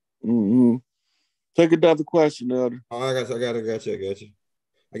 Mm-hmm. Take another question, Elder. Oh, I got you.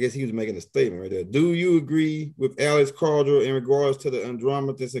 I guess he was making a statement right there. Do you agree with Alex Caldwell in regards to the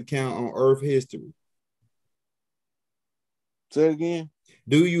Andromeda's account on Earth history? Say it again.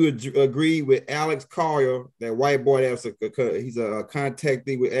 Do you agree with Alex Collier, that white boy he's a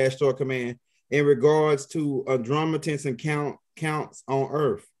contactee with Astro Command, in regards to Andromeda's counts on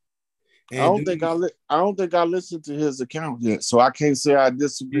Earth? And I don't think I listened to his account yet, so I can't say I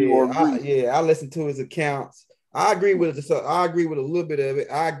disagree or agree. I listened to his accounts. I agree with it. So I agree with a little bit of it.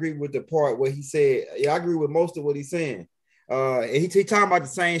 I agree with the part where he said, I agree with most of what he's saying. He talking about the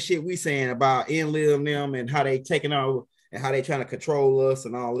same shit we saying about Enlil and them and how they taking over and how they trying to control us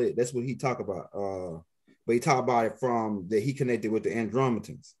and all that. That's what he talk about. But he talk about it from that he connected with the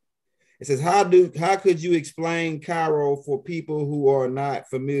Andromedans. It says, how could you explain Cairo for people who are not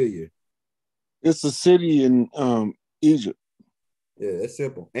familiar? It's a city in Egypt. Yeah, that's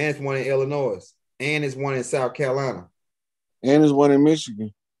simple. And it's one in Illinois. And it's one in South Carolina. And there's one in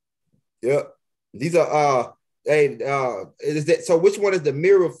Michigan. Yep. These are is that so which one is the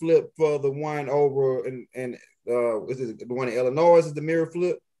mirror flip for the one over and is it the one in Illinois is the mirror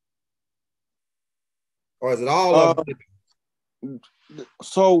flip? Or is it all of them?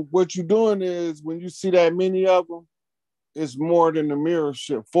 So what you're doing is when you see that many of them, it's more than the mirror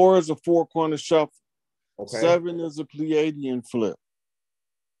shift. 4 is a 4-corner shuffle. Okay. 7 is a Pleiadian flip.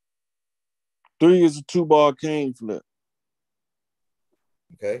 3 is a 2-ball cane flip.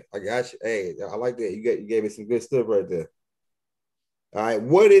 Okay, I got you. Hey, I like that. You gave me some good stuff right there. All right,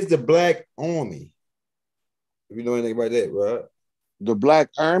 what is the Black Army? If you know anything about that, right? The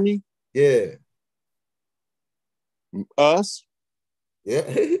Black Army? Yeah. Us? Yeah.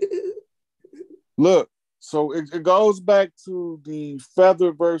 Look, so it goes back to the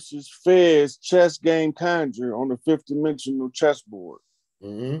Feather versus Fez chess game conjure on the 5th dimensional chessboard.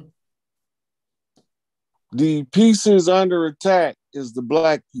 Mm-hmm. The pieces under attack is the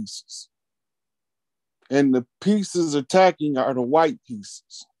black pieces. And the pieces attacking are the white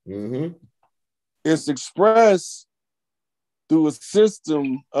pieces. Mm-hmm. It's expressed through a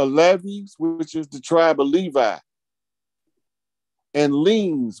system of levies, which is the tribe of Levi, and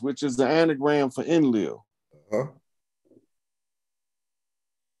leans, which is the anagram for Enlil. Uh-huh.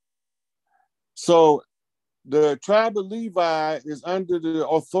 So the tribe of Levi is under the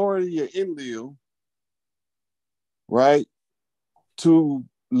authority of Enlil, right? To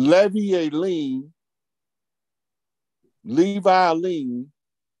levy a lien, Levi lien,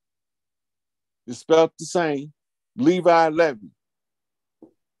 is spelled the same, Levi levy,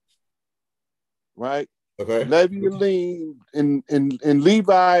 right? Okay. Levy a lien, and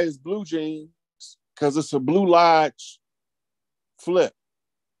Levi is blue jeans because it's a Blue Lodge flip.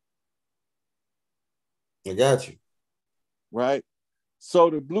 I got you. Right? So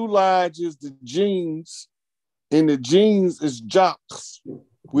the Blue Lodge is the jeans, and the jeans is Jocks,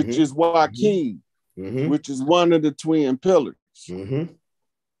 which Mm-hmm. is Joaquin, mm-hmm. which is one of the twin pillars, mm-hmm.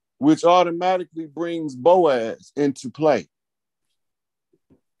 which automatically brings Boaz into play.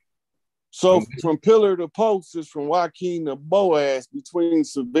 So from pillar to post is from Joaquin to Boaz. Between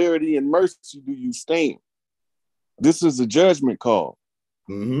severity and mercy do you stand? This is a judgment call.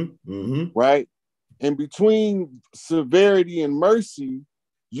 Mm-hmm. Mm-hmm. Right? And between severity and mercy,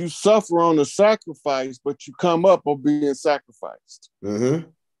 you suffer on the sacrifice, but you come up on being sacrificed. Mm-hmm.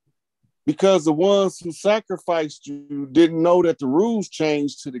 Because the ones who sacrificed you didn't know that the rules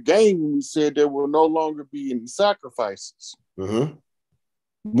changed to the game when we said there will no longer be any sacrifices. Mm-hmm.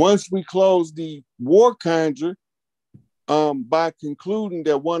 Once we closed the war conjure, by concluding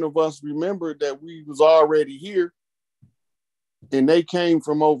that one of us remembered that we was already here and they came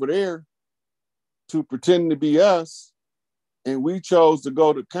from over there to pretend to be us, and we chose to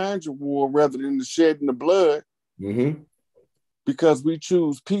go to conjure war rather than the shedding the blood, because we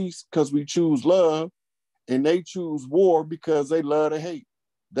choose peace, because we choose love, and they choose war because they love to hate.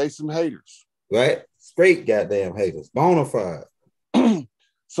 They some haters. Right? Straight goddamn haters. Bona fide.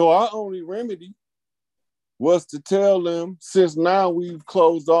 So our only remedy was to tell them, since now we've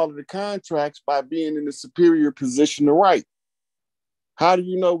closed all of the contracts by being in a superior position to write. How do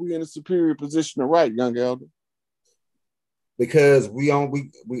you know we're in a superior position to write, young elder? Because we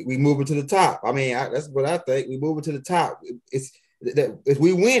moving to the top. I mean, that's what I think. We moving to the top. It's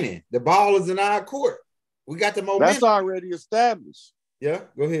we winning. The ball is in our court. We got the momentum. That's already established. Yeah,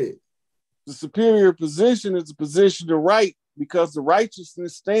 go ahead. The superior position is a position to write because the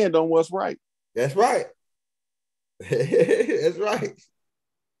righteousness stand on what's right. That's right. That's right.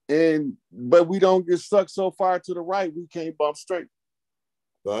 But we don't get stuck so far to the right, we can't bump straight.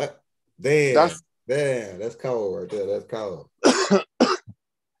 Right? That's cold right there. That's cold.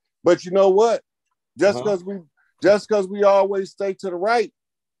 But you know what? Just because we always stay to the right,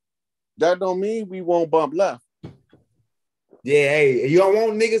 that don't mean we won't bump left. Yeah, hey, you don't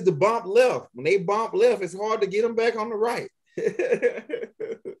want niggas to bump left. When they bump left, it's hard to get them back on the right.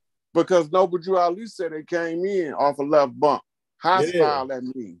 Because Noble Drew Ali said they came in off a left bump. Hostile, that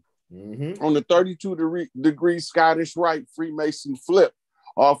means. On the 32-degree Scottish Rite Freemason flip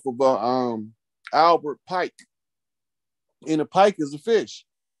off of Albert Pike. And a pike is a fish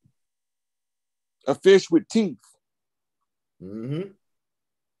with teeth.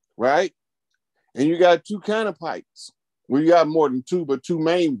 Right? And you got two kind of pikes. Well, you got more than two, but two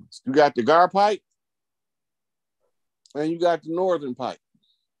main ones. You got the gar pike and you got the northern pike.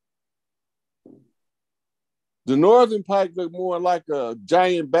 The northern pike look more like a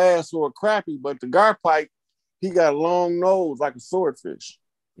giant bass or a crappie, but the gar pike, he got a long nose like a swordfish.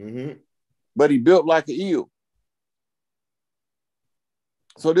 But he built like an eel.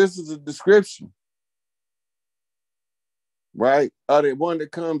 So this is a description, right? Of the one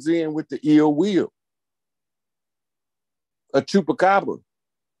that comes in with the eel wheel. A chupacabra.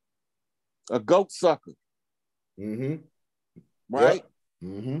 A goat sucker. Right?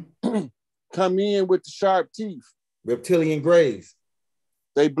 Come in with the sharp teeth. Reptilian grays.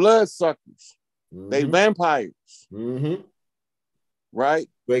 They blood suckers. They vampires. Right?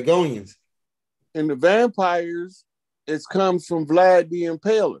 Dragonians. And the vampires, it comes from Vlad the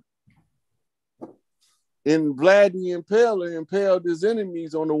Impaler. And Vlad the Impaler impaled his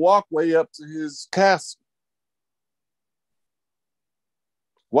enemies on the walkway up to his castle.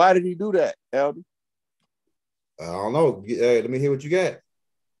 Why did he do that, Elder? I don't know. Let me hear what you got.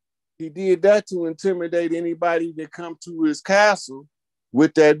 He did that to intimidate anybody that come to his castle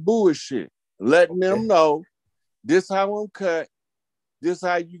with that bullshit, letting them know this how I'm cut, this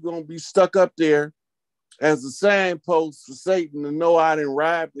how you gonna be stuck up there as a signpost for Satan to know I done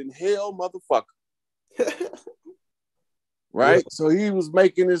arrived in hell, motherfucker. Right? Yeah. So he was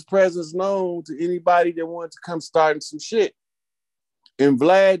making his presence known to anybody that wanted to come starting some shit. And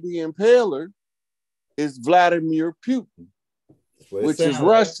Vlad the Impaler is Vladimir Putin, which is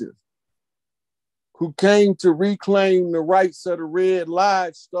Russia, who came to reclaim the rights of the Red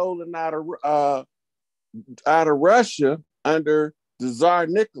Lodge stolen out of Russia under the Tsar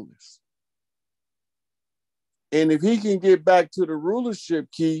Nicholas. And if he can get back to the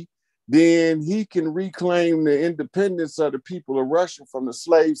rulership key, then he can reclaim the independence of the people of Russia from the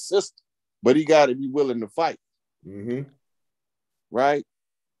slave system. But he got to be willing to fight. Right?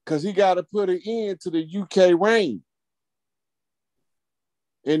 Because he got to put an end to the UK reign.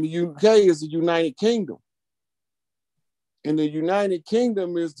 And the UK is the United Kingdom. And the United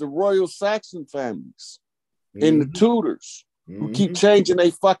Kingdom is the Royal Saxon families and the Tudors who keep changing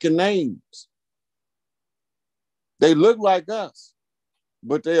their fucking names. They look like us,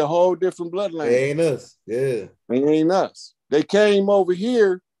 but they're a whole different bloodline. They ain't us. Yeah. They ain't us. They came over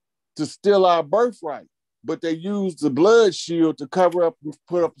here to steal our birthright, but they used the blood shield to cover up and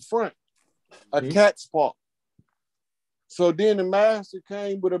put up the front. A cat's paw. So then the master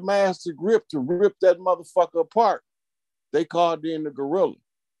came with a master grip to rip that motherfucker apart. They called in the gorilla.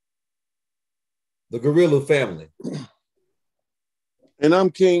 The gorilla family. And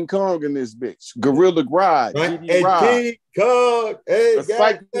I'm King Kong in this bitch. Gorilla Ride. Right? And King Kong. Hey, a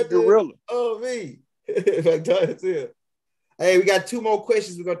psychic gorilla. Oh, me. Hey, we got two more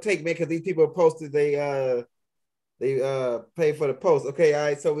questions we're going to take, man, because these people posted, they paid for the post. Okay, all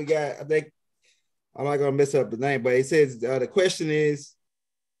right, so we got, I think, I'm not going to mess up the name, but it says the question is,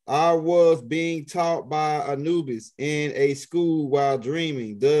 I was being taught by Anubis in a school while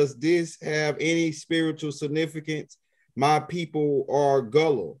dreaming. Does this have any spiritual significance? My people are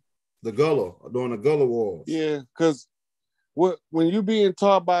Gullah, the Gullah, during the Gullah Wars. Yeah, because when you being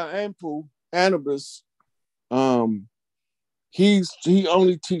taught by Anubis, he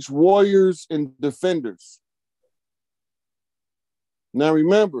only teach warriors and defenders. Now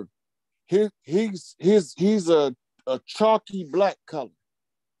remember, he's a chalky black color.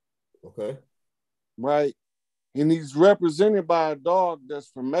 Okay. Right? And he's represented by a dog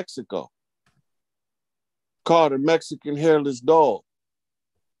that's from Mexico, called a Mexican hairless dog.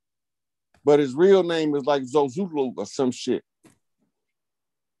 But his real name is like Zozulu or some shit.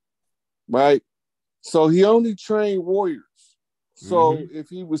 Right? So he only trained warriors. So if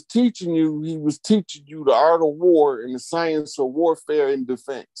he was teaching you, he was teaching you the art of war and the science of warfare and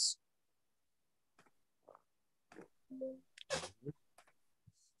defense.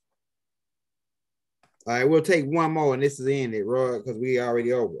 All right, we'll take one more, and this is the end it, Rod, because we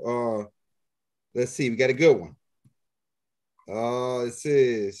already over. Let's see, we got a good one. It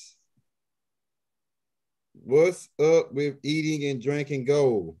says, "What's up with eating and drinking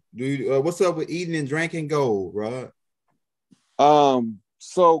gold? What's up with eating and drinking gold, Rod?"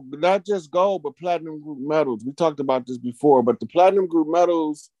 So not just gold, but platinum group metals. We talked about this before, but the platinum group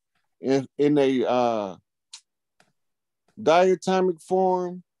metals in a diatomic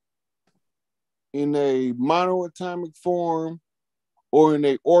form, in a monoatomic form, or in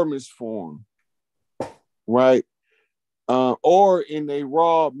a ormus form, right? Or in a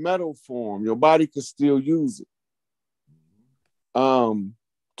raw metal form, your body could still use it.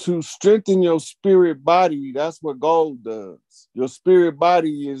 To strengthen your spirit body, that's what gold does. Your spirit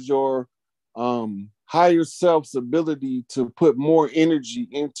body is your higher self's ability to put more energy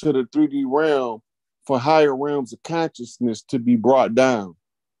into the 3D realm for higher realms of consciousness to be brought down.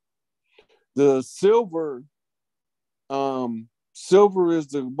 The silver is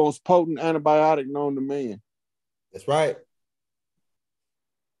the most potent antibiotic known to man. That's right.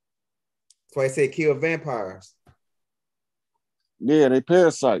 That's why I say kill vampires. Yeah, they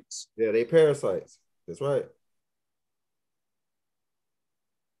parasites. Yeah, they parasites. That's right.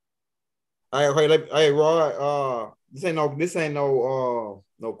 All right, hey, Rod. This ain't no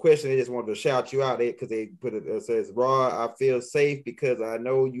question. They just wanted to shout you out there because they put it says, "Rod, I feel safe because I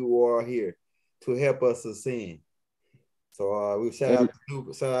know you are here to help us ascend." So we shout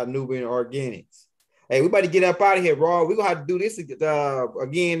out Nubian Organics. Hey, we about to get up out of here, Rod. We're gonna have to do this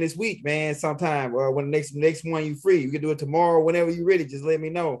again this week, man. Sometime when the next one you free. We can do it tomorrow, whenever you're ready. Just let me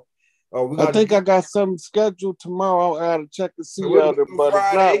know. I think I got something scheduled tomorrow. I gotta check to see other, but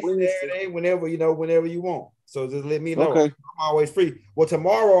Friday, if not, Saturday, whenever you want. So just let me know. Okay. I'm always free. Well,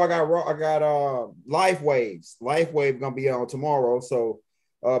 tomorrow I got Life Waves. Life Wave gonna be on tomorrow. So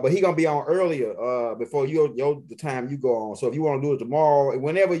but he gonna be on earlier before the time you go on. So if you want to do it tomorrow,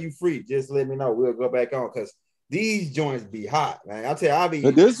 whenever you free, just let me know. We'll go back on because these joints be hot, man. I'll tell you,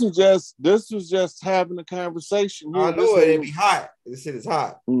 But this was just having a conversation. I know it be hot. This shit is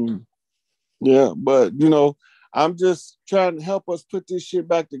hot. Yeah, but I'm just trying to help us put this shit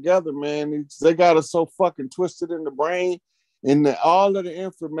back together, man. They got us so fucking twisted in the brain, and all of the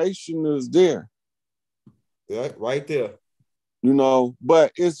information is there. Yeah, right there.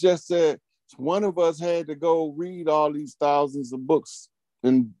 But it's just that one of us had to go read all these thousands of books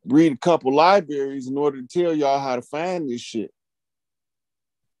and read a couple libraries in order to tell y'all how to find this shit.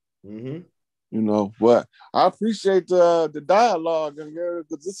 But I appreciate the dialogue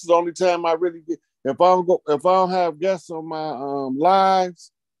because this is the only time I really get. If I don't have guests on my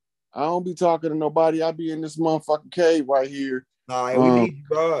lives, I don't be talking to nobody. I be in this motherfucking cave right here. Nah, we need you,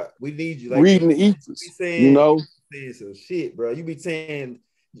 bro. We need you. Like, reading the ethers, saying some shit, bro. You be saying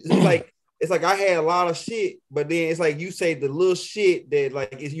it's like I had a lot of shit, but then it's like you say the little shit that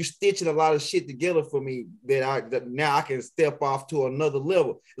like is you stitching a lot of shit together for me that now I can step off to another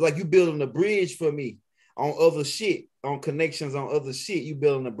level. It's like you building a bridge for me on other shit, on connections on other shit. You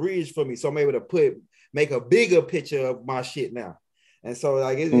building a bridge for me, so I'm able to make a bigger picture of my shit now. And so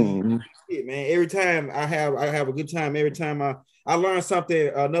like it's shit, man. Every time I have a good time. Every time I learn something,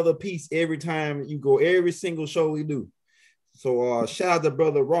 another piece every time you go. Every single show we do. So shout out to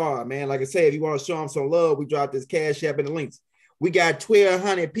Brother Rod, man. Like I said, if you want to show him some love, we dropped this Cash App in the links. We got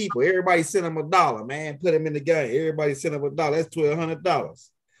 1,200 people. Everybody send them $1, man. Put them in the game. Everybody send them $1. That's $1,200.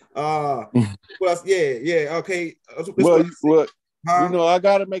 What else? Yeah. Okay. I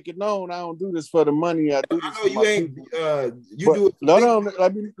gotta make it known. I don't do this for the money. I do this for my people. Do it. No.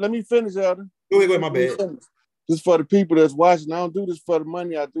 Let me finish, Elder. Go ahead, my bad. Just for the people that's watching. I don't do this for the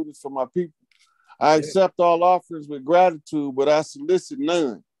money. I do this for my people. I accept all offerings with gratitude, but I solicit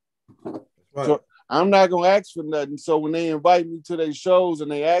none. Right. So I'm not gonna ask for nothing. So when they invite me to their shows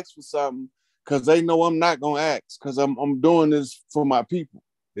and they ask for something, because they know I'm not gonna ask, because I'm doing this for my people.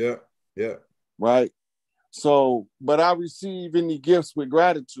 Yeah, yeah. Right. So, but I receive any gifts with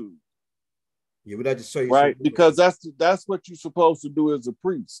gratitude. Yeah, but I just show you right, because that's what you're supposed to do as a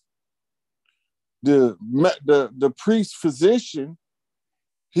priest. The priest physician,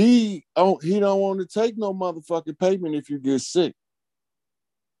 he don't want to take no motherfucking payment if you get sick.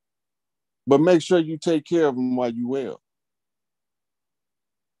 But make sure you take care of them while you well.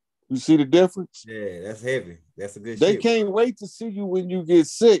 You see the difference? Yeah, that's heavy. That's a good They shit. can't wait to see you when you get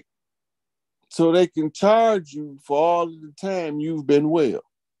sick so they can charge you for all of the time you've been well.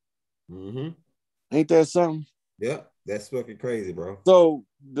 Mm-hmm. Ain't that something? Yeah, that's fucking crazy, bro. So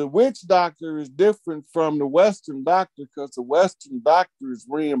the witch doctor is different from the Western doctor because the Western doctor is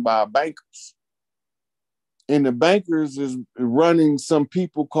ran by bankers. And the bankers is running some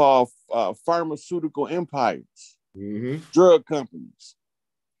people called pharmaceutical empires, drug companies,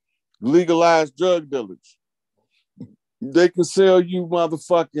 legalized drug dealers. They can sell you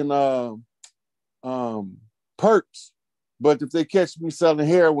motherfucking perks, but if they catch me selling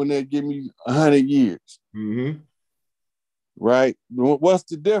heroin, they give me 100 years. Mm-hmm. Right? What's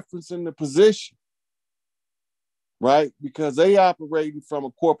the difference in the position? Right? Because they operating from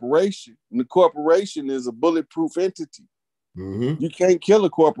a corporation, and the corporation is a bulletproof entity. Mm-hmm. You can't kill a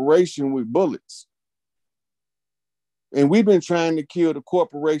corporation with bullets. And we've been trying to kill the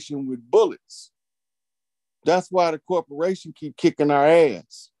corporation with bullets. That's why the corporation keep kicking our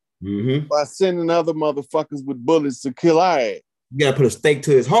ass. Mm-hmm. By sending other motherfuckers with bullets to kill our ass. You gotta put a stake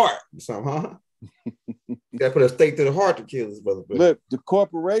to his heart or something, huh? You gotta put a stake to the heart to kill this motherfucker. Look, the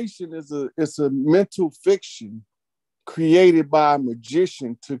corporation is a mental fiction created by a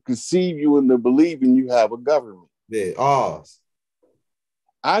magician to conceive you into believing you have a government. Yeah, Oz.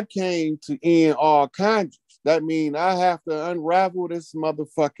 I came to end all conjures. That means I have to unravel this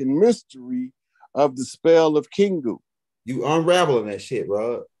motherfucking mystery of the spell of Kingu. You unraveling that shit,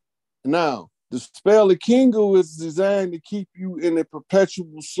 bro. Now, the spell of Kingu is designed to keep you in a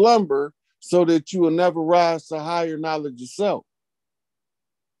perpetual slumber so that you will never rise to higher knowledge of self.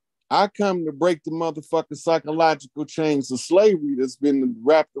 I come to break the motherfucking psychological chains of slavery that's been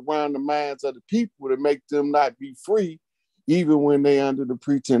wrapped around the minds of the people to make them not be free, even when they under the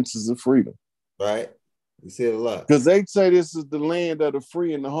pretenses of freedom. Right. You see it a lot. Because they say this is the land of the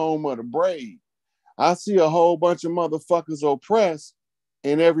free and the home of the brave. I see a whole bunch of motherfuckers oppressed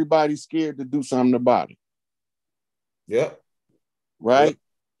and everybody's scared to do something about it. Yep. Right? Yep.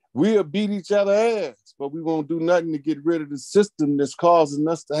 We'll beat each other ass, but we won't do nothing to get rid of the system that's causing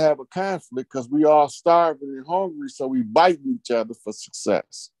us to have a conflict because we all starving and hungry, so we biting each other for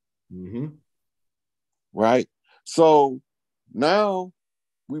success. Mm-hmm. Right? So now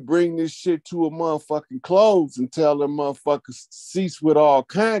we bring this shit to a motherfucking close and tell them motherfuckers cease with all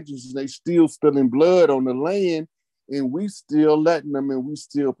conjures, and they still spilling blood on the land, and we still letting them, and we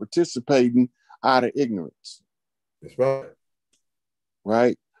still participating out of ignorance. That's right.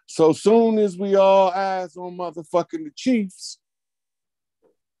 Right? So soon as we all eyes on motherfucking the chiefs,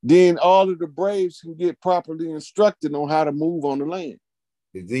 then all of the braves can get properly instructed on how to move on the land.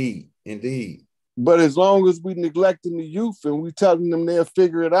 Indeed. Indeed. But as long as we neglecting the youth and we telling them they'll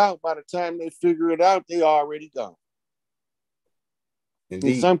figure it out, by the time they figure it out, they already gone.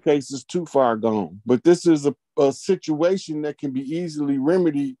 Indeed. In some cases, too far gone. But this is a situation that can be easily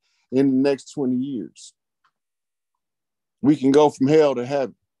remedied in the next 20 years. We can go from hell to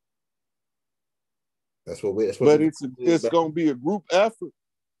heaven. But it's going to be a group effort,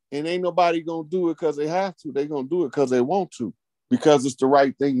 and ain't nobody going to do it because they have to. They're going to do it because they want to, because it's the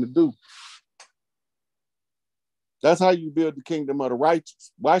right thing to do. That's how you build the kingdom of the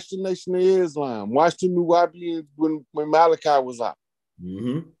righteous. Watch the Nation of Islam. Watch the New Wahabians when Malachi was out.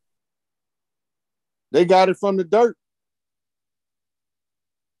 Mm-hmm. They got it from the dirt.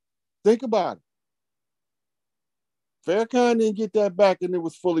 Think about it. Farrakhan didn't get that back, and it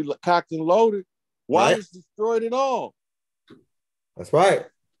was fully cocked and loaded. Wallace destroyed it all. That's right.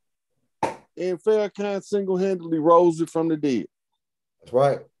 And Farrakhan single-handedly rose it from the dead. That's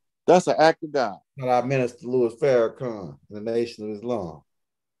right. That's an act of God. Not our minister Louis Farrakhan, the Nation of Islam.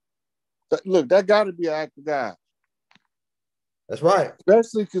 Look, that got to be an act of God. That's right.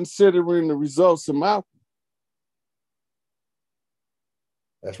 Especially considering the results of Malcolm.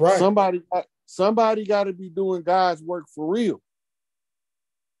 That's right. Somebody got to be doing God's work for real.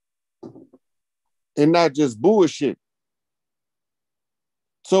 And not just bullshit.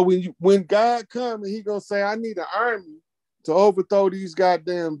 So when God comes and he gonna say, I need an army to overthrow these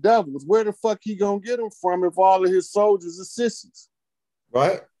goddamn devils, where the fuck he gonna get them from if all of his soldiers are sissies?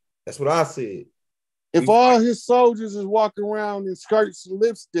 Right. That's what I said. If all his soldiers is walking around in skirts and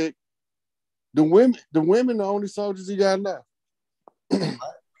lipstick, the women the only soldiers he got left.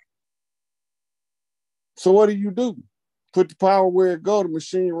 So what do? Put the power where it go, the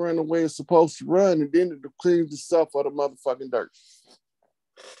machine run the way it's supposed to run, and then it cleans itself of the motherfucking dirt.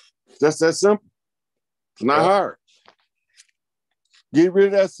 That's that simple. It's not hard. Get rid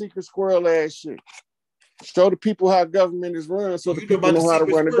of that secret squirrel ass shit. Show the people how government is run so the people know how to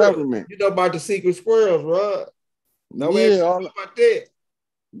run the government. You know about the secret squirrels, Rod. Nobody know about that.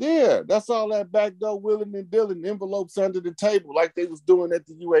 Yeah, that's all that backdoor willing and dealing envelopes under the table like they was doing at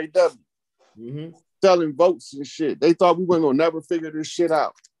the UAW. Mm-hmm. Selling votes and shit. They thought we weren't gonna never figure this shit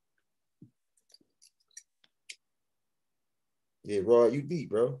out. Yeah, Rod, you deep,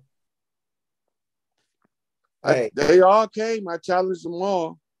 bro. They all came. I challenged them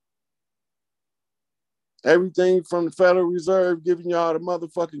all. Everything from the Federal Reserve giving y'all the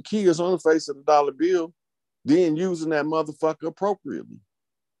motherfucking keys on the face of the dollar bill, then using that motherfucker appropriately.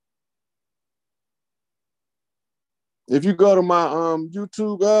 If you go to my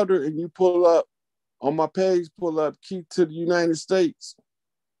YouTube elder and you pull up on my page, pull up Key to the United States,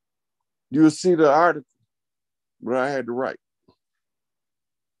 you'll see the article where I had to write.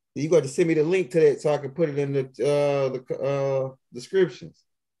 You got to send me the link to that so I can put it in the descriptions.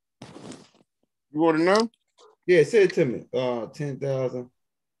 You want to know? Yeah, send it to me. 10,000.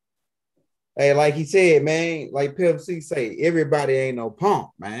 Hey, like he said, man, like Pimp C say, everybody ain't no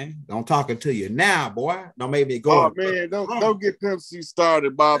punk, man. Don't talking to you now, boy. Don't make me go. Oh man, don't get Pimp C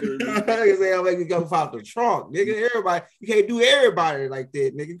started bothering me. I'll make me go out the trunk, nigga. Everybody, you can't do everybody like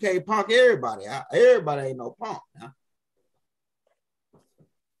that, nigga. You can't punk everybody. Everybody ain't no punk. Now.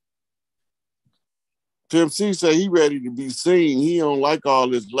 Pimp C say he ready to be seen. He don't like all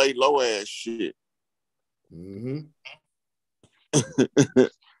this lay low ass shit. Mm-hmm.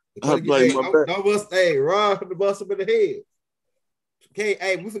 I'm like, no bust, hey, Rod, the bust him in the head. Okay,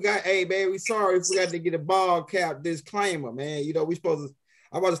 hey, we forgot, hey, man, we sorry, we forgot to get a ball cap disclaimer, man. You know, we supposed to,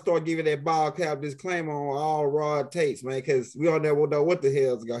 I'm about to start giving that ball cap disclaimer on all Rod takes, man, because we don't never know what the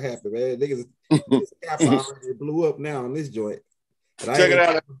hell is gonna happen, man. Niggas, this cap already blew up now on this joint. But check it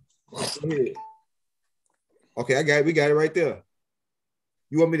out. Okay, we got it right there.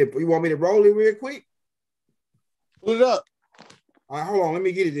 You want me to roll it real quick? Put it up. All right, hold on. Let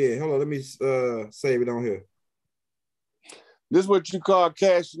me get it there. Hold on. Let me save it on here. This is what you call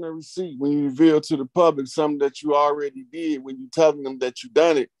cashing a receipt when you reveal to the public something that you already did when you telling them that you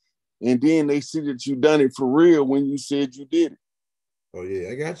done it, and then they see that you done it for real when you said you did it. Oh yeah,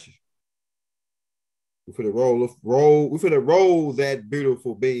 I got you. We finna roll. We finna roll that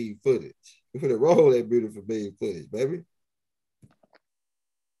beautiful babe footage. We finna roll that beautiful babe footage, baby.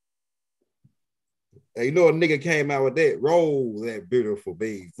 Hey, you know a nigga came out with that, roll that beautiful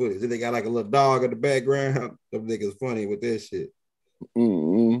babe footage. Then they got like a little dog in the background. Them niggas funny with that shit.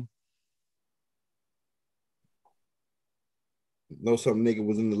 Mm-hmm. Know some nigga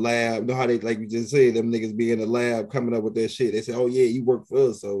was in the lab. You know how they, like you just said, them niggas be in the lab coming up with that shit. They say, oh yeah, you work for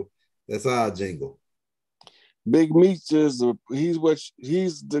us, so that's our jingle. Big Meech is he's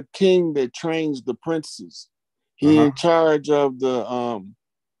the king that trains the princes. He in charge of the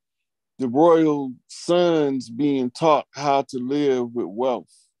royal sons being taught how to live with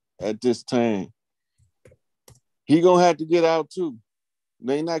wealth at this time. He gonna have to get out too.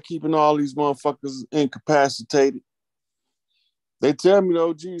 They not keeping all these motherfuckers incapacitated. They tell me the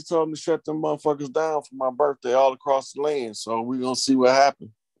OGs told them to shut them motherfuckers down for my birthday all across the land. So we gonna see what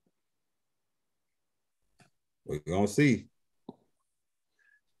happens. We're gonna see.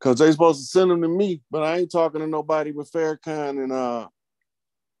 Cause they supposed to send them to me, but I ain't talking to nobody but Farrakhan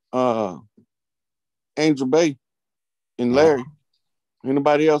and Angel Bay and Larry.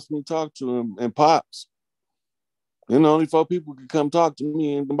 Anybody else can talk to him and Pops. And only 4 people can come talk to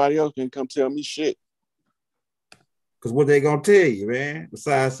me, and nobody else can come tell me shit. Cause what they gonna tell you, man?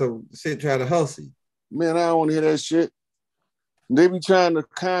 Besides some shit try to hustle you. Man, I don't want to hear that shit. They be trying to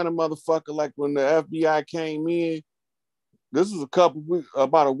kind of motherfucker like when the FBI came in. This was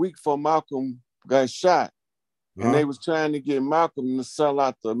about a week before Malcolm got shot. And they was trying to get Malcolm to sell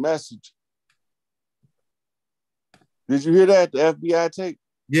out the message. Did you hear that? The FBI tape?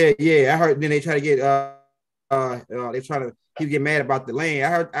 Yeah. I heard. Then they try to get they try to keep get mad about the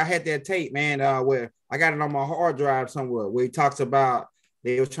land. I had that tape, man. Where I got it on my hard drive somewhere where he talks about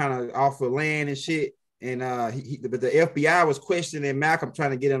they was trying to offer land and shit, and but the FBI was questioning Malcolm,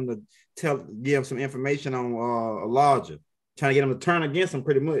 trying to get him to give him some information on Elijah, trying to get him to turn against him,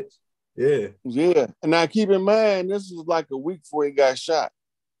 pretty much. Yeah. And now keep in mind, this was like a week before he got shot.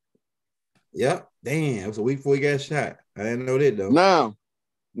 Yep. Damn, it was a week before he got shot. I didn't know that though. Now,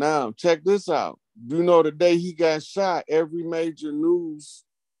 Now, check this out. You know, the day he got shot, every major news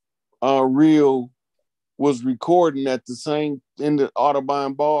reel was recording at the same in the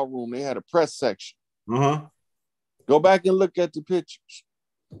Audubon Ballroom. They had a press section. Go back and look at the pictures.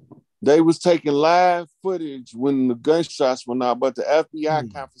 They was taking live footage when the gunshots went out, but the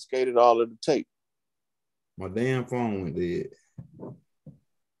FBI confiscated all of the tape. My damn phone went dead.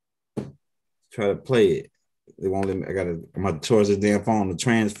 Try to play it. They won't let me. I'm going to charge this damn phone to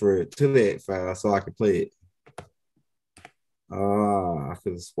transfer it to that file so I can play it. I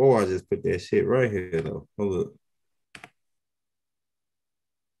could have swore I just put that shit right here though. Hold up.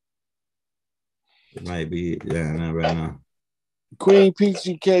 It might be not right now. Queen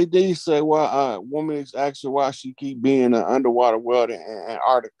PCKD said, "Why woman is asking why she keep being an underwater welder in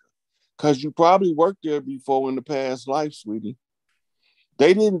Antarctica? Because you probably worked there before in the past life, sweetie.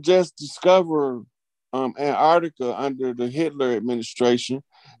 They didn't just discover Antarctica under the Hitler administration.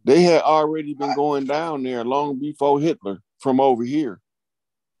 They had already been going down there long before Hitler from over here."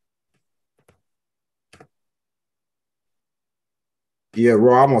 Yeah,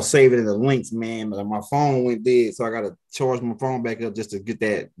 Raw, I'm gonna save it in the links, man. But my phone went dead, so I gotta charge my phone back up just to get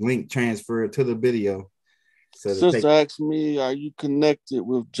that link transferred to the video. So Sister asked me, "Are you connected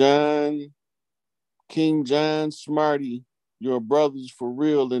with King John Smarty? Your brothers for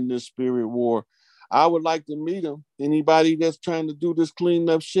real in this spirit war?" I would like to meet him. Anybody that's trying to do this clean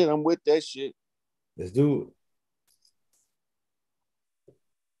up shit, I'm with that shit. Let's do it.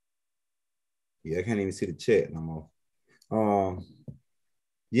 Yeah, I can't even see the chat no more.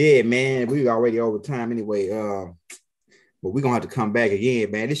 Yeah, man, we already over time anyway. But we're gonna have to come back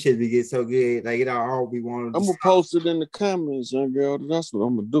again, man. This shit be get so good. Like it all we want. I'm gonna post it in the comments, young girl. That's what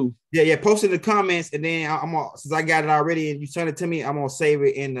I'm gonna do. Yeah, post it in the comments, and then I'm gonna, since I got it already and you sent it to me, I'm gonna save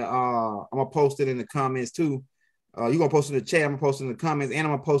it in the I'm gonna post it in the comments too. You're gonna post it in the chat, I'm gonna post it in the comments, and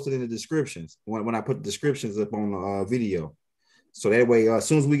I'm gonna post it in the descriptions when I put the descriptions up on the video. So that way, as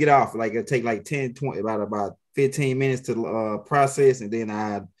soon as we get off, like it'll take like 10, 20, about 15 minutes to process, and then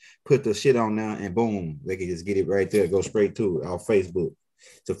I put the shit on there, and boom, they can just get it right there, go straight to it off Facebook,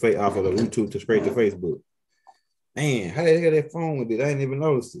 off of the YouTube to straight to Facebook. Man, how did they get that phone with it? I didn't even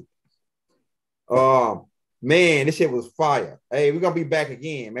notice it. Man, this shit was fire. Hey, we're gonna be back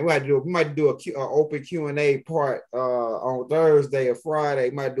again, man. We might do a open Q&A part on Thursday or Friday.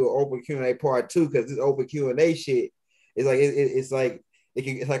 We might do an open Q&A part 2 because this open Q&A shit is like it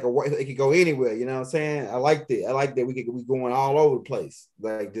can go anywhere. You know what I'm saying? I like that we going all over the place,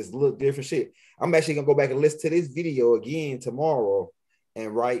 like just look different shit. I'm actually gonna go back and listen to this video again tomorrow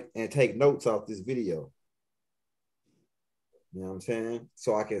and write and take notes off this video. You know what I'm saying?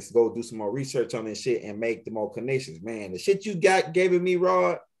 So I can go do some more research on this shit and make the more connections, man. The shit you giving me,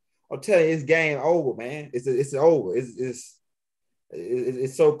 Rod, I'm telling you, it's game over, man. It's over. It's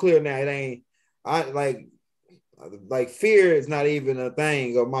so clear now. It ain't. I like fear is not even a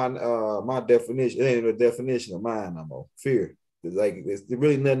thing of my definition. It ain't even a definition of mine no more. Fear. It's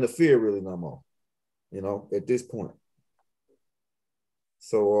really nothing to fear really no more. You know, at this point.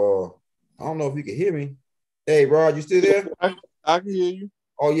 So I don't know if you can hear me. Hey, Rod, you still there? I can hear you.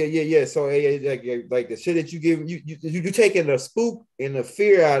 Oh yeah. So like the shit that you give you taking the spook and the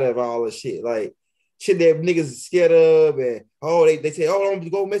fear out of all the shit, like shit that niggas is scared of, and they say, oh, don't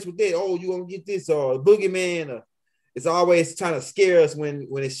go mess with that. Oh, you gonna get this or boogeyman. It's always trying to scare us when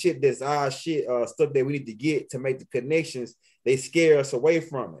it's shit that's our shit, stuff that we need to get to make the connections. They scare us away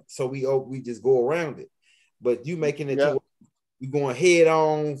from it, so we just go around it. But you making it to we going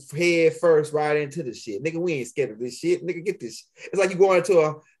head first right into the shit. Nigga, we ain't scared of this shit. Nigga, get this. It's like you walk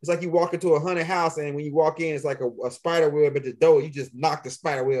into a haunted house, and when you walk in, it's like a spider web at the door. You just knock the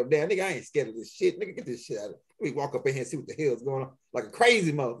spider web down. Nigga, I ain't scared of this shit. Nigga, get this shit out of it. We walk up in here and see what the hell is going on. Like a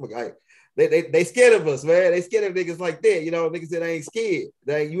crazy motherfucker. Like, they scared of us, man. They scared of niggas like that. You know, niggas that ain't scared.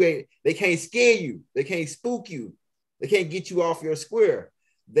 They can't scare you. They can't spook you. They can't get you off your square.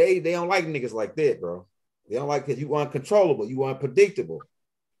 They don't like niggas like that, bro. They don't like because you uncontrollable, you unpredictable.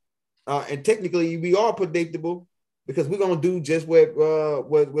 And technically we are predictable because we're gonna do just what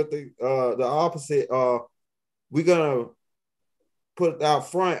the opposite. We're gonna put out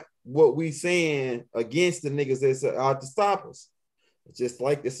front what we saying against the niggas that's out to stop us. It's just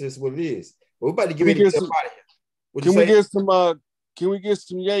like this is what it is. But we're about to get ready to get up out of here. Can we get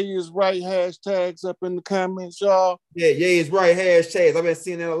some Ye is right hashtags up in the comments, y'all? Yeah, Ye is right hashtags. I've been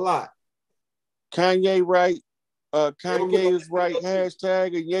seeing that a lot. Kanye right, Kanye is right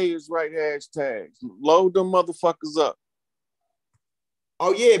hashtag, and Ye is right hashtags. Load them motherfuckers up.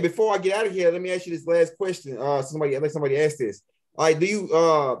 Oh yeah, before I get out of here, let me ask you this last question. Somebody asked this. Like, do you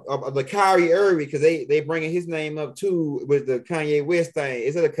the Kyrie Irving, because they bringing his name up too with the Kanye West thing?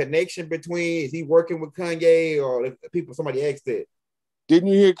 Is it a connection between? Is he working with Kanye or if people? Somebody asked that. Didn't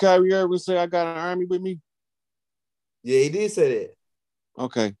you hear Kyrie Irving say, "I got an army with me"? Yeah, he did say that.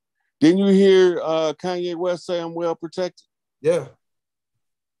 Okay. Didn't you hear Kanye West say, "I'm well protected"? Yeah,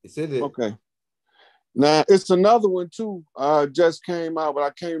 he said that. Okay. Now it's another one too. Just came out, but I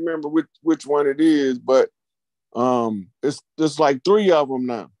can't remember which one it is. But it's like 3 of them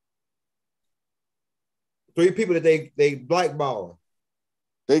now. 3 people that they blackball.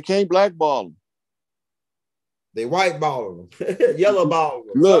 They can't blackball them. They white ball them, yellow ball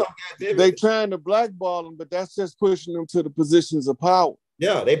them. Look, they trying to blackball them, but that's just pushing them to the positions of power.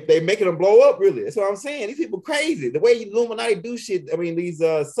 Yeah, they making them blow up. Really, that's what I'm saying. These people crazy. The way Illuminati do shit. I mean, these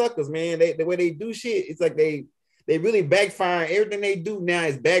suckers, man. The way they do shit, it's like they really backfiring. Everything they do now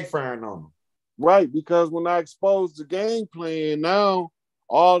is backfiring on them. Right, because when I expose the game plan, now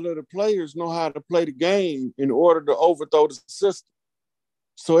all of the players know how to play the game in order to overthrow the system.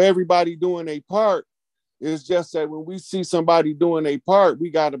 So everybody doing a part. It's just that when we see somebody doing a part,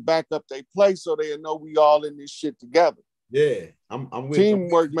 we got to back up their play so they know we all in this shit together. Yeah, I'm with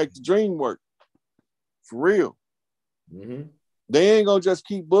teamwork make the dream work. For real. Mm-hmm. They ain't gonna just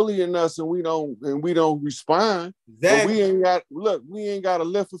keep bullying us and we don't respond. Exactly. But we ain't got to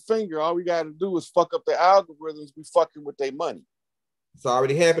lift a finger. All we got to do is fuck up the algorithms. We fucking with their money. It's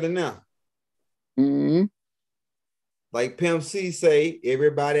already happening now. Mm-hmm. Like Pimp C say,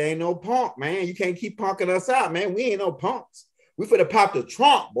 everybody ain't no punk, man. You can't keep punking us out, man. We ain't no punks. We finna pop the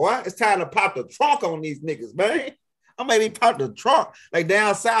trunk, boy. It's time to pop the trunk on these niggas, man. I maybe pop the trunk. Like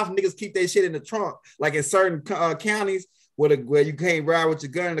down south, niggas keep their shit in the trunk. Like in certain counties where you can't ride with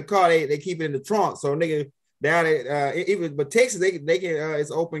your gun in the car, they keep it in the trunk. So nigga down at even but Texas, they can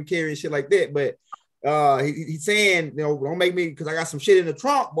it's open carry and shit like that. But he's saying, you know, don't make me, because I got some shit in the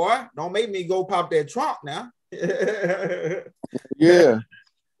trunk, boy. Don't make me go pop that trunk now. Yeah.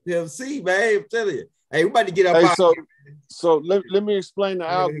 Yeah, see, man, I'm telling you. Hey, we about to get up out here. So let me explain the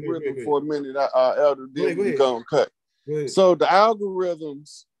algorithm for a minute, Elder. Then we go and cut. So the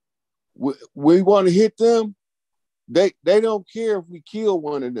algorithms, we want to hit them. They don't care if we kill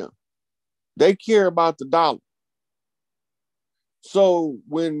one of them. They care about the dollar. So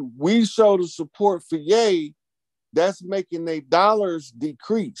when we show the support for Ye, that's making their dollars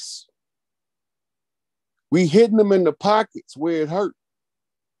decrease. We hitting them in the pockets where it hurt.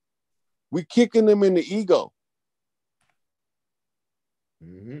 We kicking them in the ego.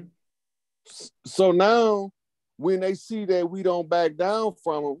 Mm-hmm. So now, when they see that we don't back down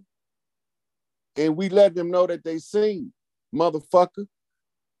from them, and we let them know that they seen, motherfucker,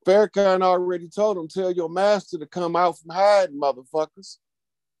 Farrakhan already told them, tell your master to come out from hiding, motherfuckers.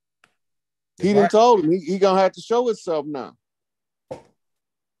 He done told him he gonna have to show himself now.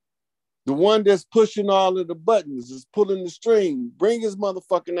 The one that's pushing all of the buttons is pulling the string. Bring his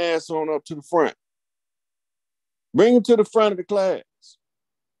motherfucking ass on up to the front. Bring him to the front of the class.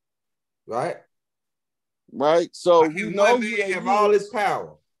 Right. So we know who they have all this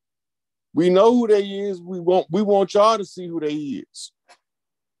power. We know who they is. We want y'all to see who they is.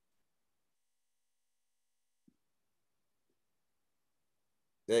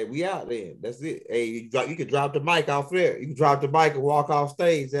 Hey, we out there. That's it. Hey, you can drop the mic off there. You can drop the mic and walk off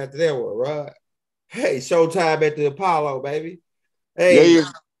stage after that one, right? Hey, showtime at the Apollo, baby. Hey,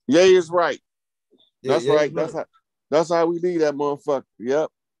 yeah, is right. That's right. That's how we leave that motherfucker. Yep.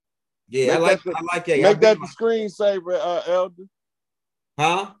 Yeah, I like that. Make that the screensaver, Elder.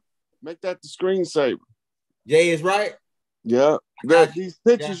 Huh? Make that the screensaver. Jay is right. Yeah. These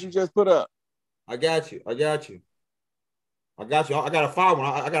pictures you just put up. I got you. I got a fire one.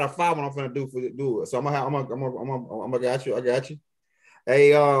 I got a fire one I'm gonna do it. So I'm gonna got you. I got you.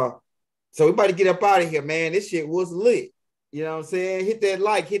 Hey, so we about to get up out of here, man. This shit was lit. You know what I'm saying? Hit that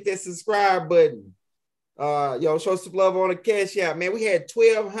like, hit that subscribe button. Show some love on the Cash App, man. We had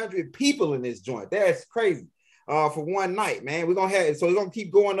 1,200 people in this joint. That's crazy. For one night, man. We're gonna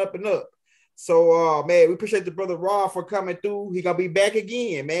keep going up and up. So man, we appreciate the brother Rod for coming through. He gonna be back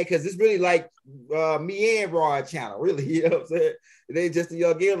again, man, because it's really like me and Rod channel, really. You know what I'm saying? It ain't just the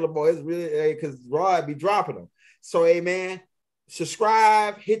young Elder boy. It's really because Rod be dropping them. So hey, man,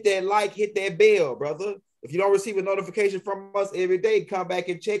 subscribe, hit that like, hit that bell, brother. If you don't receive a notification from us every day, come back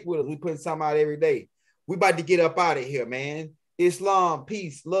and check with us. We put something out every day. We about to get up out of here, man. Islam,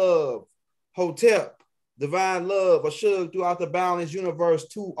 peace, love, Hotep, divine love, a shug throughout the balanced universe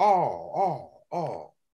to all.